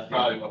 So that's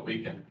probably what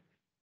we can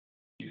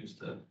use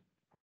to.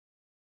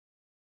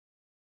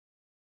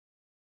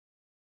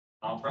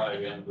 I'll probably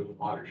be on the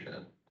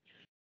watershed.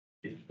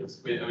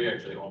 Because we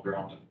actually won't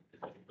ground it.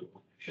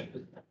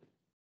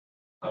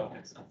 That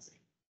makes sense.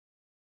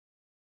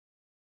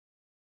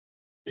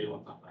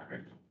 Feeling on that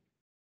right now.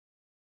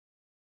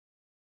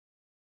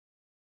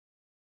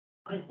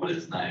 What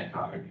is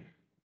NIACOG?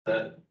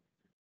 That,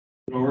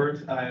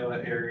 North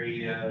Iowa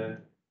Area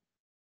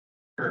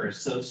or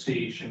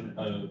Association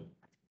of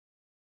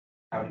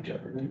County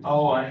Government.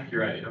 oh, I think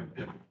you're right.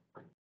 Yep.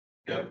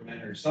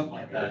 Government or something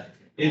like that.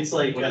 It's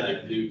like, What do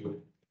they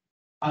do?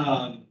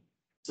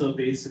 so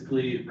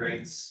basically it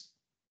writes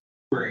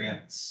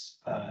grants,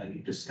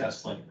 you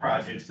discuss like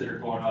projects that are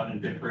going on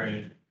in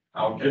different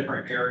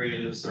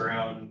areas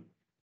around.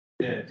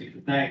 Yeah,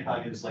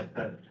 Niagara is like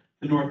the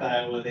North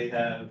Iowa, they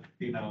have,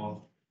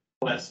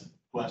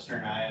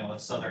 Western Iowa,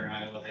 Southern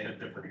Iowa, they have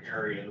different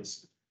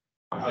areas.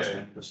 I was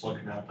Okay. just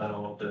looking at that a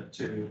little bit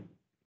too.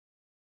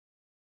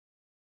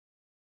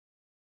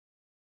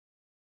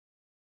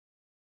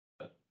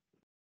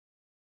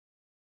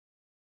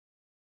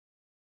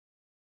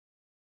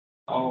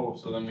 Oh,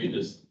 so then we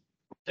just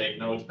take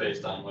notes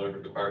based on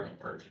whatever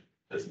department work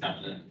is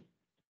coming in.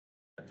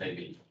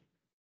 Maybe.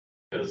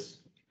 Because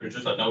there's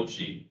just a note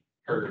sheet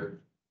per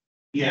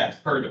Yeah,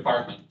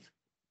 department.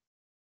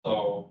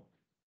 So.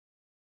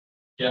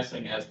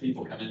 Guessing as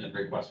people come in and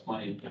request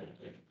money,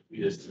 we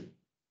just.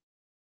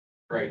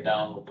 Write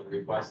down what they're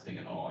requesting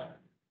and all that.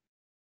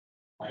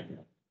 Like.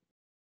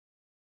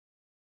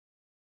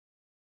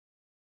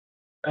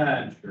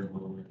 I'm sure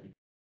we'll.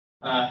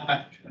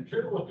 I'm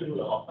sure we'll do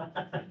it all.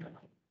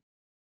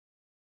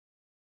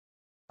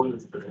 What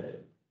is today?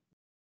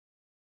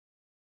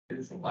 It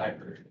is a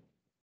library.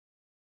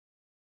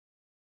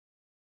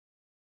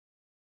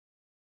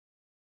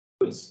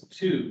 It was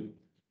 2.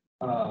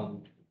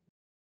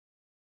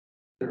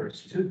 There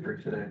was 2 for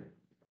today.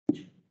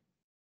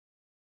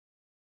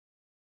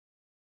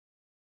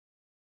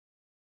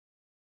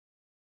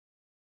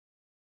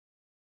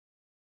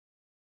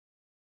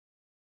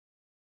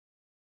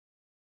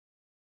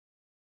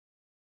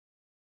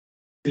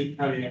 St.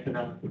 County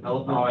Economic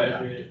Development. Oh, yeah.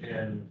 Budget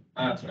and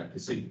That's right. the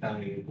St.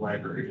 County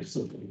Library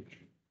Association.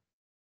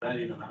 That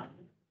even on?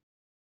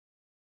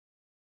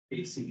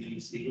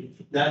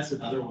 ACDC. That's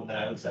another one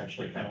that I was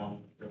actually kind of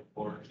wanting to go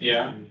for.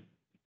 Yeah.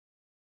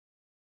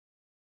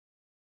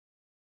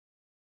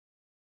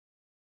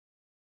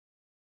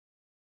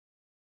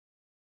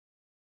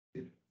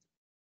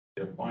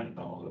 Get appointed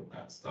all of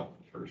that stuff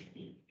the first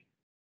meeting.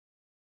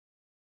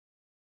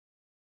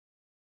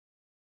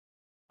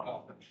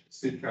 Well,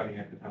 Sioux County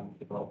Economic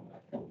Development.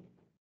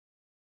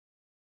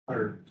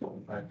 Or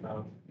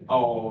 25,000.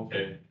 Oh,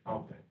 okay,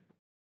 okay.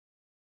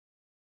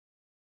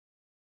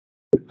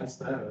 That's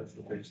the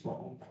big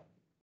small.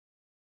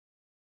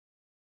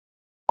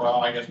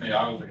 Well, I guess maybe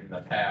I was looking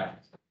at the tab.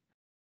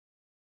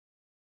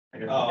 I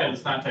guess because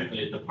it's not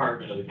technically a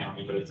department of the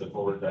county, but it's a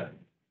board that.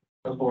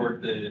 The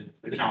board,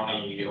 the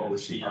county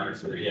oversees,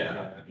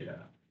 yeah.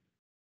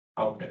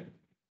 Okay.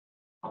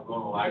 I'll go to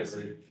the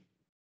library.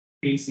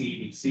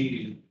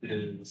 PCDC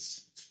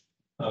is,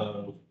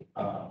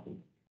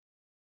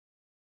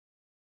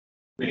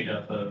 made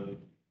up of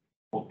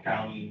whole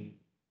county,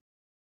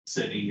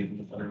 city,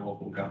 and other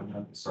local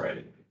governments,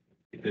 right?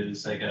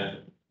 Because they got,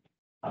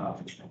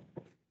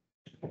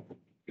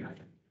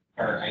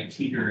 our IT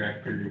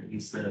director,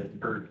 he's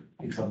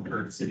on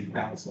Bird City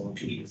Council, and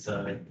he's,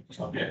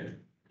 okay.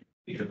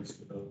 He goes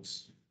to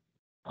those.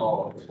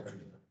 Oh.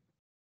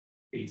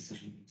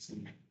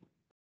 ACDC.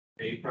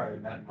 They probably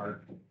met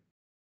Mark.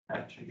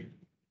 Actually.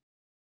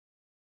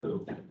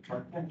 So,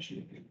 Mark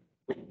actually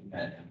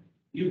met him.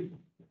 You.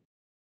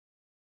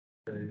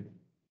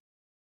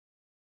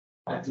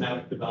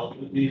 Economic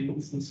development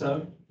meetings and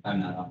stuff. I'm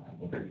not on that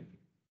board.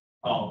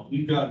 Oh,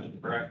 you got it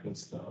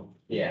breakfast though.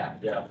 Yeah,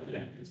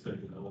 It's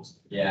good to those.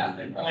 yeah.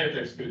 Only if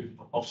there's good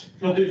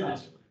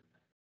options.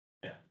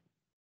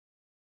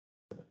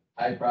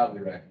 I probably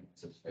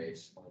recognize his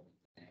face more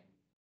than his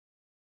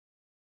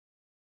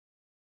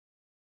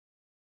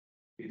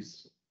name.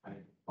 He's my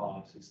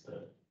boss, he's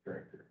the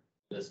director.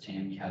 Does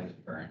Tammy have the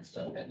current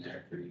stuff in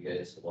there for you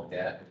guys to look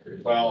at? Or is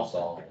it Well,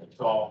 all- it's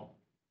all,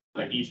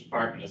 like each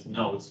department has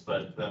notes,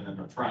 but then in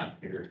the front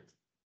here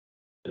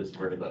is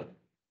where the.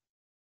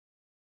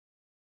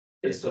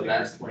 So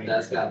that's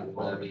got the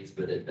levies,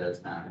 but it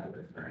does not have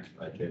a current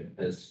budget,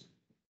 because.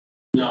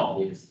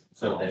 No,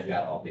 So they've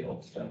got all the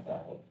old stuff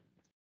out.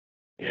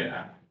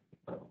 yeah.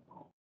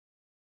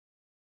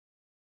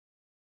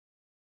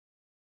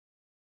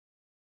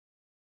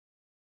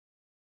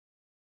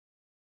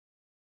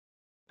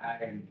 I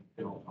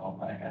don't know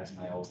if I have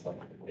my old stuff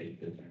to take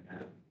this or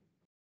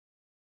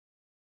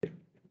not.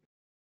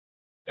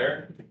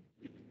 There.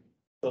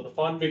 So the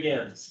fun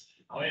begins.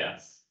 Oh,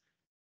 yes.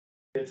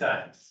 Good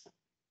times.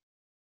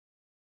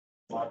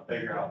 A lot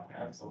bigger out,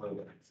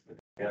 absolutely.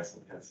 Yes,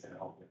 that's it.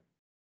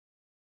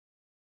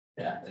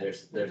 Yeah,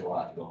 there's a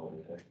lot to go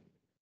over there.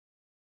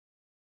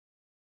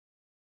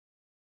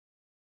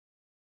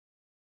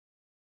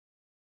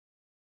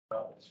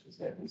 She's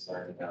getting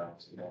started now,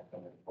 so you don't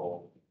come in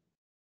full.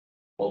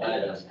 Well,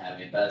 that doesn't have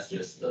it, that's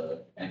just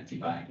the empty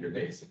binder,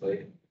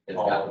 basically. It's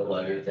got the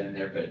levies in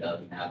there, but it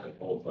doesn't have the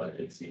full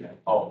budgets, you know.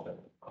 Oh,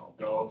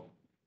 no.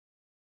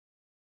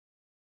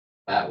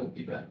 That would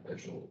be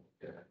beneficial.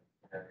 Yeah.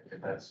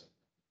 If that's.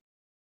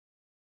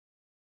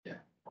 Yeah.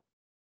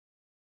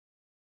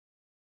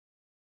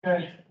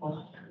 Okay,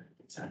 well,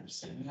 it's time to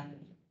say that.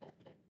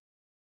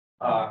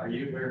 Are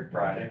you here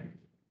Friday?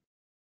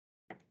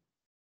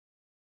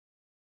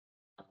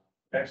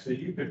 Actually,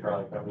 you could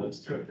probably cover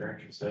this too if you're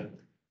interested.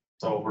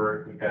 So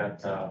we've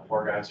got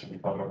 4 guys from the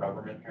federal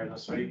government here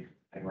this week,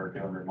 and we're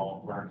doing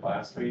remote work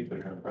last week,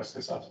 they're doing risk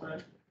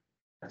assessment.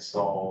 And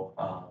so,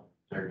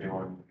 they're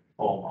doing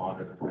full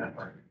audit of the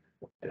network.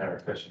 Did our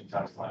fishing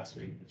test last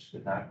week, which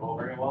did not go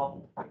very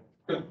well.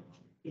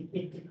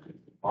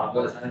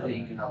 Was that the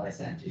email I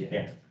sent you?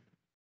 Yeah.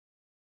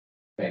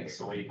 Thanks.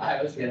 So we,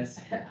 I was gonna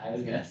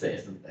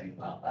say something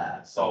about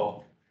that.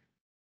 so,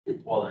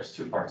 well, there's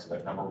 2 parts of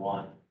it. Number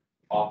one,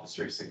 Office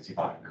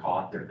 365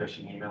 caught their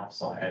phishing email,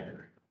 so I had to.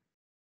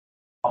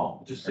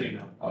 Oh, just so you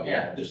know. Oh,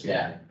 yeah,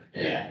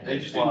 yeah. They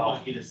just didn't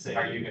want you to say.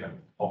 Are you gonna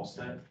post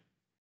it?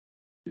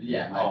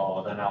 Yeah,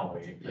 Oh, then I'll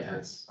wait, Yeah.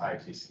 because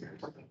it's IT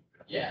security.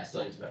 yeah,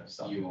 so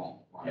you won't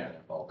want to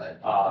involve that.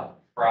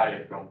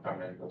 Friday, don't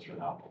come in, and go through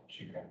the apple,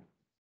 you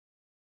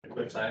can.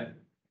 Which time?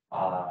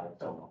 Don't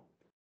know.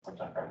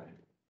 Sometime Friday.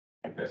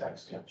 If there's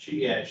actually,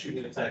 shoot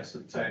me a text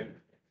with time.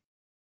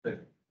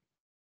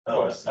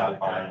 Oh, it's not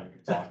fine.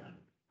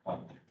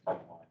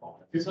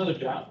 He's on the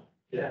job.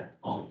 Yeah.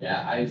 Oh,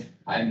 yeah,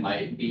 I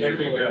might be. It'd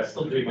be good.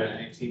 Still doing my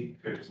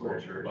IT, good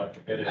exposure, but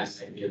I it is.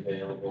 might be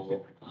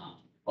available,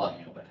 let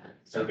me know what time.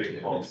 So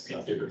big close.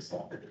 I'm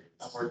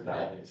working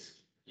out is.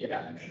 Yeah,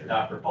 I'm sure.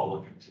 Not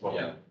Republicans, well.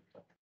 Yeah.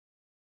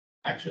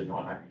 Actually, no,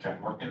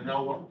 I'm working in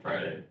one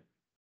Friday.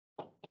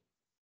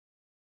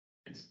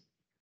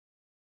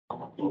 I'm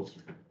close.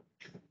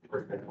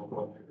 Working on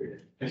one every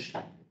day.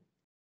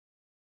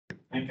 I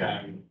think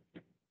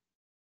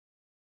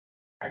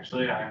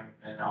actually, I'm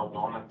in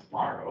Algona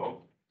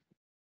tomorrow.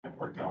 I'm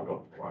working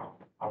Algona for a while.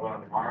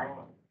 Algona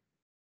tomorrow.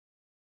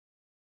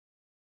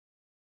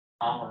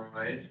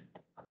 Pomeroy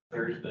on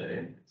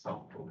Thursday,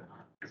 so we'll be on.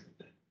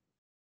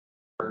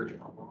 Virgin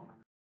Algona.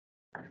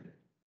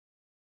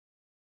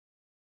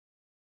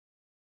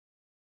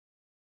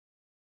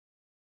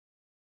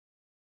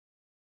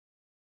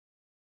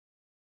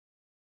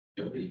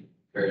 You'll be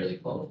fairly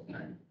close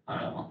then. I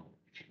don't know.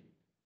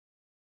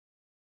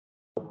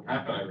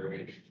 happen every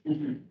week.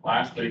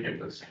 Last week it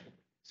was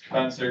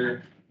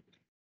Spencer.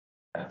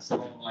 And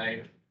someone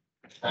like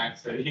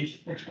Tax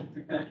City.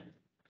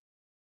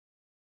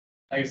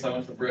 I guess I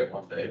went to Brit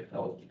one day.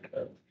 That was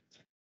good.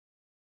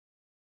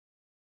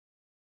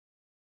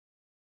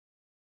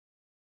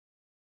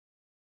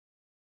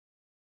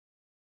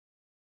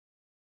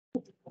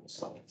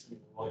 So it's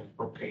like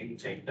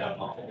propane tank down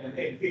all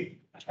day.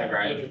 Hey,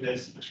 Ryan,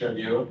 this show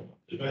you.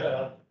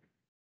 Yeah.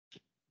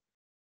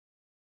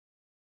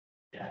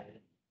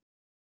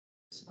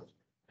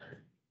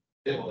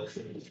 It was.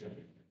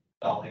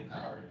 Dolly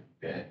power.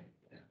 Okay.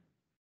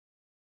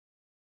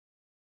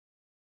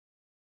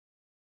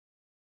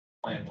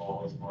 Playing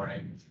ball this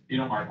morning. You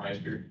know Mark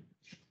Meister,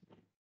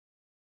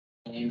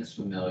 Name is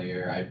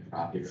familiar, I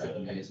probably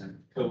recognize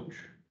him. coach.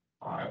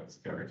 I was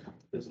scared.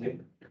 Isn't it?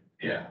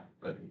 Yeah,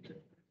 but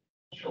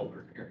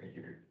shoulder area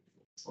here.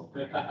 So,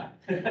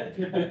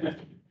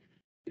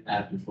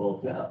 After full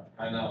cup.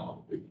 I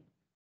know.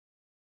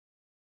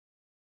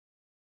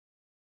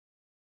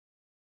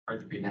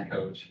 Hard to be a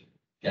coach.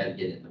 Gotta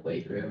get in the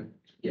weight room,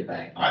 get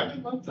back, I've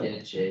been lifting. get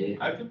in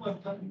shape. I've been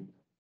lifting.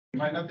 You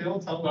might not be able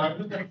to tell, but I've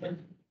been lifting.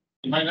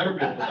 You might never be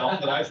able to tell,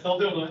 but I still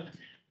do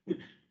it.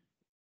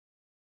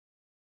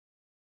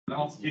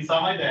 No, you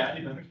saw my dad,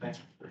 you understand.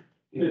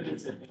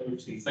 It's a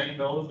protein. Same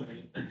goal as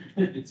me.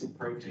 It's a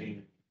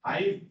protein. I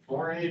eat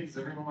 4 eggs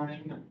every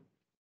morning.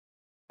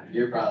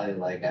 You're probably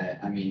like,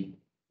 I mean,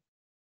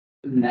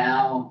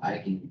 now I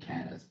can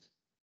kind of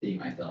see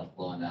myself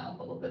slowing down a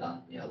little bit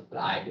on meals, but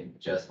I can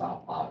just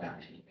about plow down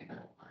anything I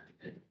want.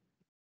 It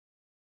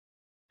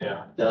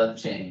Yeah. doesn't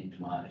change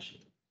much.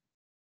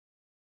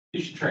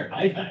 You should try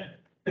my diet.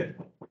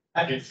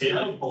 I can see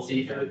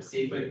it.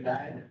 Seafood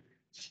diet.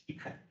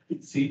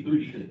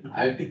 Seafood eating.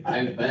 I've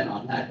been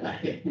on that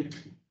diet.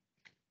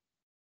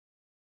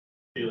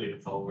 Really,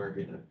 it's all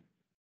working.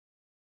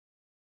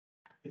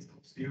 It's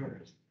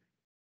steers.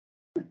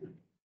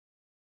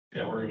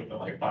 Yeah, we're gonna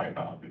like 5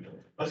 pounds.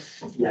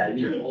 Yeah,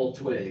 you're old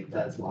twig,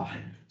 that's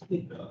why.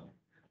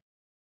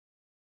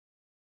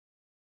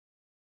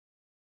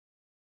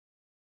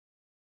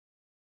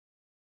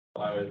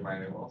 I was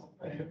reminded, well,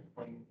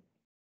 when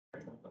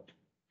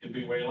you'd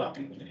be way left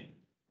than me.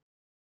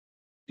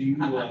 Do you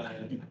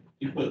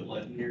put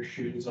lead in your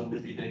shoes on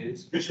windy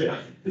days?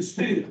 Yeah.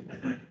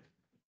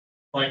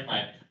 Like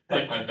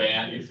my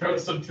van, you throw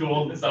some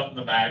tools and stuff in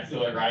the back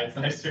so it rides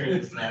nicer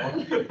in the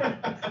snow.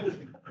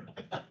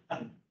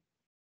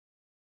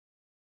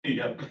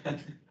 Yep.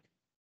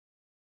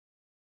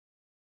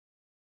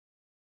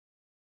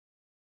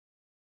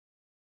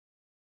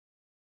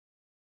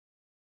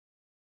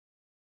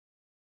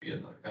 Be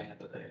another van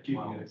today.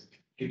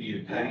 Give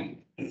you a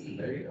tank.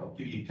 There you go.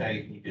 Give you a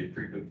tank, you did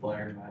pretty good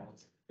flyer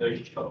miles. There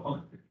you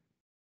go.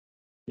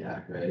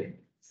 Yeah, right.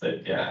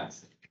 Save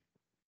gas.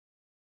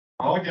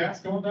 All the gas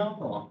going down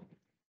though.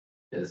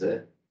 Is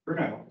it? For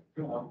now,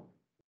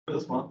 for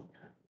this month.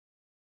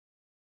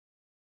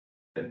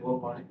 Take a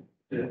little money.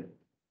 Yeah.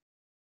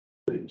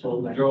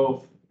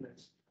 Drove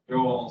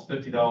almost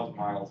 50,000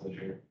 miles this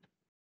year.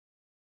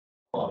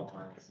 A lot of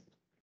miles.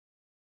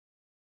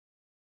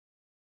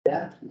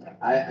 Yeah,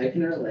 I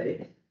can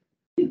relate.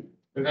 We've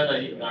had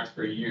that Equinox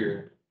for a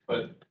year,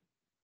 but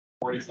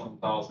 40-something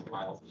thousand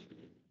miles. This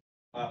year.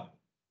 Wow.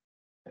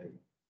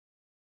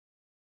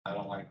 I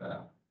don't like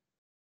that.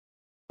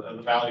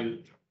 The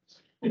value.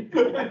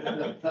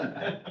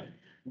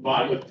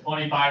 Bought it with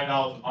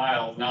 25,000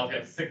 miles, now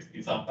it's got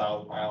 60-some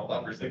thousand miles,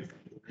 under 60.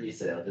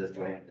 Resale just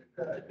went.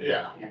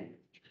 Yeah.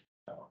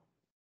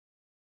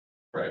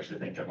 We're actually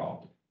thinking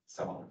about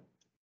selling.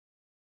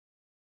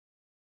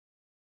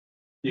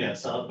 Yeah,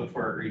 sell it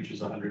before it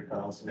reaches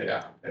 100,000.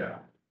 Yeah.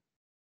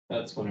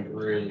 That's when it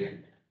really.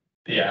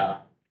 Yeah.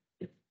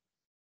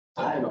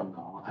 I don't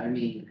know, I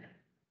mean,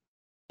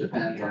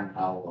 depends on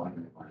how long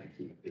you wanna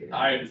keep it.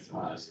 I'm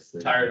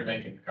just tired of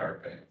making car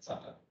payments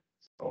on it,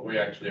 so we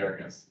actually are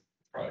gonna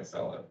probably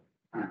sell it.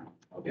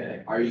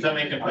 Okay, are you? So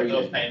we can are put you-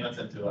 those payments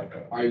into like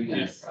a. Are you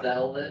gonna Yeah.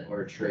 sell it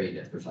or trade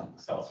it for something?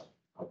 Sell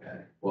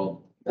Okay,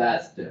 well,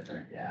 that's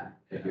different, yeah.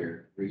 If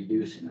you're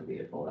reducing the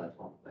vehicle, that's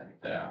one thing.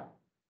 Yeah.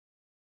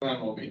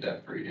 Then we'll be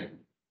debt free and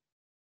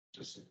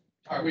just,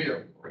 we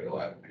don't really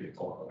have a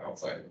vehicle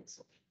outside of it,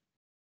 so.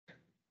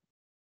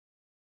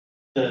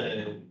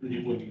 The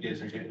new one you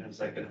guys are getting, is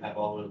that gonna have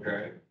all-wheel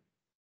drive?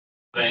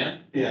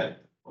 Van? Yeah.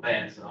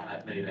 Vans don't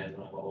have many vans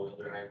on all-wheel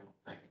drive.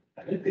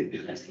 I think they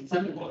do.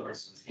 Some of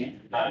those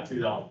can't. Not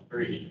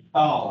 2003.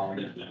 Oh.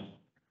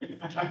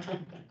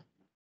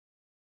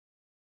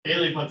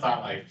 Haley puts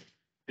on like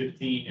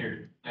 15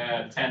 or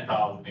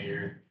 10,000 a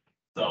year,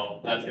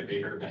 so that's gonna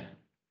be her van.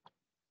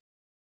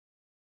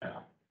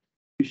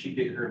 You should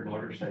get her a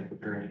motorcycle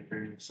during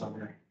the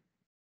summer.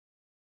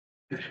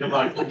 Good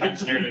luck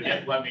getting her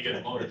to let me get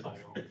a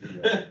motorcycle.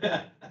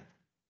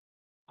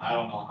 I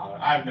don't know how,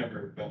 I've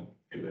never been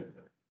good at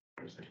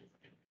motorcycles.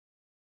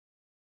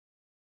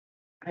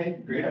 I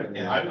agree.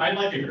 I'd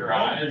like a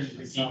garage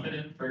to keep it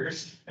in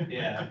first.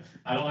 Yeah.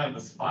 I don't have the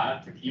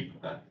spot to keep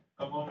a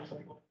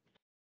motorcycle.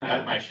 I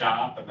have my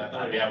shop and then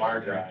we have our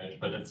garage,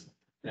 but it's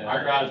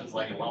Our garage is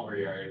like a lumber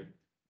yard.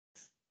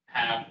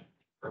 Half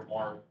or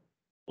more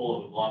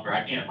full of lumber.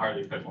 I can't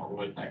hardly fit more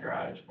wood in that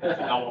garage. It's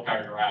a double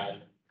car garage,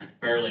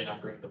 barely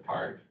enough room to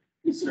park.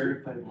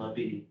 Certified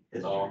levy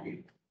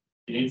history,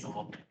 You need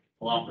some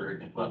lumber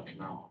and let me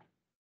know.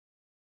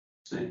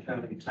 City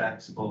County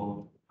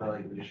taxable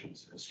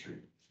valuations history.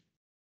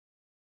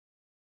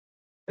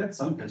 Got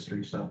some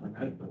history stuff in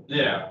it, but.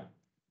 Yeah.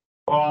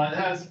 Well, it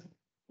has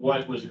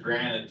what was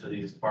granted to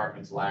these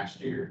apartments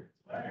last year.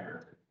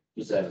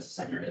 Just have a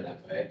summary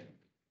that way.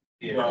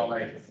 Well,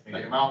 like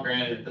amount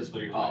granted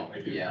fiscal year. Oh,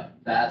 yeah,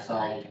 that's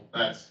all,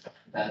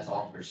 That's,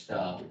 all for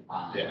stuff,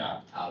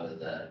 Yeah. out of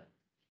the,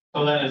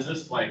 so then is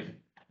this like,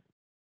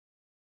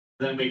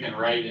 then we can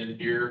write in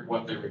here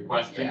what they're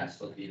requesting? yeah,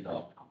 so these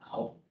all come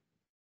out.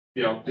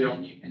 Yeah, And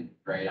then you can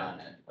write on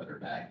it, put her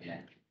back in.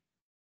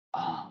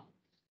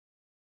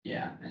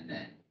 Yeah, and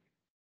then,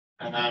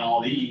 and then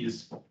all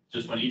these,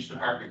 just when each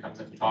department comes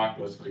in to talk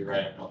to us, we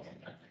write a note.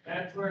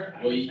 That's where.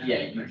 well,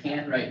 yeah, you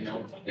can write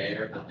notes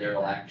there, but there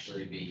will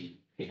actually be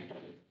pages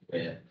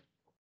with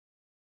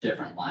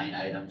different line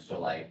items, so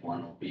like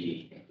one will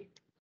be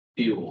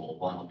fuel,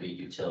 one will be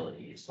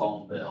utilities,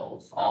 phone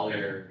bills, all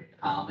your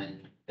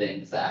common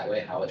things that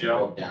way, how it's Yeah.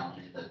 broke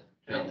down in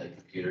the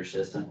computer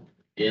system.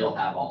 It'll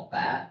have all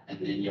that, and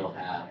then you'll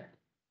have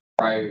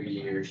prior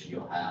years,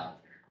 you'll have,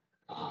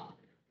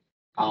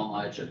 how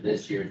much of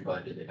this year's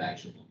budget they've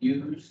actually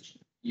used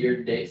year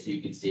to date, so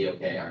you can see,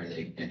 okay, are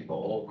they gonna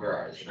go over,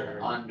 are they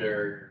going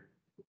under?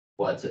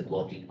 What's it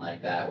looking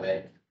like that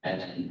way?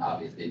 And then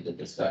obviously the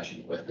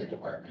discussion with the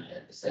department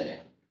head to say,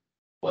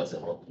 what's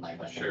it looking like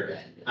on your Sure.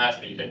 end? That's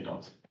when you take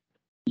notes.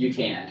 You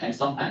can, and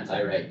sometimes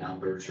I write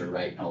numbers or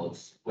write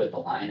notes with the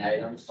line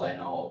items, so I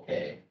know,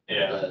 okay,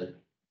 Yeah, the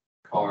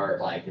car,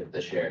 like if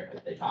the sheriff,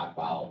 if they talk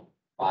about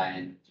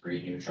buying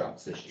 3 new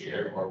trucks this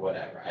year or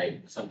whatever,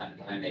 sometimes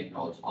I make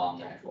notes on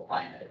the actual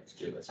line items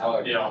too, it's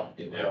however you want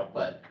to do Yeah. it,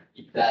 but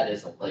that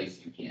is a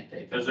place you can't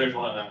take. because there's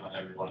one of them on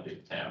every one of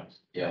these tabs.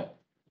 Yep.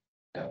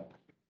 Yep.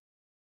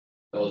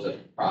 Those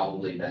have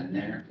probably been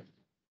there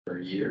for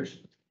years,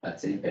 that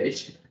same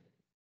page,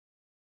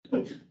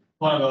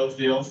 One of those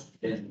deals,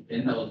 in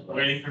those books.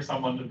 waiting for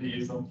someone to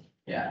use them.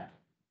 Yeah.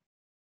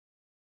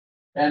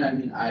 And I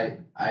mean,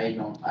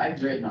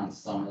 I've written on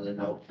some of the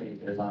note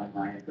pages on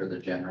mine for the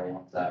general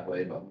ones that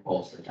way, but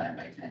most of the time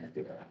I kind of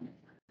do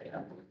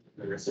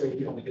it. So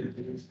you only get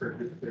to use for.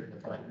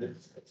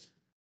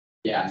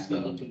 Yeah, I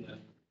mean,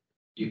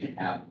 you can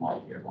have them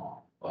all year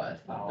long,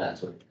 but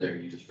that's what they're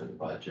used for the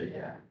budget,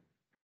 yeah.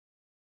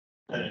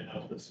 I didn't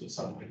know if this was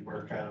something we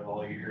work out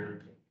all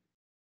year.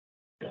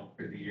 You know,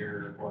 for the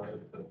year or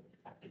what, but.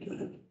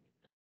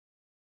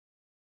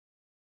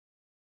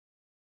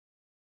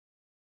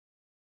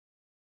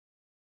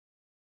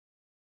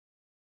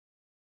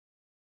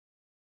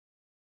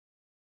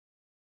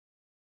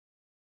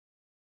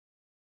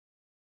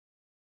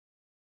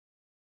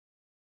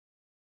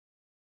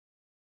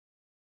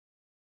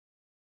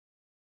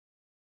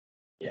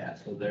 Yeah,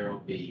 so there will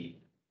be,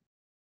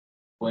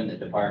 when the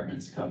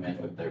departments come in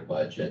with their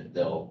budget,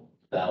 that'll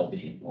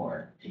be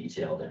more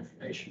detailed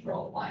information for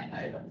all the line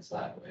items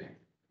that way.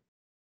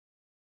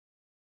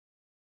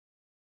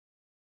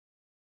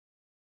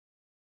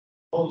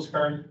 Close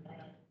card.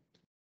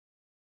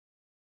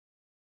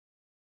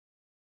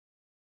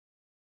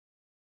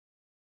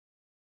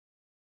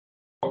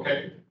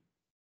 Okay.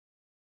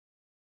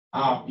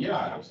 Yeah,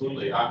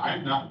 absolutely.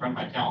 I'm not in front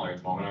of my calendar at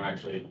the moment. I'm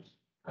actually,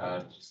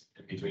 just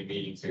in between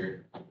meetings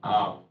here.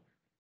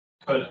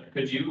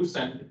 Could you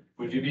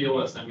would you be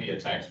able to send me a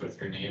text with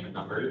your name and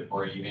number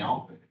or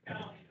email?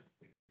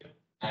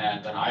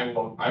 And then I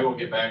will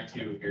get back to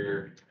you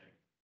here.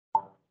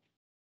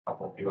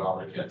 Few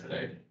hours yet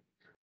today.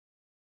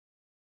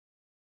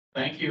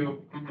 Thank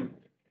you.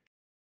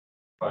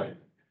 Bye.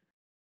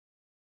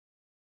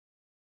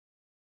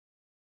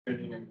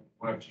 Good evening,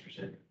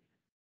 Webster.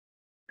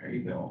 There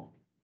you go.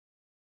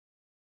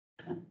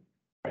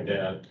 My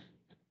dad.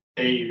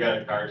 Hey, you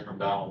got a card from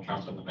Donald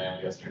Trump in the mail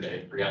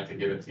yesterday. Forgot to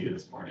give it to you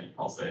this morning.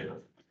 I'll save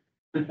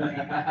it.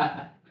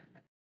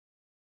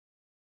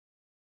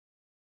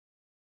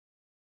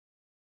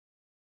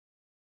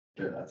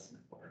 Sure, that's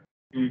important.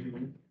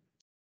 Mhm.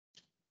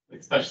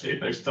 Especially if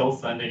they're still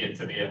sending it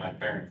to me at my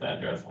parents'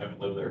 address. I haven't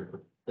lived there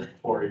for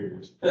 4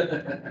 years.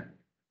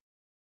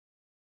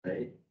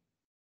 Right?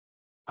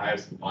 I have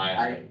some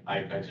clients,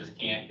 I just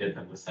can't get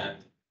them to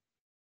send.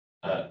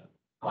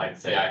 Like,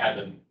 say I had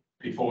them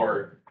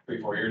before,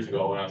 3-4 years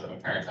ago when I was at my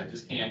parents, I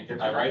just can't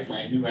get, I write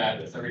my new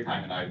address every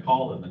time and I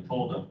call them and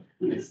told them,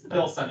 they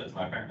still send it to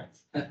my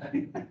parents.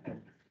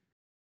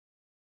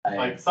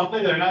 Like,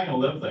 something, they're not gonna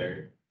live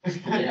there.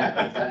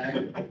 Yeah,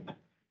 exactly.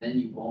 Then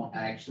you won't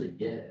actually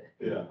get it.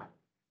 Yeah.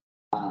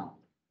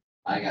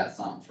 I got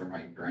something for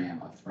my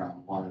grandma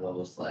from one of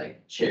those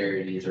like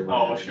charities or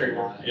Oh, whatever. they sure,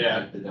 wanted, yeah.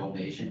 like, the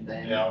donation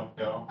thing. Yeah,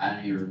 no, I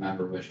don't even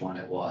remember which one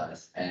it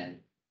was, and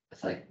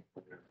it's like,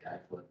 I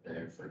lived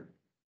there for,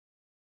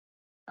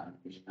 I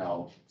don't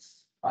know,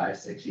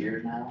 5-6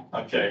 years now.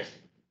 okay.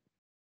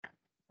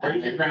 Where do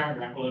your grandma and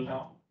grandpa live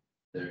now?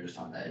 they're just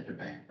on the edge of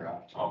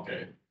Bancroft,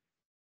 Okay.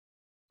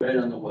 right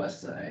on the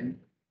west side.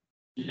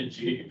 Did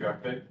you get your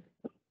truck fixed?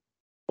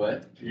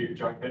 But, Did you get your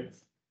truck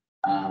fixed?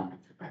 I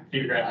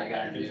You grabbed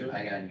got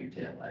a new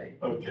tail light.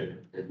 Okay.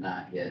 Did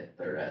not get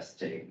the rest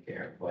taken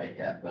care of quite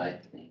yet, but I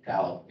think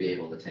I'll be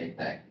able to take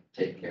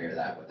care of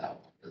that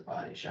without the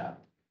body shop.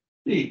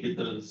 You get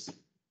those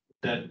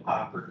dead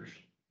poppers.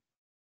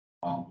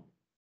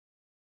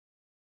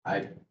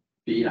 I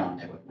beat on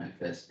it with my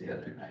fist the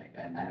other night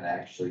and that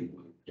actually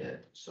moved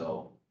it,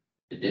 so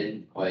it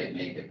didn't quite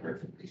make it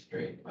perfectly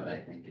straight, but I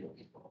think it'll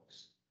be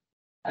close.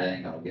 I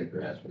think I'll get the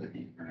rest with a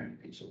hammer and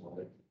a piece of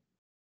wood.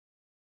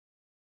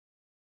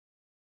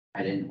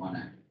 I didn't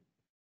wanna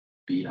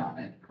beat on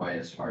it quite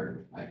as hard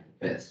with my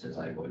fist as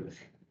I would with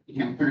a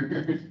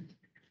hammer.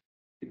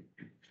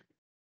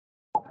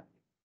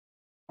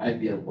 Might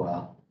be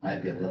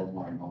a little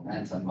more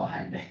momentum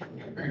behind it.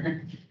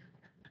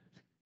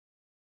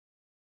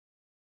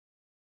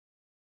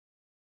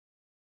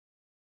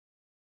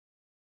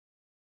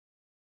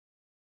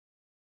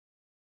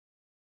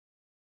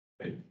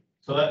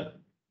 So that.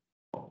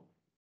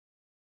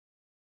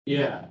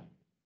 Yeah,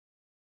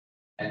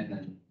 And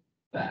then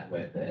that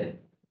with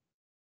it,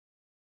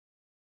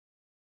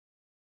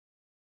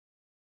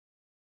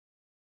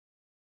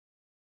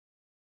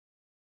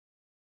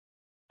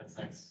 that's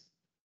nice.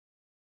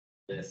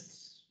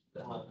 this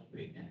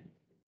weekend.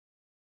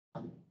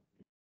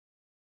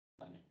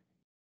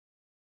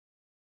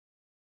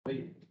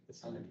 Wait,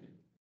 it's on it.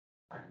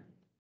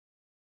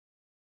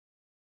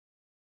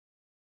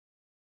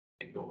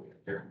 Go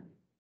here.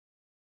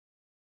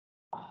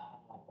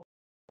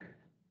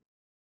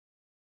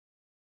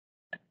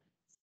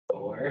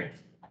 Or.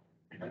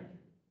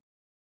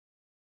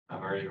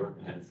 I'm already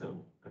working it,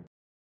 so,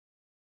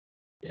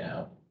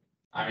 Yeah,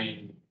 I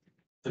mean,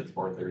 it's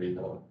 4:30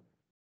 though.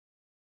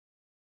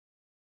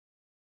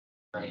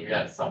 And you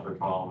got supper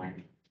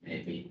following,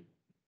 maybe.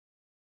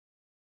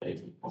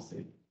 maybe, we'll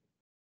see.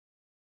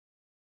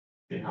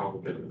 See how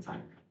good of a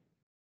time,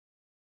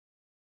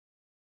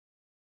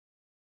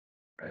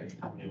 Right.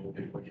 how many will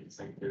people get to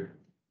sing through.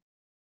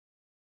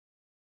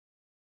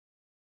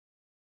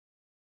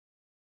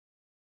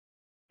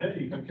 Hey,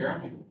 you come care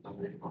of me.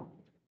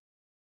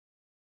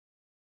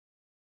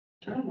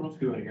 I don't know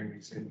if you want to hear me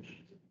sing.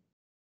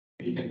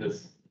 You can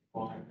just.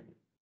 Well,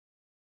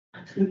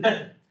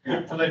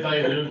 so they tell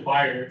you to do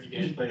fire if you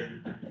can't play.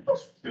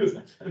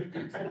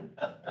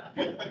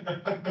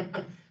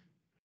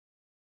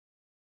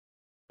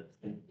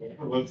 It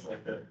looks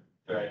like that,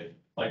 right?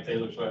 Like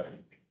Taylor Swift.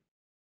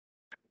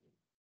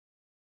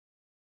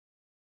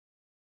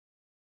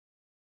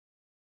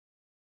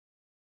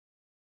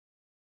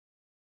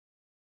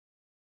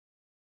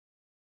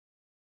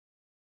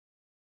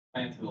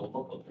 Fancy little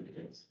booklet for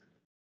kids.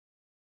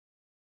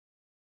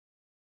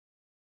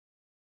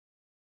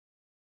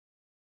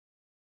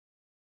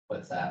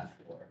 What's that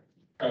for?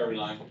 Every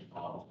line.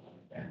 Oh,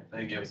 okay.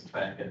 They give us a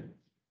packet.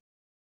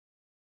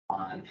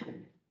 On,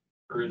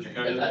 Urging,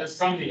 it's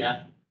from the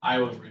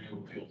Iowa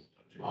Renewable Fuels.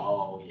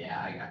 oh,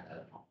 yeah, I got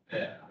that.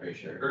 Yeah, Pretty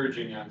sure.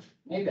 urging on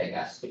Maybe I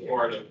got it here.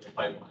 support of the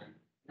pipeline.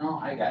 No,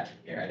 I got it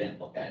here. I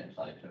didn't look at it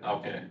until I took it.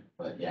 Okay.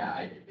 But yeah,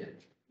 I did get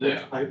it.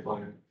 Yeah.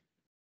 Pipeline.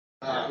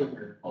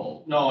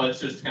 Oh, No,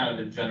 it's just kind of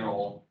in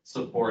general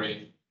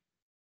supporting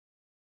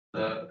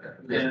the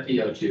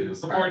PO2.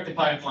 support the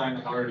pipeline,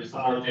 in order to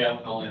support the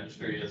ethanol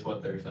industry is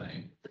what they're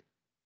saying.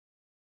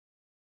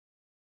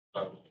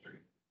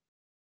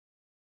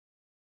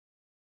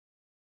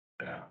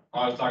 Yeah,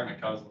 I was talking to my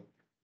cousin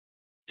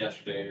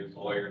yesterday, who's a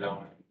lawyer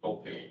down in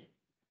Kossuth.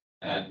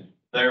 And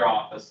their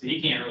office,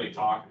 he can't really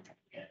talk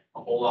a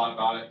whole lot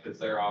about it, because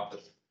their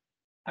office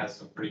has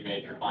some pretty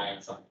major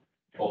clients on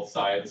both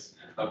sides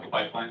of the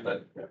pipeline,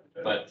 but,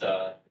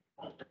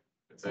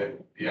 it's a,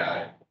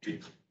 yeah,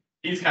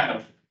 he's kind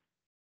of,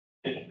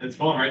 it's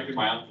going right through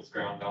my uncle's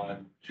ground down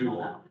in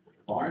Jewel.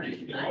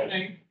 Morning. Good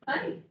morning.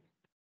 Hi.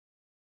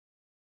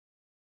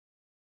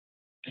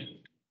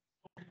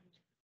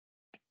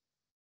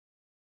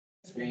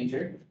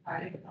 Stranger.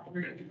 I,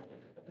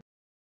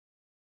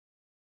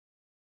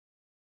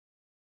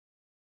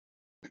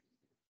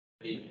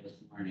 This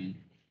morning.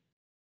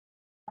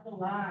 a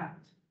lot.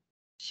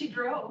 She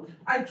drove.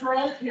 I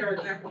drove here,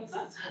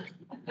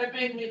 that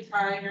made me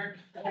tired.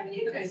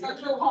 It's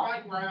such a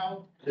long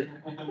route.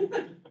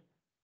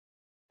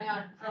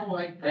 Yeah, I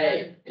like that.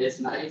 Hey, it's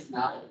nice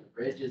now that the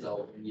bridge is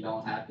open, you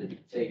don't have to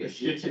take a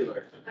shoot to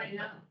her. I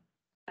know.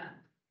 Yeah,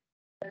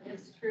 that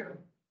is true.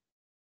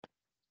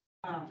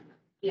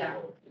 Yeah.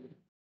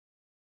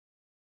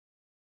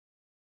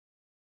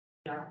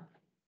 Yeah.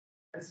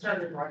 I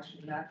started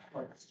watching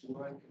Netflix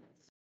too.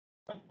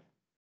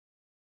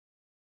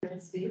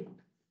 Let's see.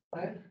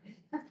 What?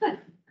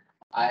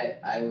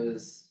 I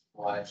was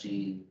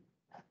watching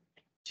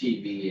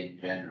TV in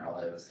general.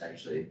 It was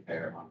actually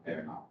Paramount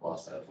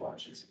Plus. I was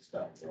watching some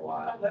stuff for a Oh,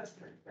 while. that's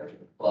pretty good.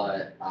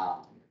 But,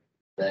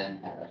 then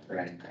had a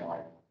friend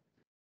call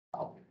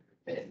up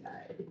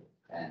midnight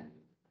and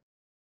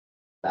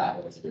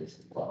that was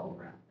just well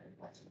around.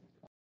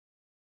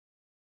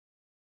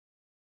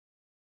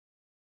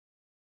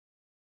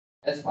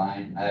 That's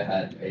fine. I've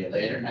had way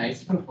later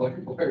nights before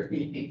board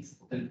meetings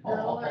than Girl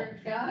all. or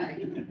guy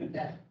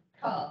that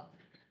called.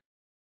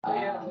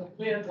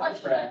 We have a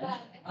friend.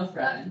 A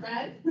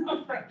friend.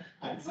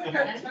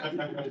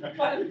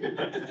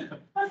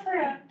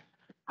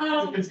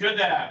 It's good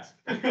to ask.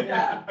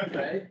 Yeah,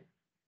 right?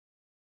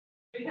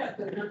 We had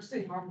the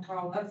nursing home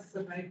call us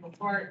the night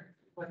before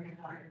when you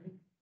hired.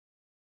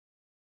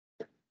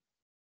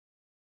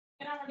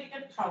 You know, when you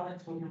get called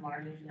into the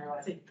morning, you're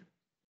like.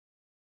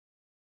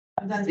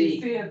 And then you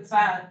See. see it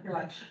sad, you're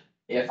like.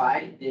 If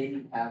I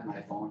didn't have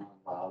my phone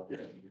on loud,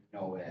 there's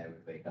no way I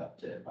would wake up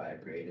to it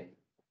vibrating.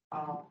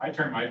 Oh, I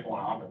turn my phone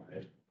on at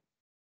night.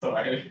 So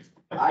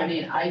I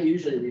mean, I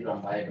usually leave it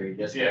on vibrate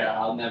just, Yeah.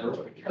 I'll never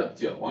wake up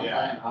to it. One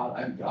Yeah. time,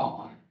 I'm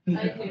gone.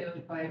 I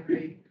do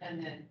vibrate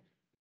and then.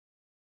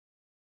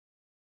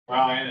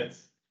 Well, and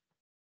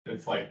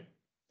it's like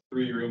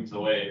 3 rooms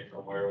away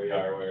from where we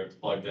are, where it's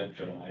plugged in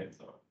for the night,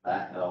 so.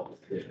 That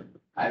helps too.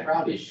 I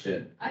probably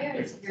should. I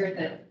always hear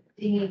the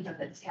dinging of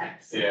the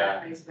text. Yeah.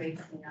 That always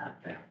wakes me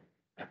up.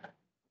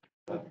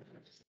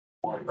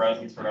 More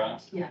presents for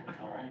us. Yeah.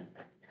 All right.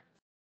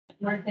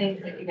 More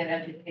things that you get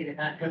educated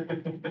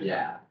on.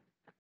 Yeah.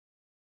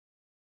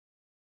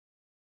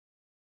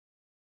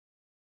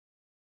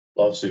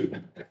 Lawsuit.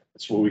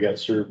 That's what we got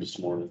served this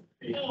morning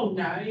Oh,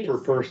 nice. per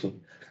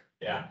person.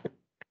 Yeah.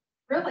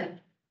 Really?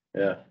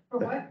 Yeah, For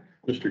what?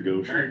 Mr.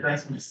 Goshen. Merry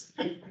Christmas.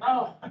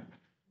 Oh,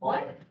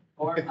 what?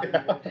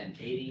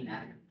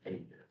 489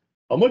 pages.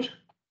 How much?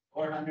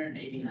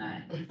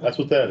 489. That's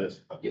what that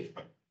is. What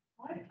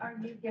are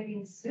you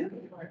getting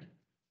sued for?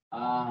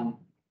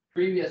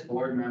 Previous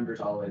board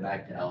members all the way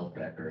back to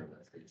Elspeth are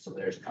listed, so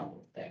there's a couple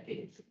of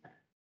decades.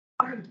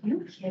 Are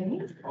you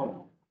kidding?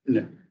 Oh,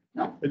 No.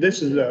 no.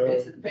 This is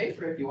It's in the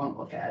paper if you want to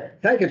look at it.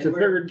 I think it's the And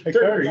we're- third, Hey,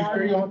 Carter, third you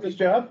sure you one, want this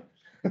job?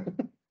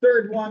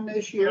 third one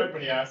this year.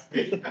 Everybody asks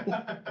me.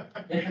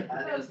 Yeah,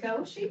 that is-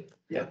 Go sheep?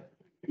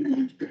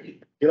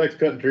 He likes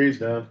cutting trees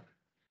down.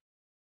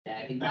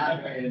 Yeah, he's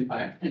not very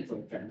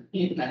environmental friendly.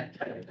 He's not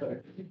kind of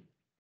good.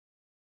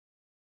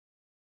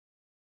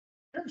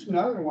 There's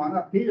another one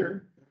up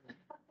here.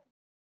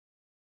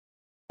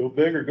 Go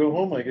big or go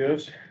home, I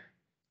guess.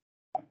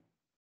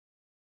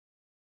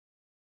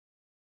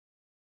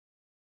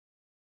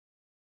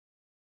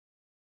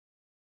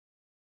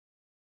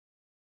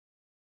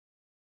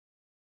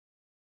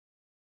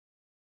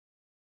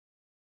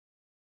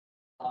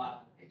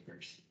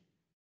 Papers.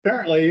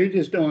 Apparently you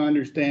just don't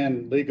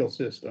understand legal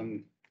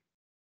system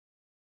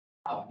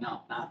Oh,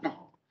 no, not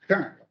no.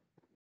 currently.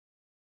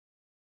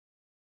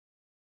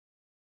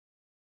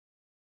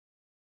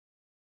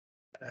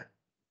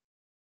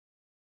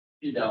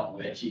 You don't,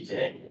 but you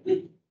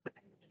did.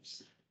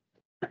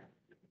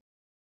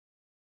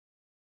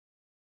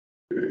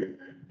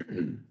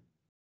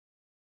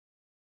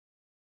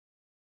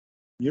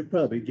 You're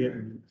probably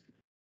getting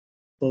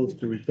close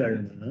to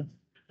retirement,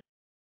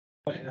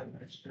 huh?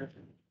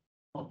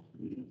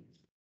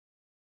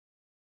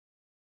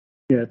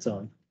 Yeah, it's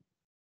on.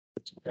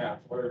 Yeah,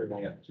 where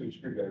they got 2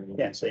 screwdrivers.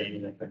 Can't say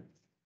anything.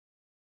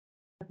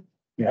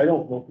 I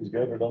don't know if he's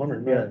got it on or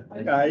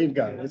not. Yeah, you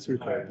got it. It's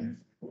recording.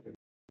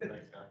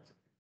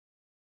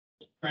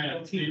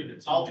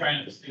 I'll try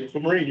not to steal. So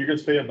Maureen, you're gonna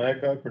stay at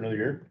Blackhawk for another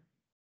year?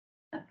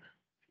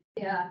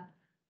 Yeah.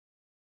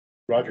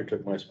 Roger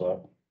took my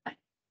spot.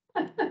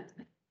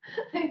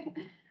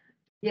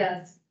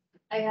 Yes,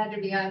 I had to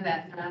be on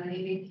that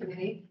nominating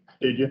committee,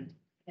 Did you?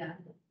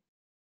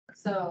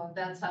 so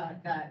that's how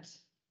it got.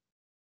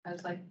 I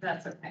was like,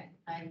 that's okay,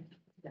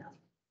 no.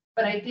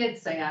 But I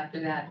did say after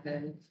that,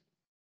 then,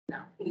 no.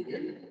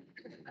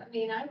 I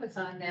mean, I was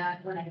on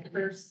that when I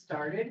first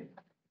started.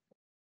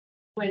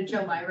 When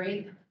Joe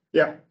Myrie.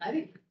 Yeah. I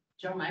think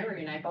Joe Myrie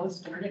and I both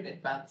started at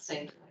about the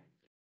same time.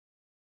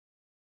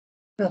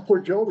 Well, poor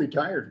Joe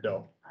retired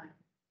though. I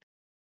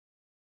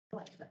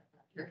like that,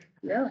 Roger.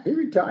 Yeah, he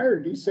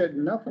retired. He said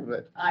enough of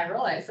it. I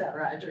realize that,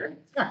 Roger.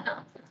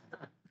 A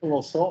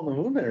little salt in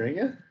the wound there, ain't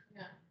you?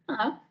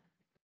 Uh-huh.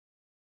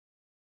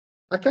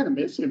 I kind of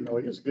miss him though.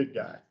 He was a good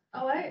guy.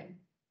 Oh,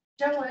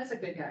 Joe was a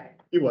good guy.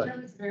 He was. Joe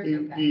was a very He,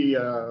 good guy. he, He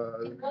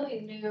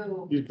really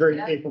knew. he's very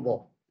Yeah.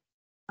 capable.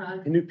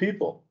 He knew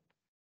people.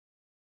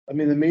 I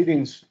mean, the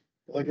meetings,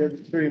 like every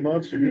 3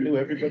 months, he knew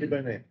everybody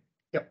by name.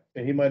 Yep.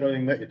 And he might only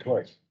met you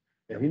twice.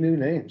 And he knew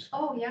names.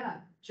 Oh,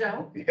 yeah,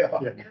 Joe, Yeah.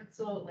 Yeah.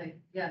 absolutely,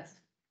 yes.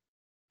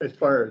 As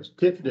far as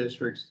TIF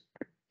districts,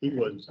 he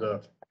was,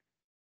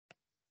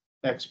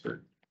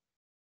 expert.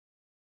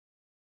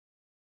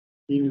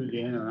 He knew the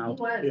in and He out.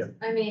 was, Yeah.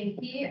 I mean,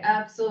 he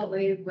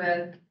absolutely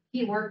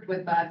he worked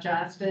with Bob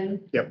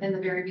Johnston. Yep. In the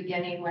very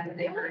beginning when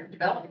they were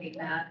developing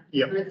that.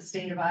 Yep. For the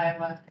state of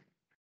Iowa.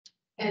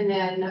 And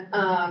then,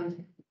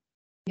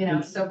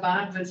 so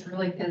Bob was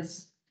really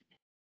his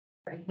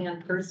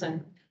right-hand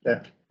person.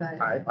 Yeah.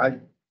 But, I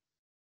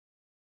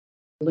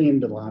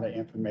gleaned a lot of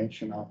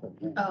information off of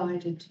him. oh, I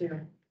did too.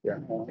 Yeah,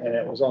 and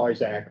it was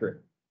always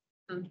accurate.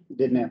 Hmm.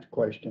 Didn't have to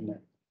question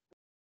it.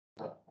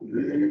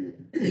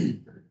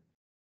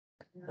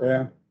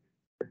 Yeah.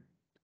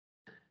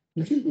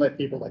 You shouldn't let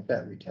people like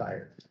that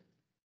retire.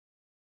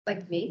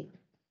 Like me?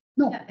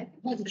 No, Yeah, I-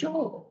 like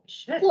Joe.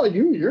 Shit. Well,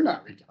 you're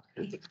not retired.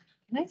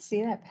 Can I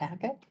see that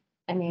packet?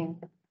 I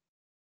mean,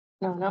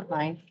 no, not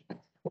mine.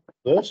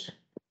 This?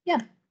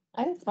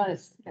 I just want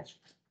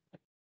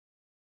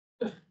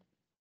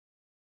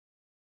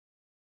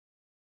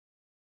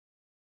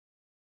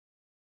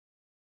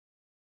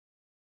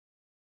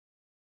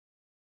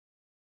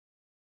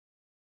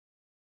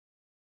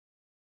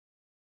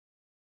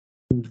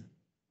to.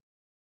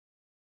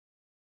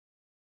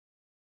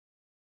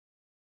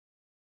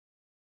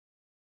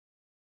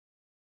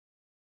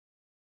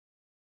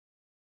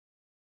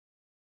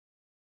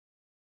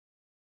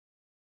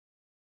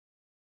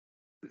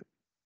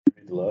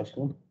 Read the last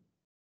one.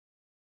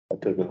 I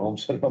took it home,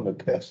 set it on the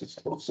desk, it's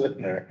still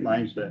sitting there.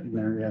 Mine's sitting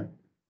there, yeah.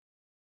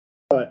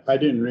 But I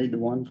didn't read the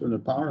one from the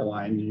power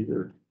line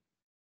either.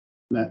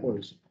 That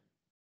was,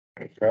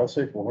 I'll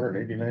say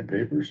 489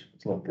 papers,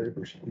 it's a lot of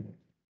papers.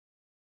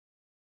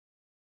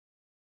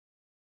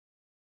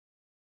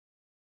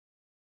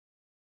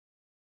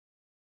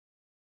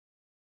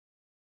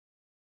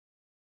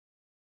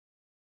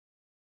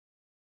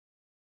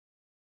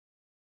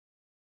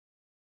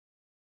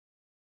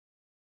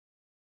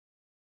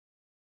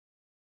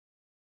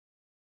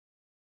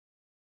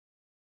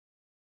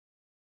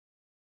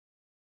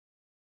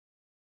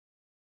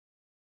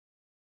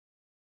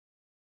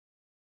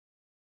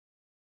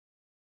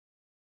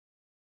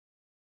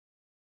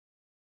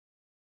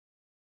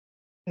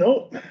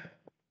 Nope.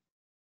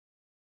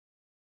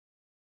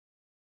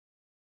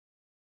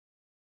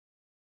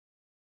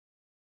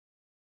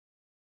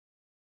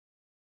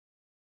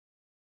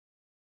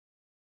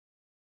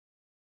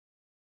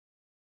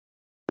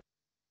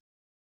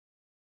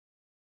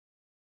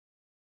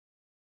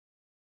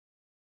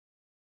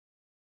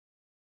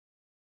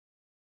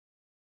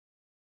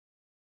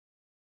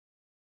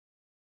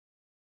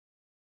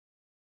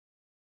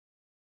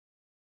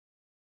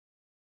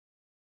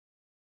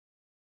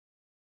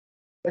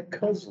 My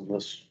cousin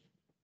this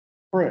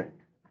spring,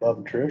 Bob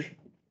and Trish, I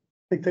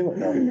think they went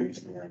down to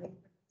East.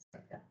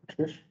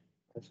 Trish,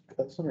 his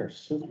cousin or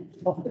sister,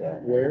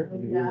 where?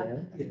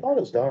 I thought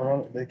it was down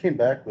around, they came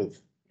back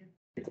with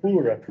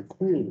cooler after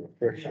cooler, of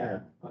fresh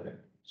air.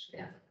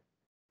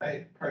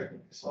 They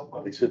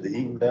said the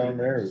eating down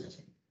there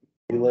is,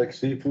 you like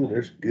seafood,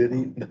 there's good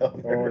eating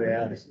down there. Oh,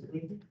 yeah.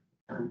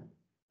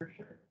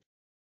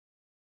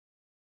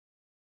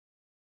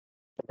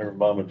 I remember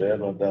mom and dad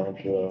went down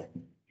to,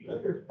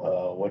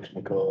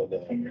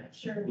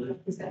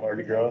 whatchamacallit,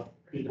 Mardi Gras.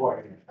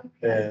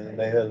 And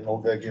they had an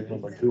old guy give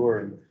them a tour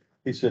and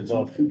he said,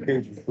 no, 2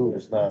 Cajun food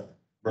is not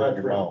burn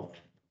your mouth.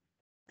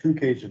 2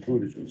 Cajun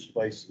food is just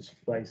spices.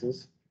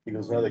 Spices. He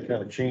goes, now they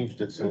kind of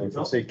changed it, so if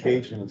you say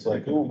Cajun, it's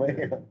like, oh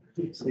man.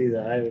 See the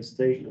Iowa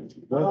State.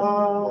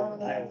 Tomorrow.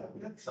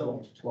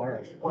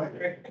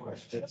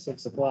 At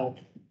 6 o'clock.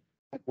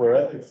 Where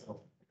at? It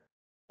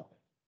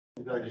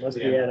must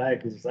be at Iowa,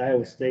 because it's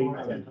Iowa State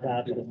and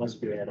top, it must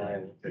be at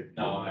Iowa.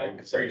 No, I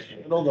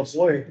appreciate You know, the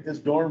boy, his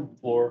dorm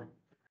floor,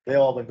 they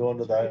all been going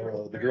to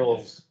the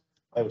girls'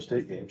 Iowa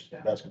State games,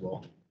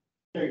 basketball.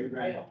 I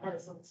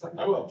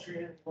will.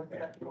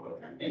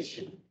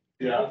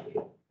 Yeah.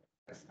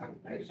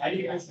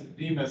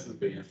 He misses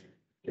being.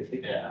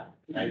 Yeah.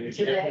 I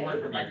can't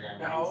work for my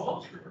grandma.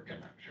 I'm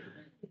sure.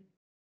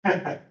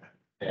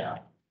 Yeah.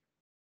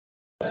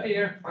 But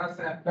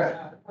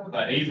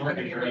he's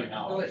working great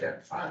now. Yeah,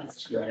 Iowa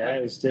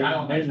State I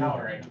don't like men how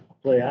right now.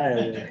 play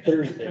Iowa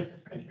Thursday.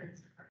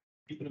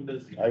 Keeping him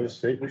busy. Iowa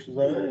State versus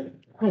Iowa.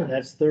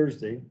 That's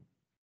Thursday.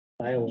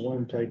 Iowa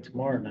won play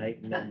tomorrow night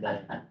and then,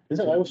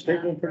 Isn't Iowa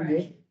State doing pretty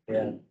good?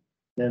 yeah,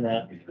 then,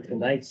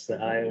 tonight's the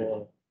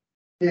Iowa.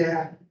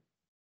 Yeah.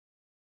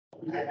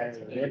 It's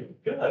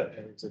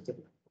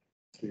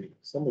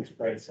somebody's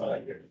probably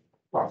side.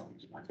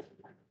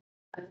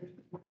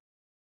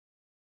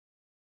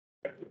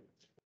 I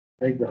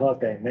think the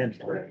Hawkeye men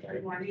play.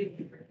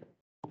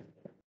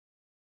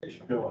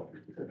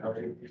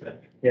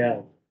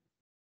 Yeah.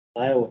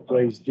 Iowa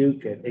plays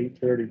Duke at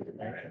 8:30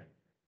 tonight.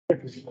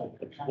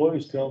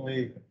 Boys tell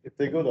me, if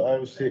they go to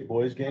Iowa State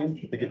boys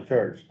game, they get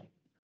charged. If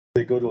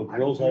they go to a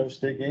girls' Iowa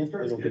State game,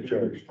 they don't get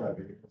charged.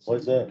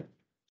 Why's that?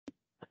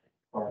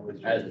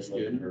 As a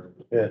student,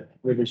 Yeah,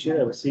 Well, they should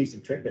have a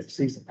season ticket,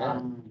 season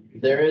pass.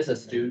 there is a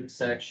student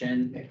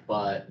section,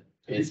 but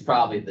it's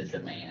probably the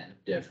demand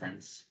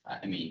difference.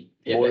 I mean.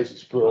 if boys it-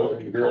 is pro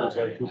and girls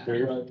like 2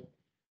 pairs.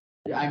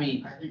 I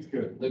mean,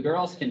 the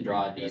girls can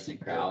draw a decent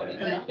crowd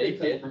and they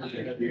did,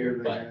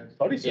 but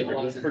Thought he said it they're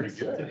doing pretty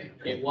wasn't, good.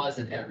 it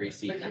wasn't every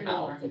seat in the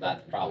house, so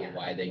that's probably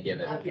why they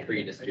give it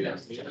free to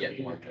students to get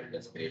more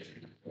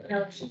participation.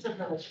 No, she's a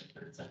village.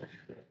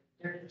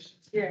 She's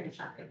very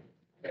shy.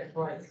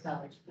 Therefore, it's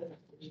village.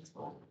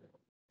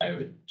 I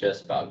would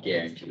just about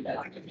guarantee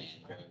that's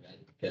demand driven,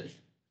 because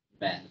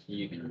men,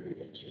 you can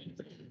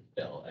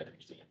fill every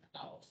seat in the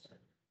house.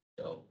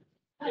 So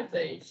if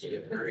they gave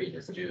it free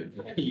to students,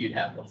 you'd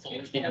have the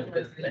whole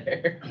campus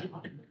there.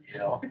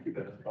 Yeah,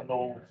 I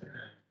know.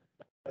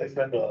 I've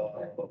been to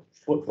a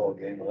football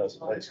game when I was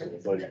in high school,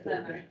 buddy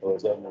told me, well,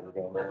 I've never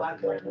gone there,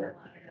 down there.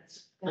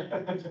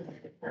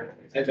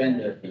 I've been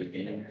to a few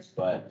meetings,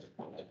 but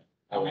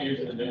I went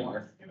to the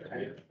north.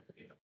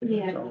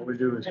 Yeah. All we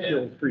do is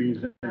kill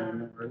trees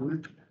anymore,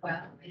 isn't it?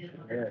 Well,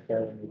 Yeah,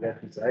 when you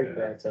got these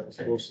iPads, that was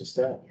supposed to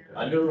stop.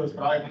 I knew it was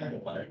probably gonna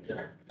be like,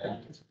 yeah.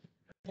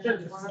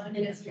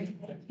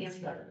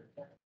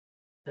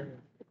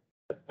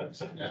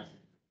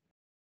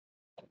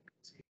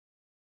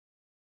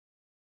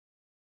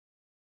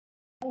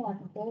 I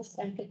have a whole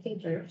stack of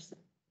papers,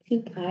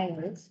 2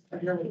 piles,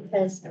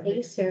 because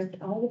they served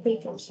all the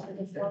papers for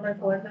the former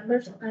board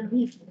members on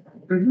leave.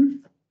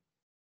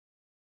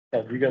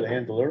 Have you got a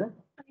hand deliver?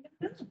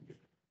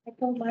 I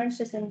told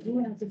Marcia, and you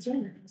have the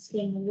Jen,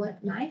 asking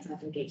what my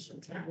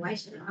obligations are, why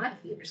should I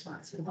be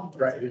responsible?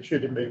 Right, it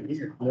should have been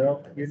here.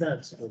 No, you're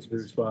not supposed to be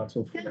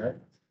responsible for that.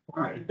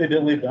 They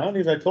didn't leave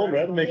Donnie's, I told her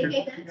I'd make They her.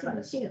 gave that to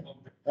us too.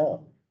 Oh,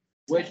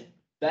 Which,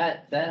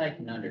 that I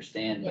can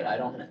understand, but I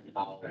don't know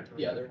how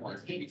the other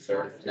ones can be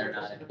served, if they're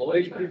not They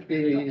employed. should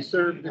be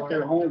served at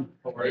their home.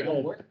 They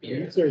don't work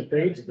here. These are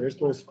pages, they're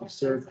supposed to be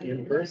served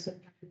in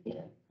person.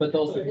 But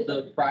those,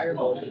 the prior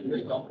board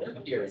members don't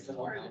work here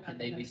anymore, how can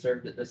they be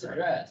served at this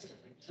address?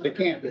 They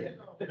can't be. I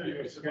thought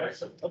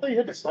you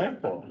had to sign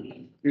for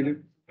them. You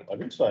do. I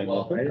didn't sign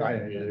Well, nothing. I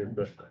didn't either,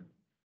 but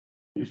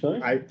You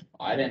signed?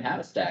 I didn't have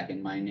a stack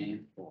in my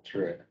name.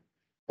 Sure.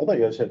 I thought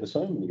you guys had to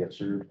sign when you got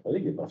served. I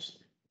didn't get enough.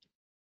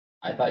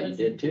 I thought you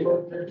did too.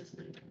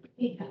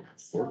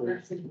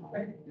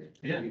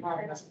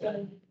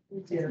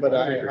 But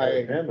I,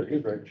 Yeah, but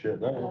he's writing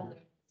shit down.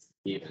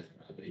 He was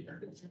probably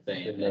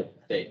saying that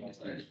they. It's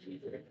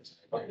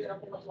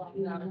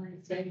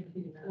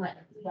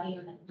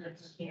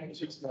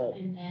not,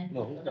 And then.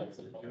 no, he's not.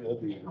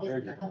 That'd be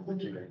very good.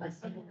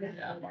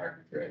 Yeah,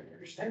 Mark, right.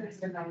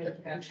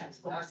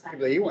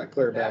 he went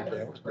clear back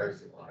there.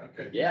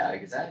 Yeah,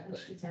 exactly.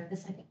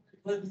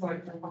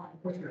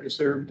 You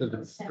served to the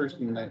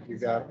person that you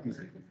got.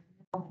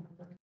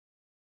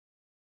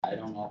 I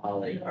don't know how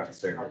they got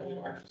served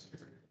before.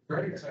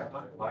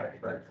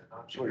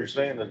 So what you're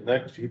saying that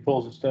next, he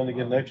pulls his stand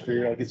again next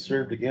year, I get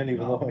served again,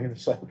 even though I'm gonna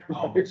sign.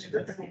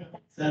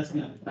 That's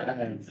not.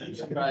 You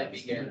should probably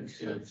be getting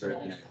sued for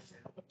the next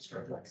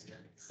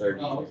 30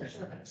 years.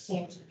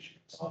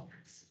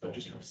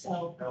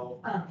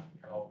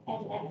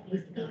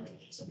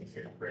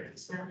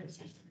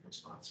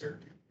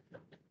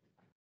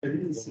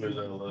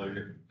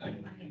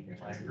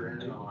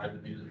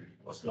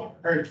 So,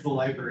 Or to the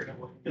library,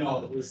 you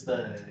know, it was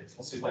the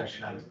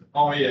selection.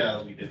 Oh,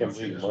 yeah, we did. Can't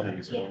believe the money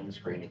is going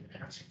this way.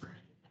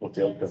 What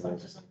the outcome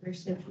is.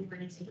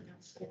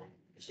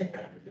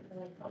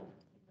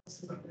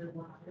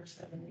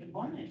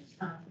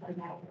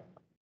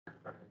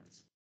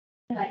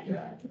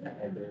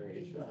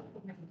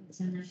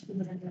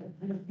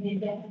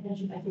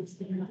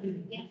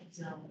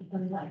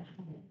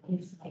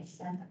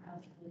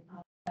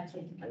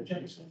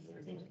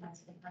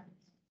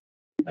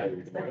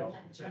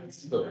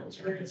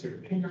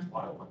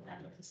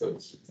 So,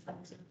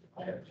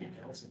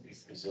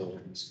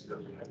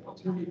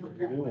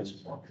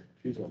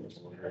 she's on this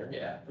one, right?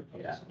 Yeah,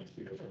 yeah.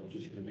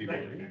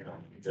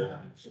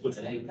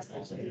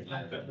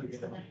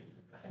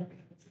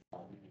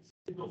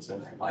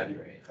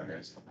 Library, I'm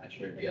not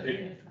sure the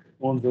other.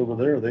 One's over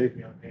there, they.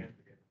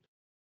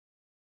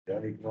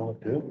 Got it going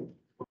too.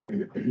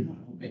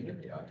 Maybe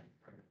they are.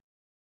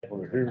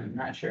 Over here. I'm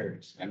not sure,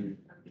 I'm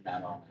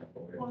not on the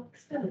board.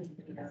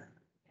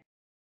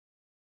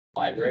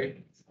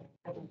 Library?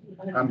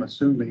 I'm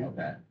assuming.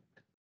 Okay.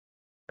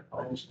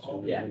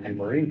 Yeah, and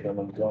Marine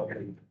coming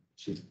talking.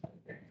 She's.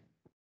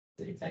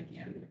 I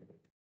can't.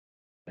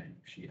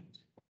 She is.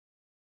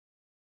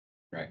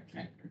 Right.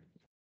 Okay.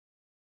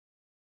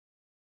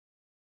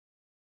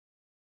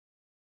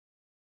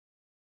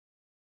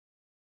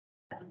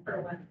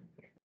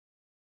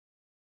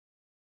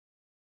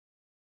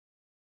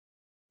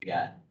 We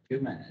got 2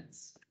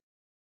 minutes.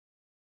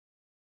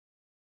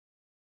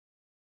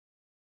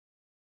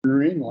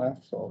 Marine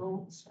left,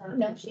 so.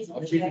 no, she's,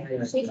 Oh, she's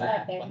she's-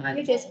 right there, behind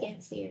you the just wall.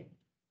 can't see her.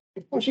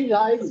 Oh, she's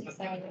hiding. She's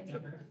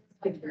hiding.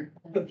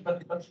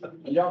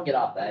 You don't get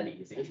off that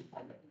easy.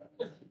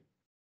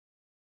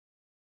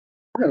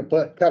 We're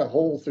gonna cut a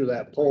hole through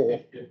that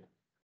pole.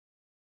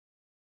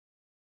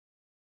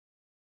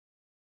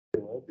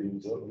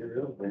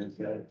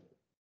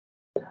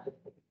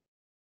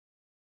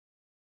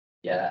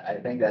 Yeah, I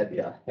think that'd be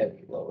a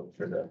heavy load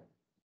for the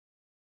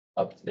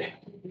upstairs.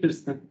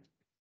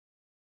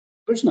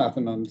 There's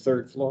nothing on the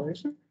 3rd floor,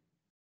 is there?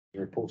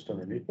 Your post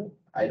underneath it?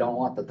 I don't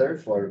want the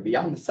 3rd floor to be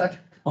on the 2nd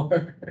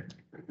floor.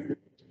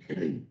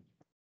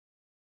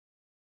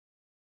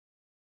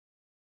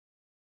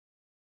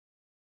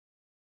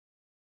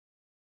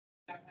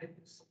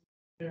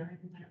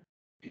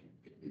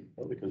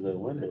 Well, because of that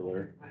window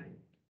there.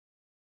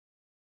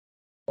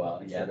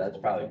 Well, yeah, that's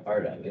probably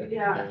part of it.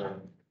 Yeah.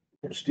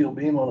 Put a steel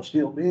beam on a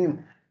steel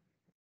beam.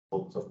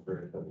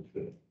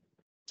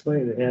 It's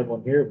funny they have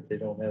one here, but they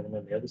don't have one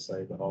on the other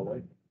side of the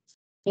hallway.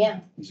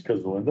 Yeah, Just because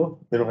of the window?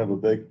 They don't have a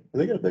big,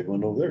 they got a big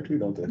window over there too,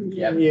 don't they?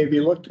 Yep. Yeah, if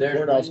you look, the There's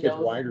courthouse gets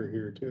windows. wider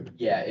here too.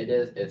 Yeah, it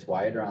is, it's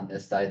wider on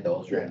this side,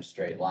 those are in a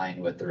straight line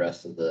with the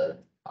rest of the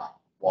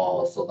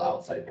walls, so the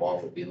outside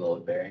wall would be a little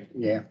bearing.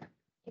 Yeah.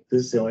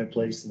 This is the only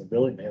place in the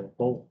building to have a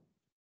pole.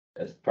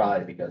 That's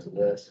probably because of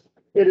this.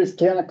 It is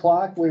 10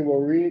 o'clock. We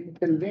will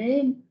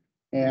reconvene.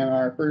 And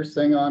our first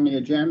thing on the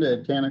agenda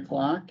at 10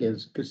 o'clock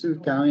is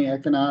Kossuth County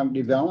Economic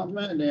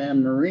Development.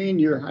 And Maureen,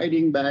 you're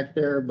hiding back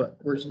there, but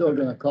we're still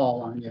gonna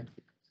call on you.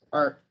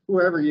 Or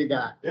whoever you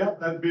got. Yeah,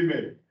 that'd be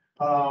me.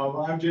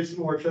 I'm Jason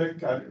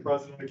Warchek. I'm the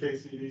president of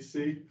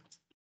KCDC.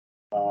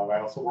 I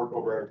also work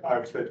over at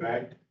Iowa State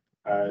Bank.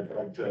 I'd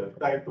like to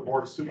thank the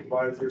board of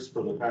supervisors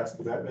for the past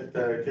commitment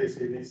to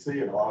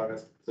KCDC and allowing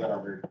us to present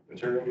our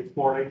material this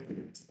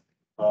morning.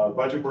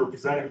 Budget we're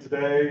presenting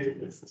today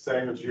is the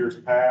same as years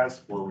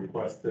past. We're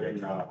requesting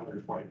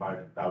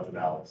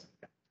 $125,000.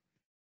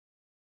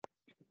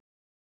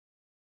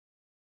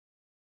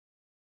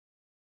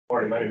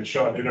 Morning, my name is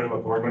Sean Noonan. I'm a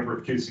board member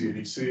of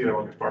KCDC. I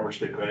work at Farmer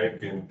State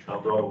Bank in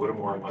Eldora,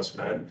 Whittemore, and West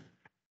Bend.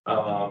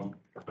 I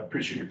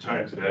appreciate your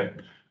time today.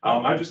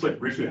 I'd just like to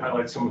briefly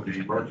highlight some of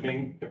the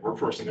marketing and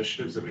workforce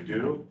initiatives that we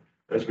do.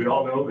 As we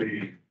all know,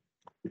 the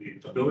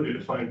ability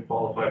to find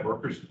qualified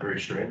workers is very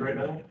strained right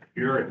now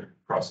here and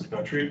across the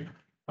country.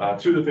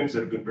 Two of the things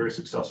that have been very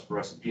successful for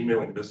us is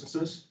emailing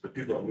businesses, the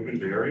people that move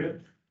into the area,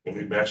 and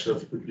we match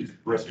those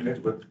resumes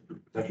with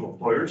potential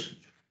employers.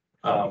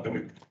 Our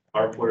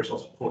employers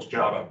also post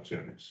job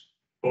opportunities.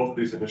 Both of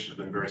these initiatives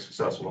have been very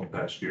successful in the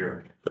past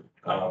year.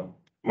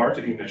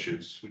 Marketing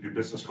initiatives, we do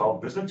business call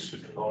visits, we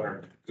call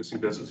our existing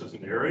businesses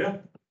in the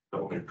area.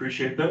 We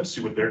appreciate them,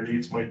 see what their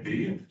needs might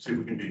be, and see if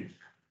we can be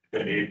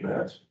an aid in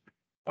that.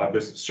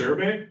 Business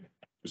survey,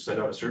 we send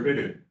out a survey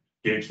to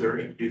gauge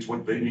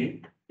what they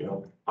need, you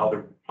know, how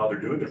they're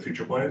doing, their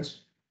future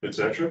plans, et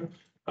cetera.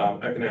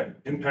 Economic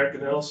impact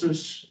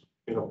analysis,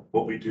 you know,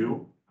 what we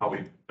do, how we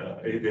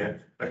aid the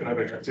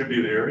economic activity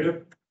of the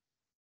area.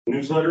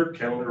 Newsletter,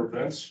 calendar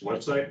events,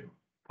 website,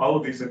 all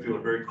of these I feel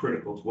are very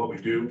critical to what we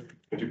do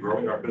into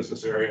growing our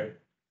business area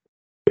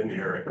in the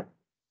area.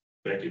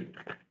 Thank you.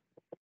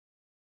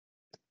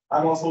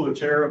 I'm also the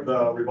chair of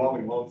the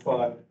revolving loan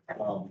fund.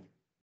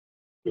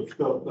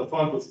 The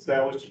fund was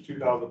established in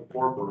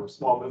 2004 for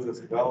small business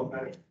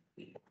development.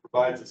 It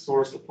provides a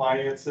source of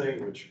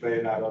financing which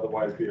may not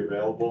otherwise be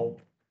available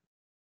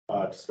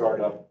to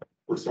startup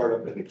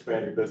and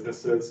expanding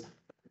businesses.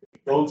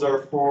 Loans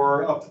are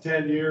for up to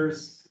 10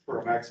 years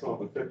for a maximum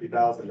of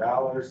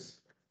 $50,000.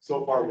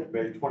 So far, we've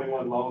made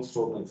 21 loans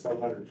totaling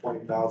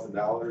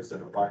 $720,000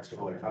 and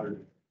approximately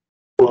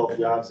 112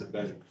 jobs have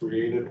been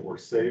created or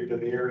saved in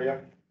the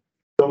area.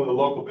 Some of the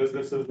local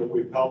businesses that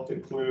we've helped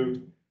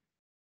include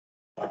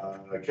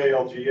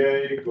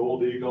KLGA,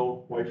 Gold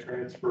Eagle, White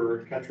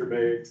Transfer, Country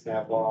Made,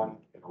 Snap-on,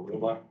 and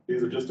Aruma.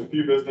 These are just a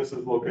few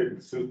businesses located in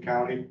Kossuth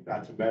County,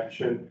 not to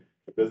mention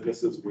the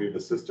businesses we've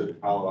assisted in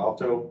Palo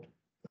Alto.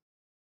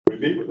 We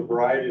meet with a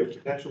variety of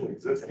potential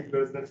existing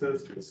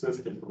businesses to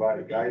assist in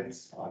providing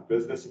guidance on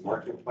business and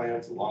marketing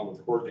plans, along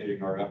with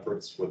coordinating our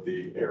efforts with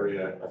the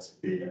area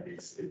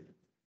SBDC.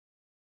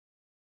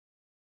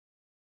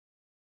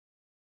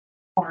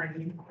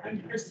 Morning,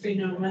 I'm Christy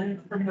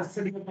Newman from the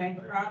city of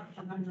Bancroft,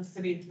 and I'm the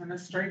city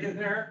administrator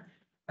there,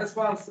 as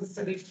well as the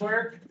city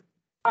clerk.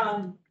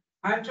 I'm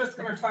just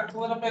going to talk a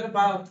little bit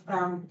about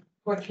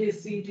what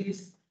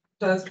KCD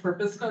does for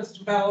business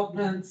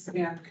developments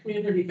and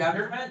community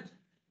betterment,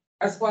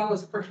 as well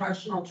as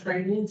professional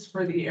trainings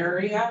for the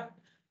area.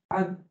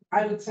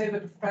 I would say the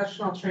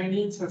professional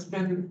trainings has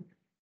been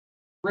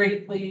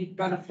greatly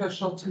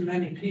beneficial to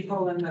many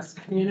people in this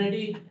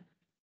community.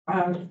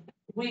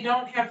 We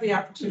don't have the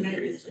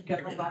opportunities to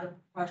get a lot of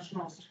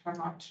professionals to come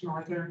up to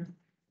northern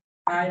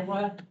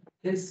Iowa.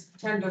 They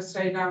tend to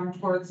stay down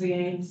towards the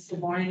Ames, Des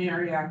Moines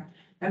area.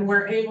 And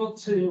we're able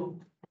to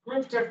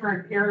group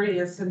different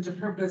areas and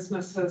different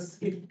businesses,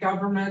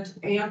 government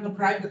and the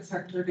private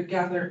sector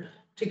together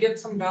to get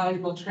some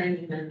valuable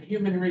training in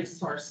human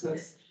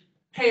resources,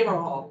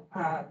 payroll,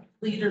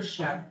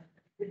 leadership,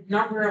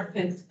 number of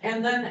things,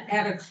 and then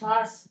at a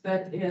cost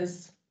that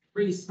is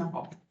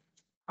reasonable.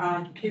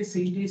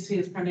 KCDC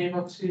has been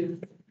able to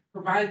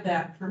provide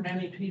that for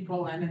many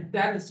people, and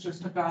that is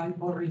just a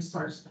valuable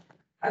resource,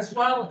 as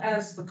well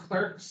as the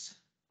clerks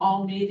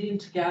all meeting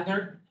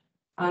together.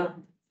 I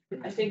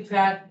think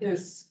that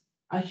is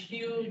a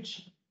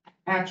huge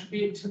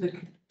attribute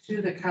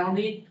to the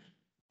county,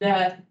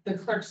 that the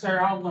clerks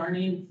are all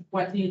learning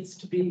what needs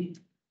to be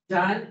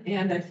done,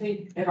 and I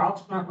think it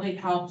ultimately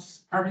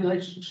helps our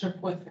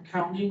relationship with the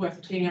county,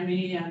 with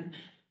Tammy and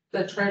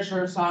the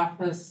treasurer's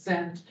office,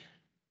 and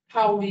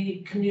how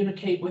we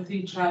communicate with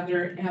each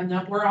other, and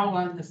that we're all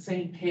on the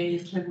same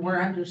page and we're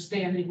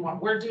understanding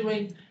what we're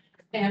doing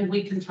and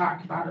we can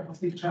talk about it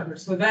with each other.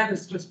 So that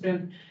has just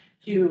been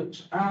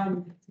huge.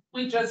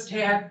 We just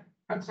had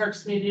a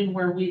clerks meeting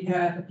where we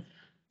had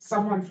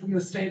someone from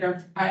the state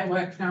of Iowa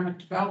Economic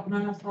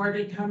Development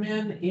Authority come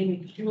in,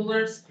 Amy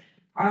Kuehlers,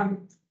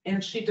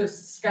 and she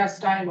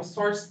discussed Iowa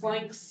Source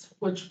Links,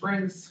 which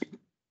brings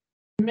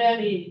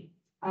many,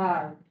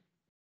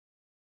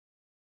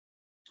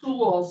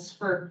 tools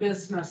for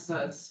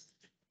businesses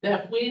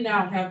that we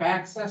now have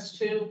access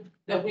to,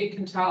 that we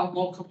can tell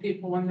local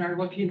people when they're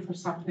looking for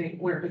something,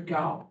 where to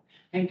go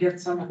and get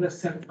some of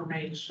this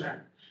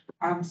information.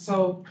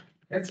 So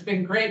it's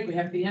been great. We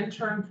have the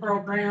intern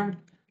program,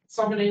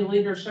 so many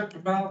leadership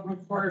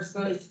development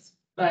courses,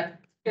 but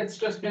it's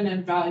just been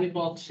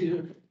invaluable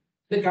to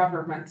the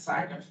government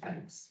side of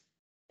things.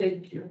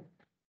 Thank you.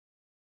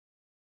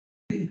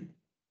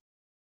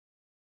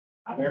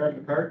 I'm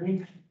Aaron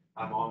McCartney.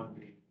 I'm on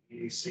the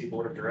EDC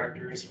Board of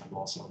Directors. I'm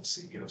also on the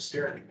CEO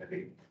Steering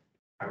Committee.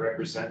 I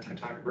represent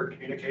Kentucky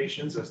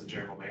Communications as the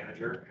General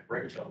Manager and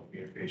Brighton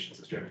Communications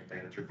as General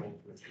Manager, both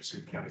with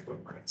Kossuth County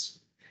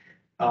footprints.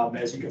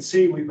 As you can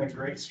see, we've made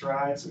great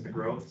strides in the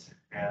growth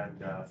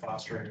and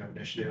fostering of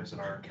initiatives in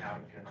our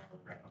county and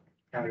our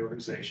county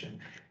organization.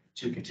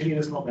 To continue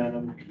this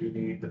momentum, we do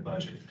need the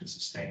budget to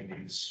sustain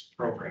these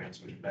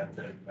programs, which have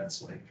benefited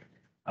immensely.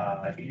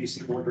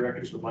 EDC Board of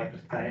Directors would like to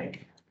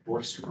thank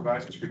Board of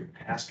Supervisors for your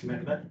past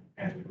commitment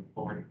and we look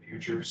forward to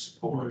future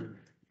support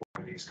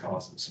for these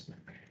causes.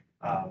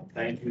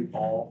 Thank you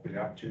all for the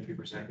opportunity to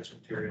present this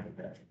material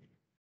today.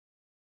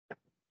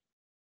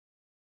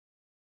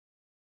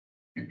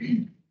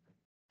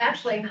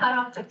 Actually, hot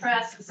off the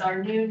press is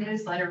our new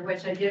newsletter,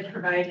 which I did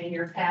provide in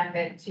your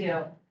packet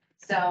too.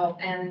 So,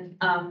 and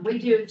we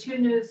do 2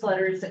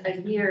 newsletters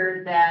a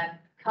year that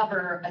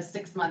cover a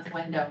 6-month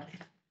window.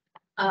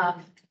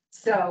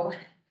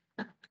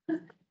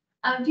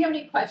 Do you have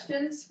any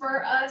questions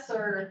for us,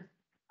 or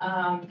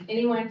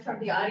anyone from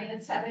the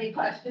audience have any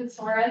questions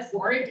for us?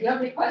 Lori, do you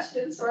have any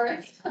questions for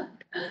us?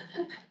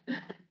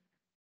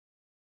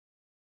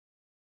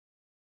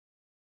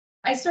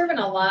 I serve in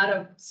a lot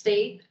of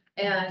state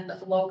and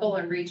local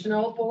and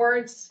regional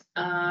boards.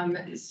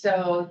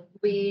 So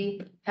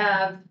we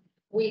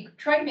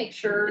try to make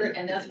sure,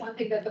 and that's one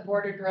thing that the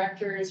board of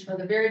directors from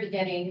the very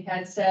beginning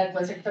had said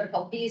was a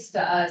critical piece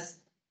to us,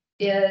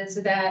 is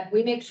that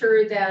we make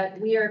sure that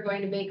we are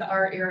going to make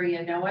our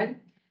area known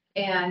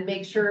and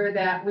make sure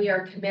that we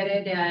are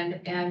committed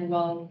and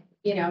will,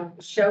 you know,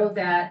 show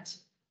that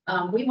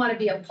we want to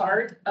be a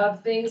part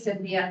of things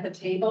and be at the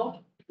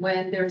table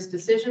when there's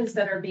decisions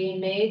that are being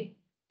made.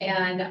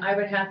 And I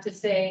would have to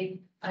say,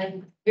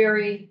 I'm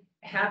very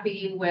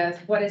happy with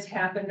what has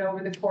happened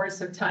over the course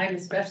of time,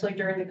 especially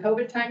during the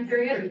COVID time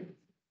period.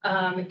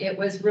 It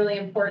was really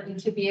important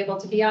to be able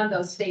to be on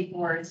those state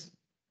boards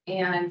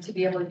and to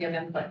be able to give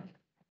input.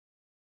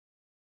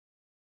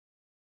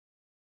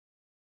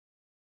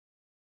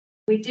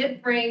 We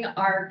did bring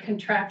our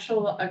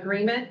contractual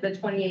agreement, the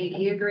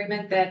 28E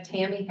agreement that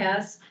Tammy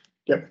has.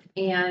 Yep.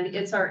 And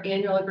it's our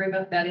annual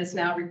agreement that is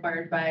now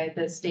required by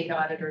the state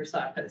auditor's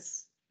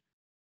office.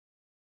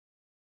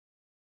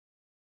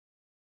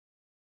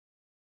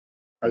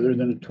 Other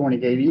than the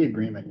 2080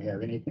 agreement, you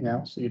have anything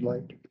else you'd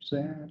like to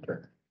present,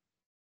 or?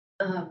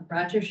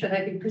 Roger, should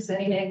I be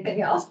presenting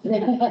anything else? No,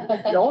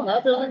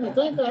 not that I can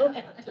think of.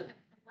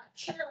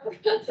 Sure.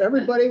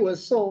 Everybody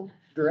was so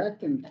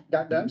direct and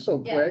got done so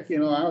quick, you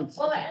know.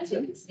 Well, as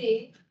you can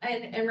see,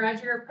 and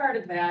Roger, you're part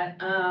of that,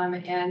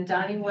 and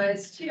Donnie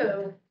was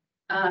too.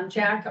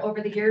 Jack, over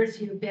the years,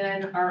 you've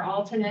been our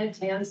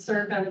alternate and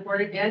served on the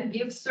board again.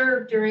 You've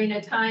served during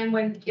a time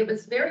when it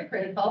was very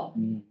critical,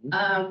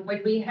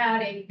 when we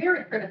had a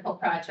very critical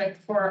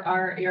project for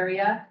our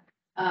area.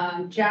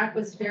 Jack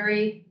was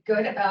very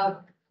good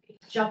about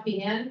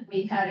jumping in.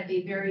 We had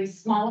a very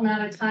small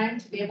amount of time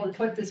to be able to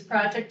put this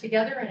project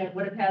together, and it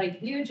would have had a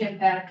huge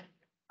impact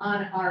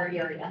on our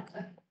area.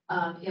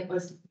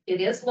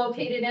 It is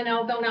located in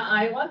Algona,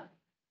 Iowa,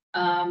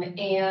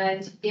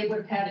 and it would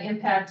have had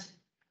impact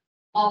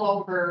all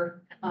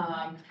over,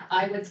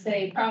 I would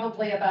say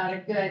probably about a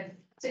good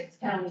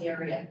 6-county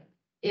area.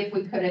 If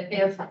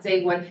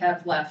they would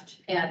have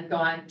left and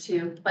gone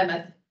to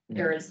Plymouth,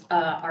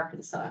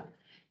 Arkansas.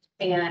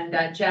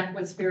 And Jack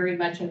was very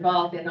much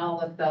involved in all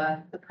of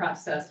the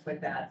process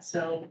with that.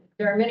 So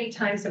there are many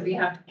times that we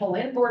have to pull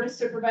in board of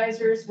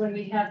supervisors when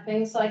we have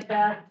things like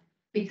that,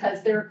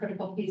 because they're a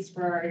critical piece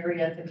for our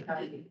area of the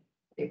county.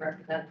 They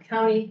represent the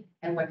county,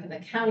 and what can the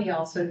county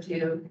also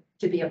do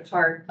to be a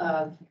part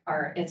of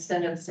our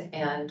incentives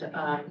and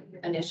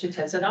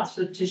initiatives, and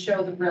also to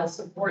show the real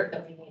support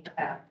that we need to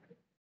have.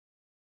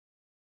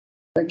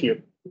 Thank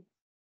you.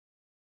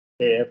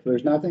 If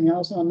there's nothing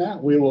else on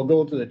that, we will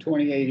go to the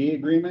 2080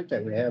 agreement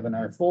that we have in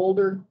our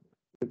folder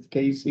with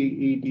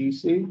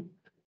KCEDC.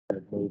 I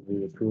move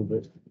we approve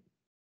it.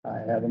 I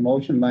have a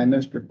motion by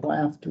Mr.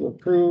 Plath to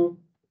approve.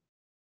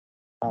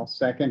 I'll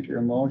second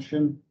your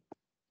motion.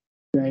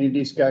 Is there any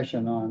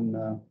discussion on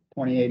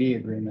 2080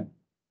 agreement?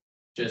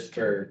 Just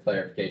for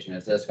clarification,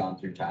 has this gone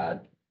through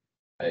Todd?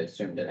 I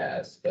assumed it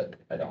has, but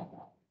I don't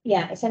know.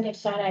 Yeah, I sent it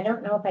to Todd. I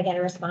don't know if I got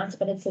a response,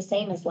 but it's the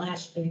same as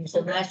last year. So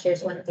last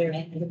year's went through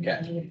it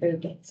and he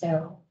approved it.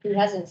 So he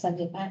hasn't sent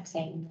it back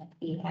saying that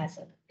he has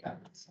it.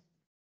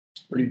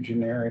 Pretty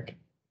generic.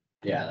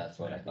 Yeah, that's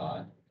what I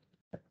thought.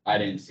 I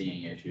didn't see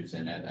any issues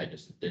in it. I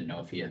just didn't know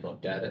if he had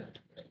looked at it.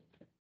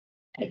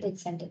 I did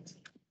send it to you.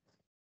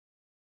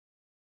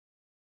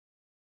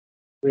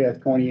 We have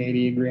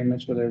 2080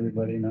 agreements with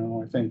everybody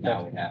now, I think.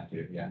 Now we have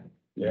to, yeah.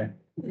 Yeah.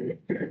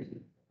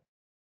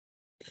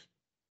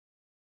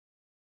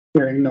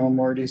 Hearing no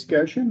more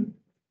discussion.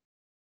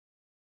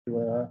 Do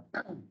a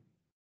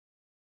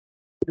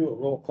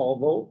roll call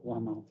vote while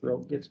my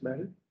throat gets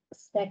better.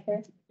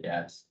 Stecker,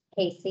 Yes.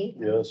 Casey,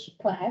 Yes.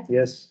 Platt,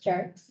 Yes.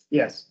 Jerks.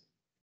 Yes.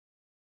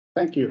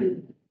 Thank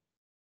you.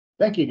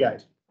 Thank you,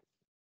 guys.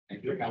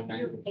 Thank you for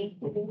coming.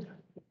 Thank you.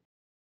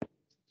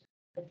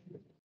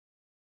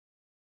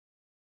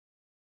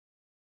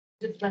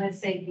 Just want to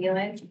say,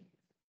 Galen,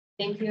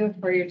 thank you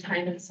for your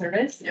time and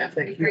service. Yeah,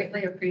 thank We you.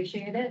 greatly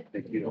appreciate it.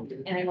 Thank you.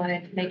 And I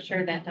wanted to make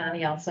sure that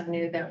Donnie also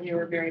knew that we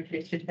were very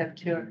appreciative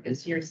too of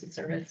his years of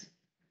service.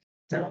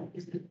 So,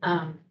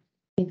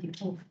 thank you.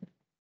 Do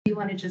you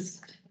want to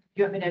just,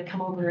 you want me to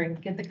come over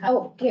and get the? copy?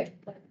 Oh, here,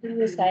 we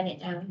will sign it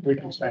now. We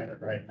can sign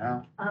it right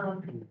now.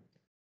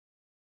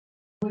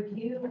 Would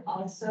you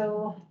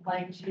also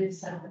like to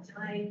set the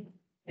time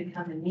to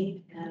come and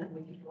meet and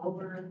we can go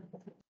over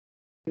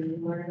to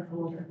learn a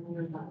little bit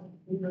more about.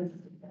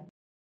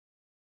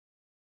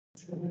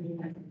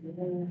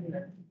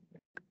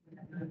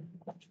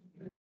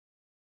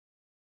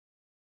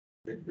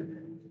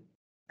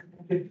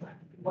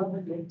 What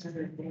would make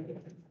better day?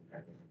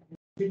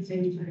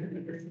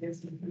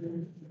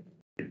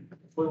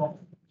 Well.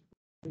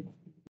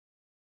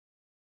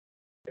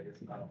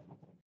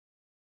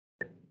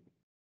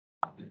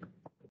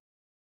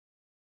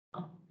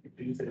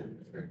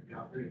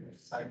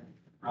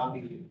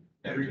 Probably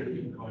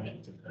everybody going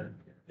into the.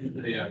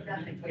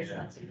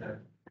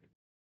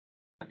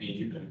 I mean,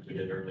 you can do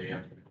it early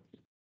after.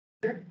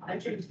 Sure, I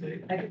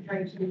could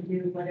try to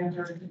do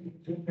whatever.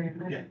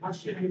 Yeah. I'll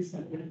show you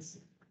some things.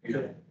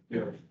 Yeah.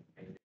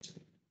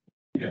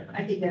 Yeah.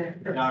 I could get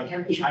it. No,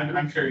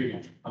 I'm sure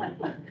you.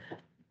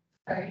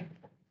 Sorry.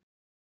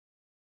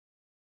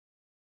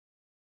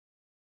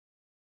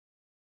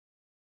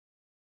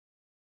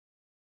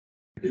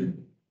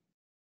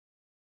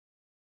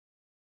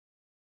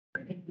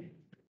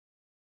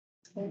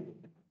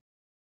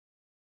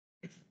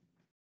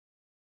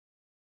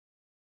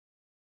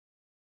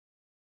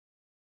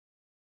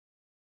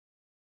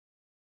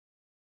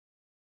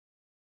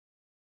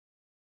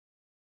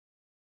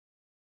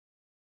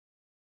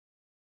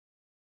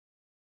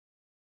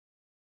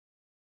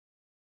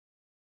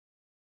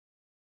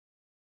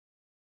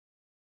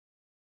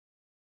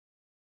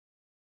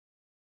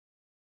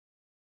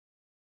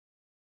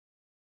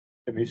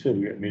 And you said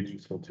we got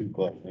meetings till 2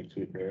 o'clock next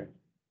week, right?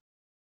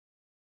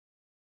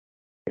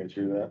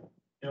 Answer that?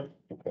 Yep.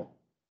 Okay.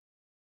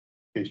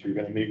 In case you're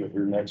gonna meet with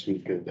her next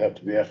week, it'd have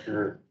to be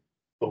after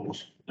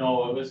those.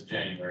 No, it was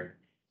January.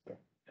 Yeah.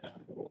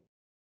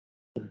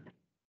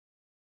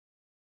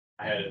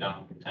 I had it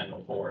down from 10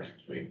 to 4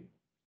 next week.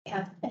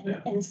 Yeah,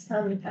 and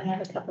some, I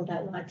have a couple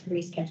that want to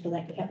reschedule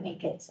that can't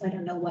make it, so I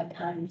don't know what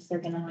times they're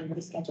gonna want to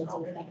reschedule,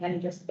 so I kind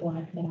of just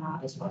blocked it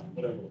off. That's fine,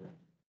 whatever.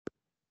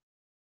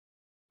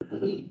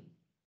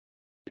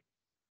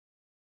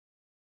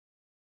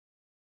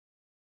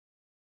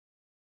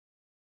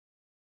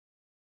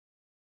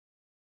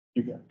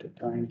 You got the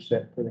time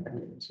set for the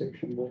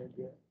compensation board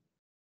yet?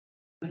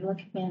 We're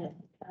looking at,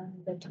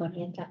 the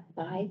 20th at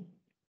 5.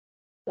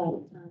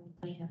 So,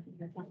 I haven't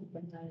heard back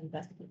from that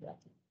investigator,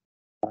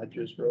 I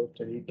just wrote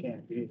that he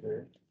can't be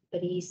there.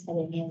 but he said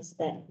in his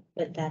that,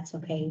 but that's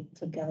okay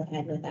to go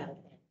ahead without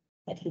it,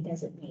 that he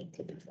doesn't need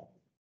to be there.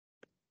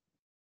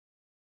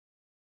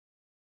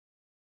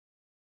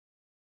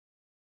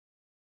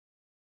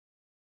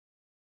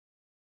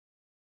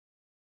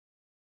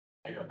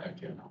 I got back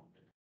to you now.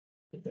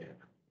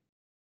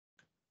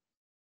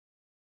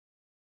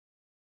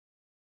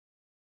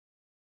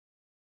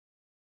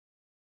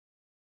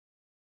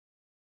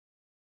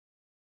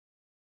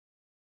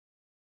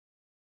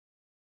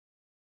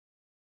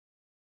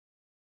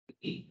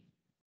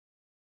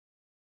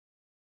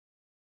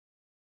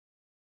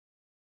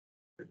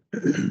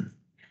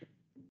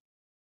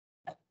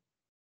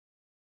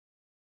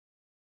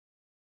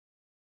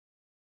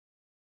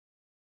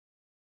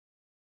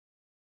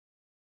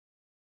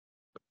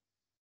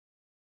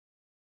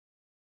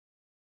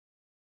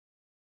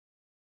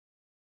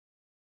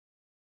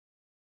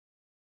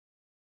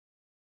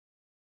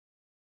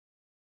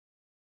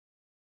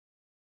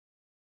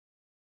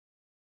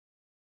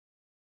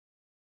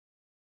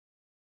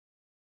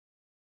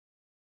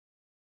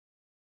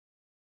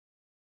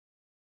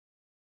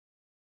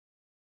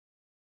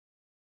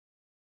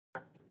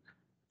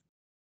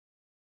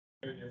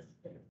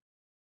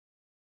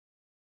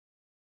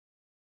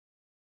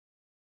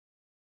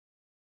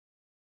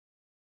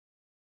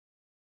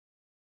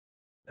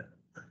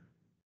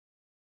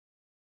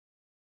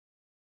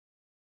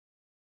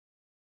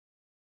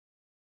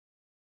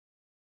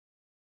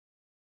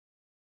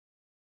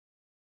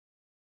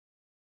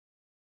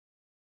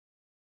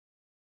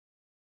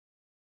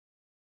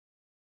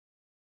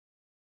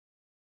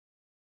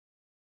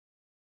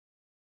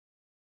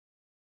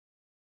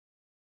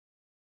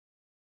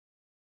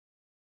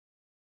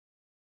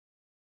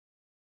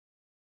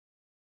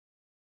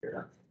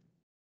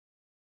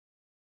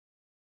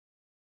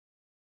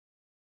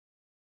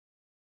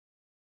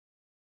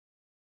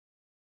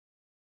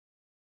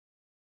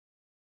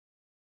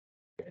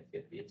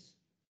 get these.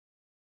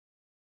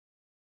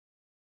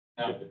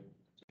 No,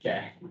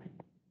 Okay.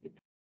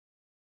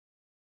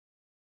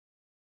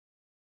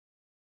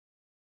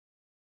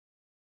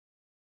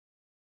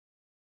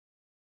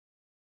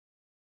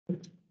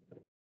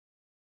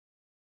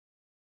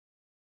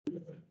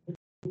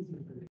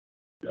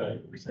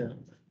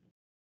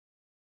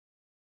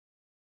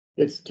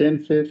 It's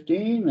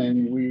 10:15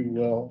 and we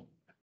will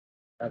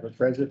have a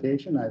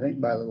presentation, I think,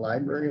 by the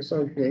Library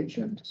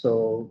Association,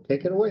 so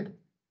take it away.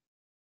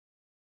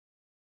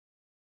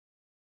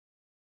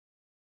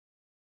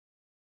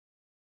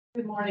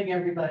 Good morning,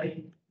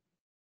 everybody.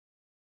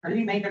 Are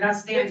you making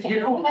us stand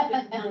here? We're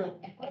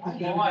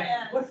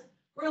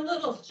a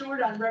little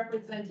short on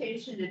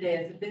representation today.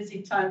 It's a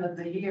busy time of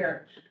the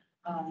year.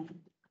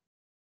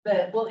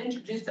 But we'll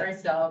introduce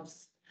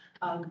ourselves.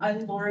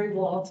 I'm Lori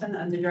Walton.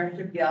 I'm the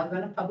director of the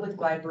Algona Public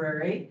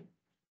Library.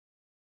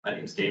 My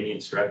name is Damien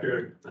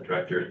Strecker, the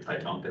director at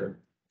Titonka.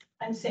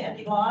 I'm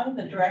Sandy Long,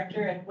 the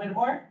director at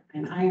Whitmore.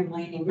 And I am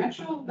Lainey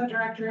Mitchell, the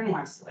director in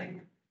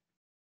Westlake.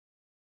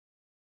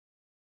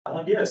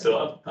 Yeah,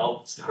 so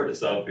I'll start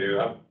us off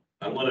here.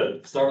 I'm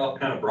gonna start off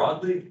kind of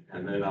broadly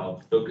and then I'll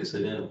focus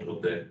it in a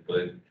little bit,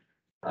 but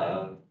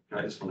I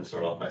just want to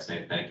start off by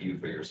saying thank you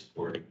for your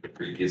support the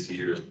previous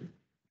year.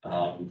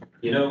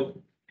 You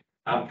know,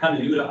 I'm kind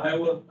of new to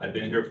Iowa. I've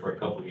been here for a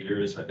couple of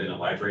years. I've been a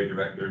library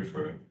director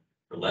for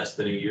less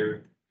than a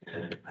year.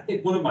 And I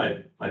think one of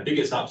my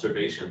biggest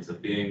observations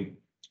of being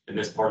in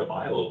this part of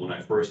Iowa when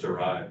I first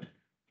arrived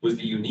was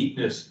the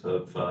uniqueness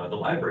of the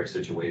library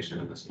situation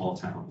in the small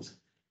towns.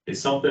 It's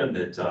something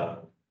that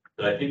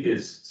I think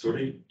is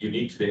sort of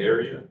unique to the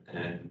area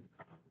and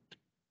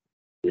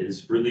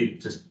is really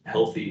just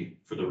healthy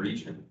for the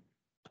region.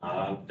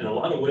 In a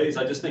lot of ways,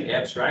 I just think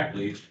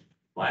abstractly,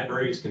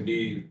 libraries can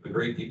be a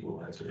great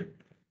equalizer.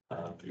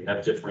 You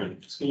have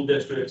different school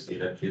districts, you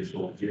have kids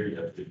going here, you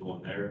have kids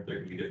going there,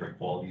 there can be different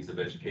qualities of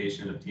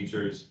education of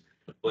teachers.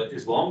 But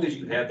as long as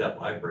you have that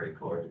library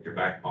card in your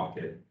back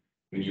pocket,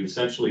 when you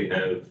essentially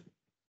have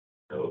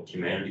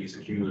humanities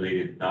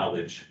accumulated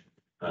knowledge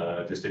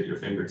just at your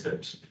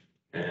fingertips,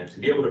 and to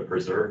be able to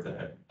preserve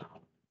that,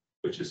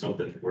 which is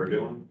something that we're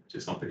doing, which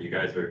is something you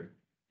guys are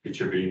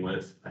contributing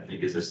with, I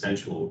think is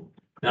essential,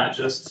 not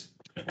just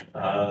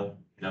for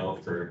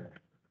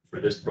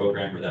this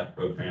program or that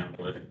program,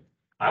 but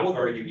I would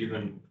argue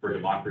even for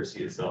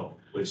democracy itself,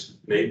 which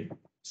may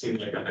seem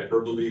like a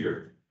hyperbole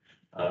or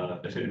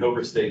an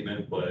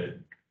overstatement, but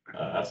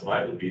that's what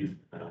I believe.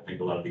 And I think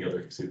a lot of the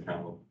other Kossuth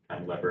County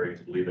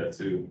librarians believe that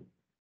too.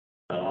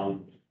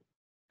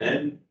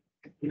 And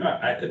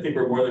I think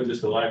we're more than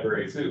just a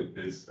library too,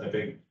 because I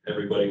think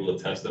everybody will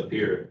attest up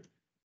here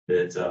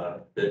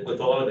that with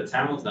a lot of the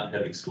towns not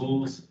having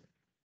schools,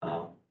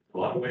 a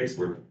lot of ways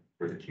we're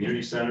the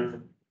community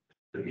center,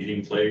 the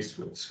meeting place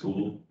for the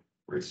school,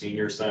 we're a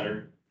senior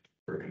center,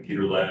 we're a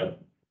computer lab.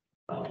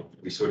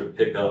 We sort of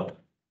pick up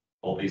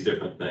all these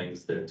different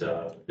things that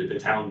the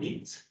town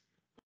needs.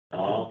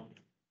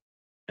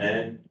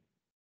 And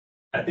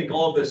I think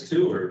all of us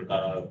too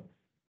are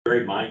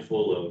very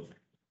mindful of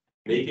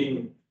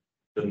making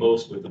the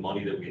most with the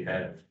money that we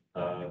have.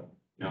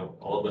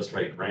 All of us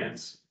write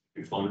grants,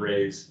 we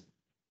fundraise,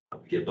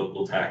 we get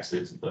local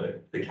taxes,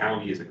 but the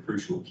county is a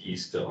crucial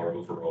piece to our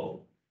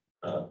overall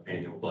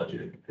annual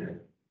budget.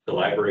 And the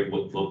library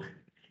would look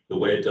the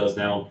way it does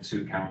now in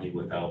Kossuth County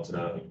without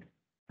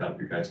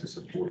your guys'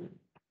 support.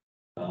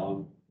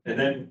 And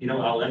then,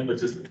 I'll end with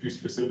just a few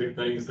specific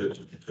things that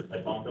the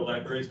Titonka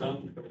Library's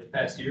done over the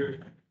past year.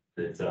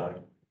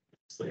 That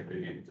it's like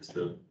maybe just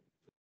a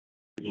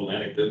little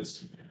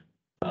anecdotes.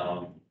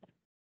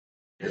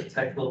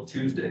 Tech Club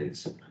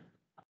Tuesdays.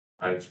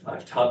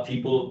 I've taught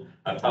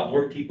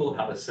more people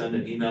how to send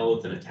an email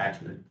with an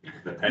attachment in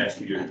the past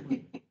year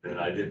than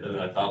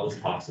I thought was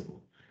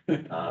possible.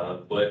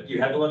 But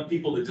you have a lot of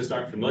people that just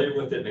aren't familiar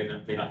with it,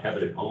 may not have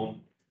it at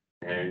home,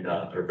 and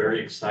are very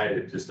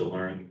excited just to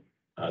learn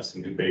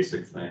some new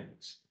basic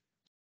things.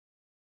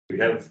 We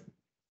have,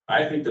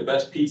 I think, the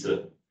best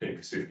pizza in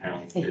Kossuth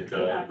County. It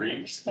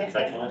Reeves. We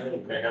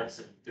may have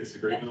some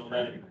disagreement on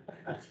that,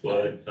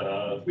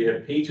 but we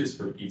have pages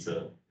for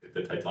pizza at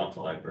the Titonka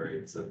Library.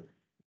 It's a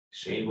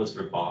shameless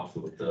ripoff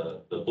with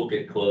the Book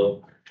It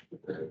Club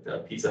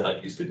that Pizza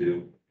Hut used to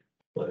do.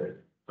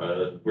 But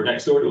we're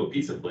next door to a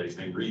pizza place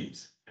named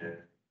Reeves, and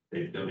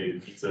they've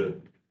donated pizza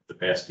the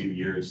past few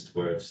years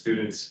where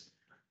students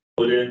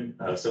put in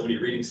so many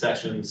reading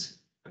sessions,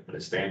 put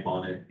a stamp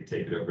on it, you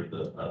take it over to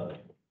the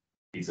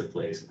pizza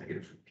place and they get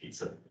it for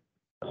pizza.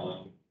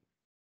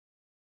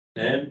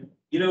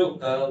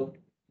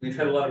 We've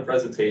had a lot of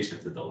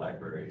presentations at the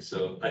library,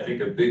 so I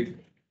think a big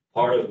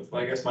part of,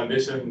 I guess, my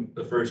mission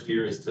the first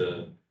year is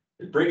to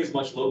bring as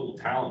much local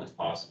talent as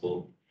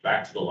possible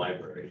back to the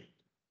library.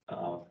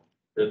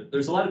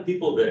 There's a lot of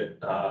people that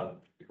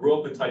grew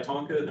up in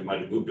Titonka that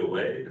might have moved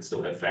away and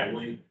still have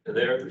family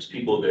there. There's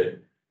people that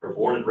are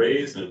born and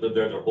raised and have lived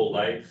there their whole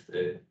life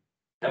that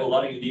have a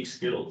lot of unique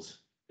skills.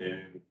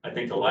 And I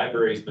think the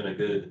library has been a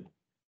good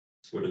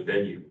sort of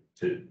venue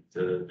to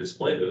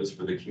display those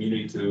for the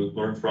community to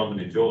learn from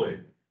and enjoy.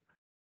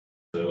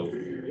 So,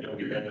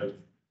 we have,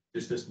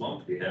 just this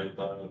month, we have,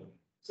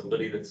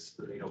 somebody that's,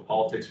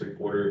 politics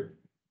reporter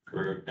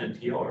for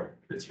NPR,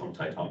 that's from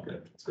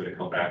Titonka. It's gonna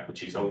come back when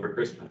she's home for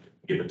Christmas,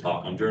 give a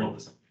talk on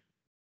journalism.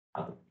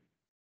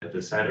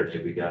 This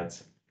Saturday, we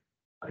got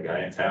a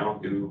guy in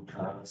town who,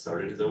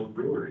 started his own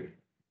brewery.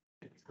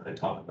 He's gonna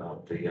talk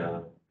about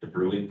the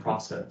brewing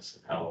process,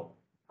 and how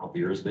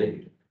beer is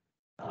made.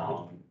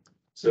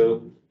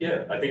 So,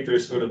 yeah, I think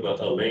there's sort of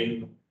a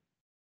lane,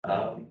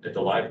 at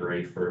the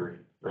library for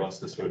us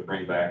to sort of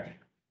bring back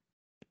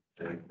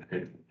and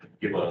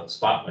give a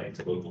spotlight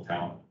to local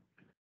talent.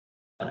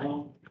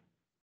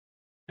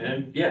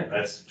 And yeah,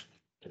 it's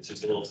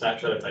just a little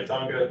snapshot of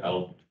Titonga.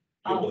 I'll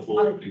give the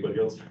floor to anybody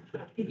else.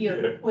 Give you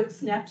a quick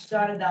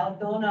snapshot of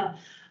Algona.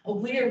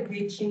 We're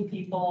reaching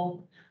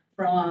people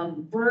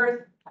from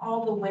birth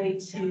all the way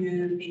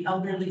to the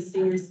elderly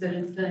senior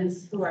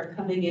citizens who are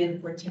coming in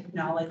for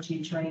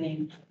technology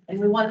training. And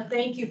we want to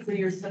thank you for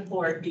your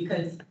support,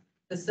 because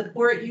the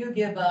support you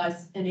give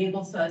us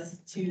enables us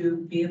to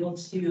be able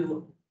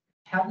to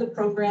have the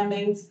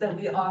programmings that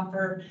we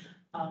offer,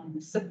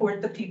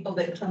 support the people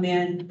that come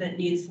in that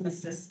need some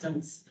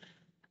assistance.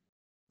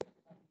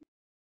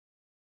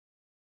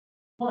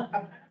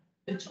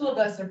 The two of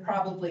us are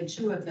probably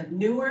two of the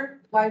newer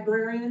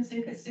librarians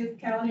in Kossuth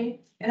County.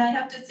 And I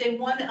have to say,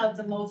 one of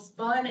the most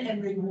fun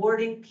and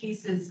rewarding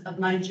pieces of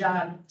my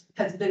job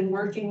has been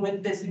working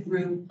with this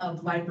group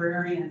of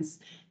librarians.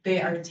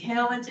 They are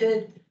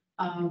talented,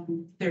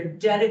 they're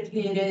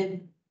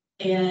dedicated,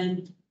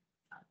 and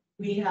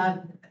we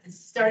have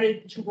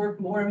started to work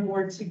more and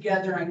more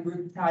together on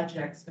group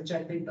projects, which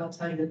I think they'll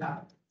tell you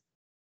about.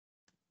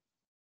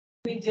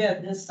 We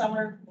did this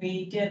summer,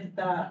 we did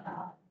the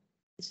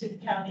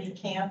Kossuth County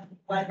camp,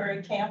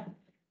 library camp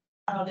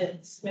out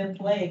at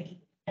Smith Lake.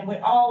 And we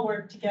all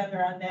worked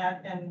together on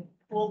that and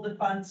pooled the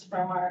funds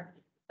from our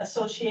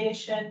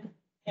association.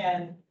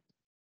 And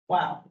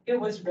wow, it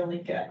was really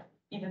good.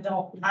 Even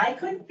though I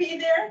couldn't be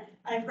there,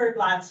 I've heard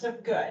lots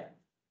of good.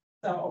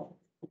 So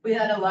we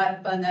had a lot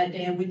of fun that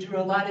day, and we drew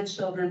a lot of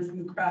children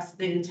from across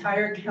the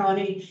entire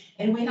county.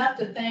 And we have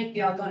to thank the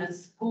Algona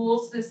school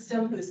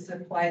system who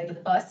supplied the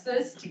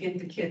buses to get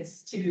the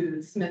kids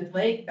to Smith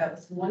Lake. That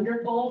was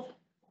wonderful.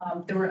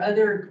 There were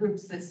other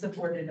groups that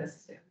supported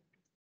us too.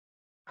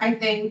 I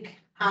think,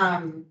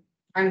 I'm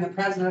the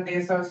president of the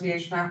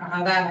association. I don't know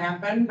how that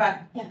happened,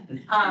 but,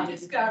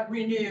 Just got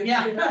renewed.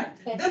 yeah,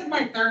 this is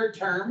my third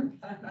term.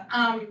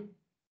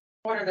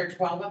 What are there,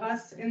 12 of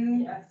us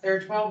in, Yes. there are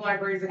 12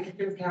 libraries in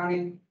Kossuth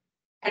County.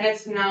 And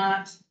it's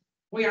not,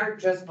 we aren't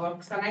just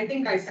books. And I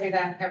think I say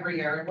that every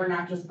year. We're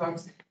not just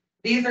books.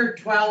 These are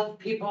 12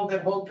 people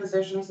that hold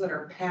positions that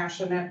are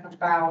passionate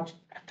about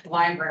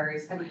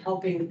libraries and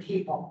helping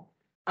people.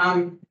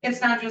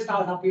 It's not just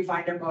I'll help you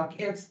find a book.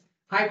 It's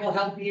I will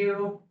help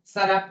you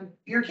set up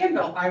your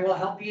Kindle. I will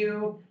help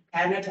you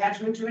add an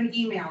attachment to an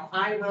email.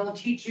 I will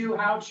teach you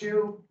how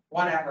to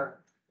whatever.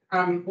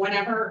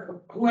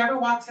 Whenever, whoever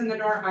walks in the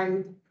door,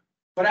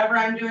 whatever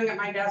I'm doing at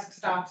my desk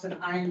stops and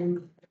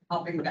I'm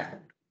helping them.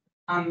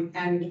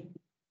 And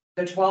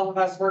the 12 of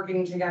us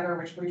working together,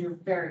 which we do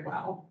very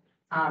well,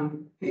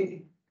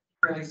 it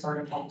really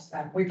sort of helps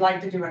that. We'd like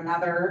to do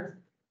another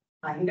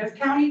kind of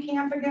county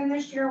camp again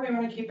this year. We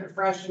want to keep it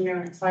fresh and new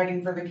and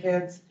exciting for the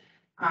kids.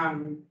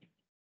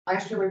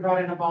 Last year we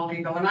brought in a bald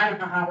eagle, and I don't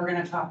know how we're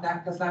gonna top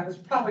that, because that was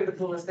probably the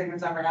coolest thing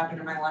that's ever happened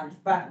in my life,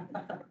 but,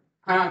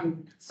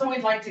 so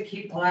we'd like to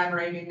keep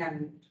collaborating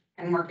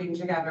and working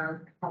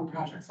together on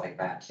projects like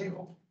that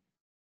too.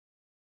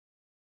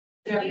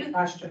 Do you have any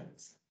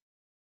questions?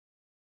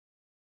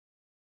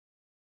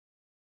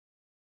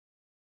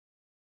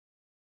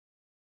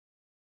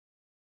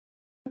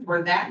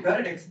 We're that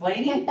good at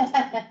explaining?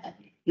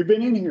 You've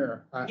been in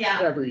here Yeah.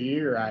 every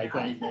year, I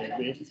think,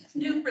 maybe. It's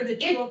new for the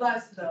two of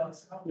us though,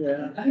 so.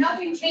 Yeah,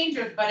 Nothing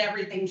changes, but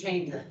everything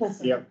changes.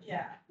 yep.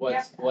 Yeah.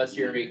 What's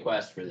your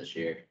request for this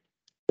year?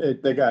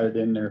 They got it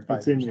in there.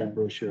 It's in your 5%.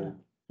 brochure.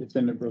 It's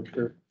in the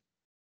brochure.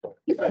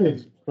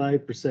 It's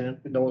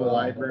 5%. No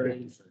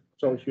Library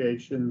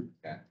Association.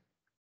 Yeah,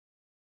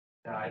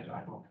 I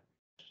don't.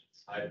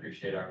 I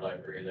appreciate our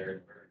library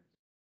there.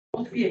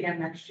 We'll see you again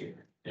next year.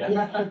 Yeah.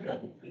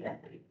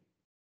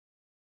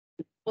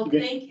 Well,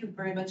 thank you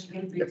very much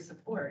again for your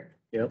support.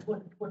 Yep.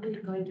 What are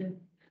you going to?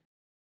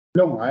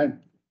 No,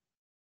 I'm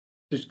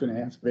just gonna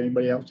ask if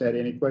anybody else had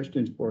any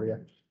questions for you.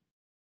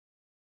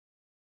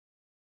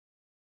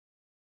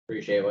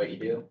 Appreciate what you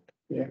do.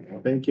 Yeah,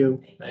 Thank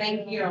you.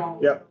 Thank you.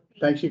 yep.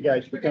 Thanks you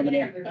guys for Have a good coming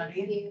day, in.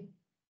 everybody.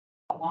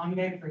 A long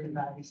day for you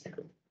guys.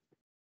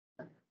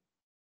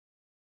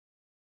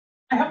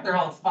 I hope they're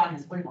all as fun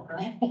as we were.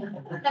 I don't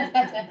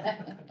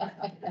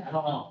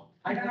know.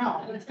 I don't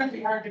know, it's gonna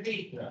be hard to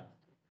beat.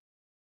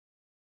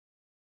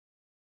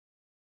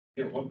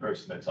 You know, one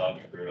person that taught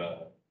me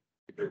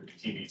for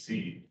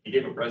TBC, he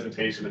gave a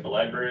presentation at the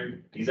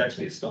library. He's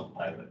actually a stunt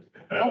pilot.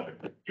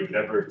 You would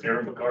never tear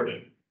him apart.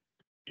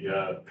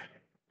 Yeah,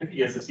 he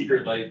has a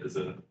secret life as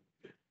a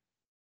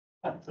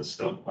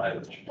stunt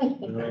pilot.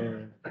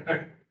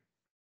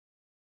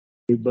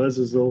 He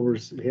buzzes over,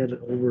 head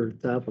over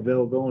top of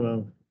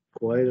Algona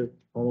quite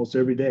almost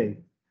every day.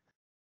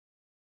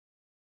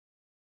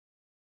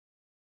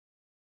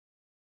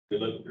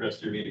 Good luck with the rest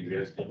of your meeting,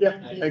 guys.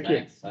 Yeah, thank you.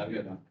 Thanks, have a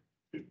good one.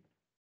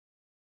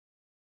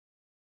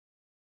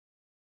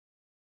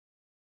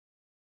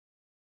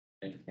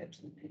 Didn't catch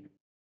the name.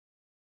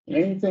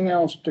 Anything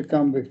else to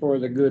come before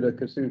the good of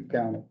Kossuth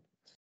County?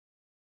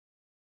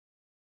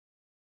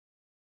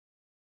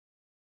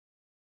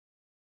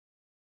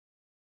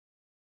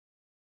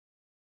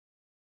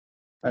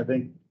 I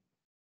think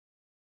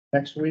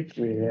next week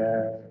we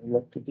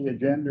looked at the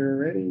agenda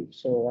already,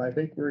 so I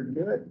think we're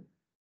good.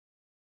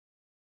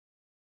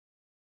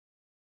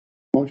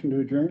 Motion to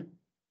adjourn,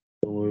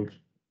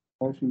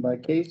 motion by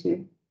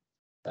Casey,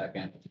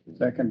 Second.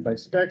 second by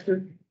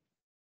Stecker.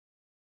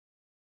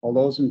 All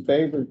those in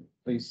favor,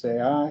 please say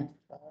aye.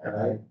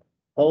 Aye.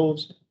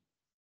 Opposed?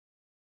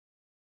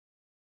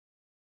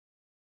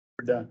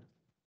 We're done.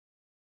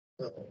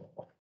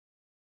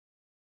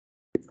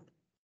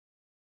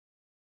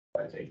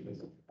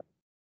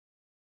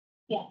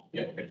 Yeah,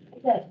 Yeah, okay.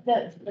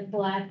 the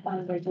black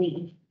binder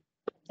lead.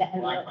 The Black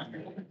envelope.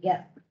 binder.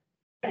 Yeah.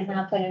 And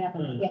I'll put it up,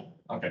 yeah.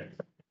 Okay.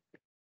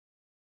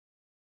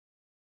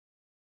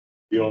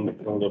 You on the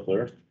phone up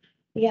there?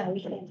 Yeah,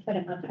 we can put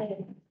them up there.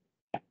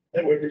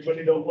 That way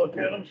everybody don't look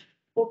at them.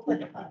 We'll put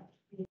them up.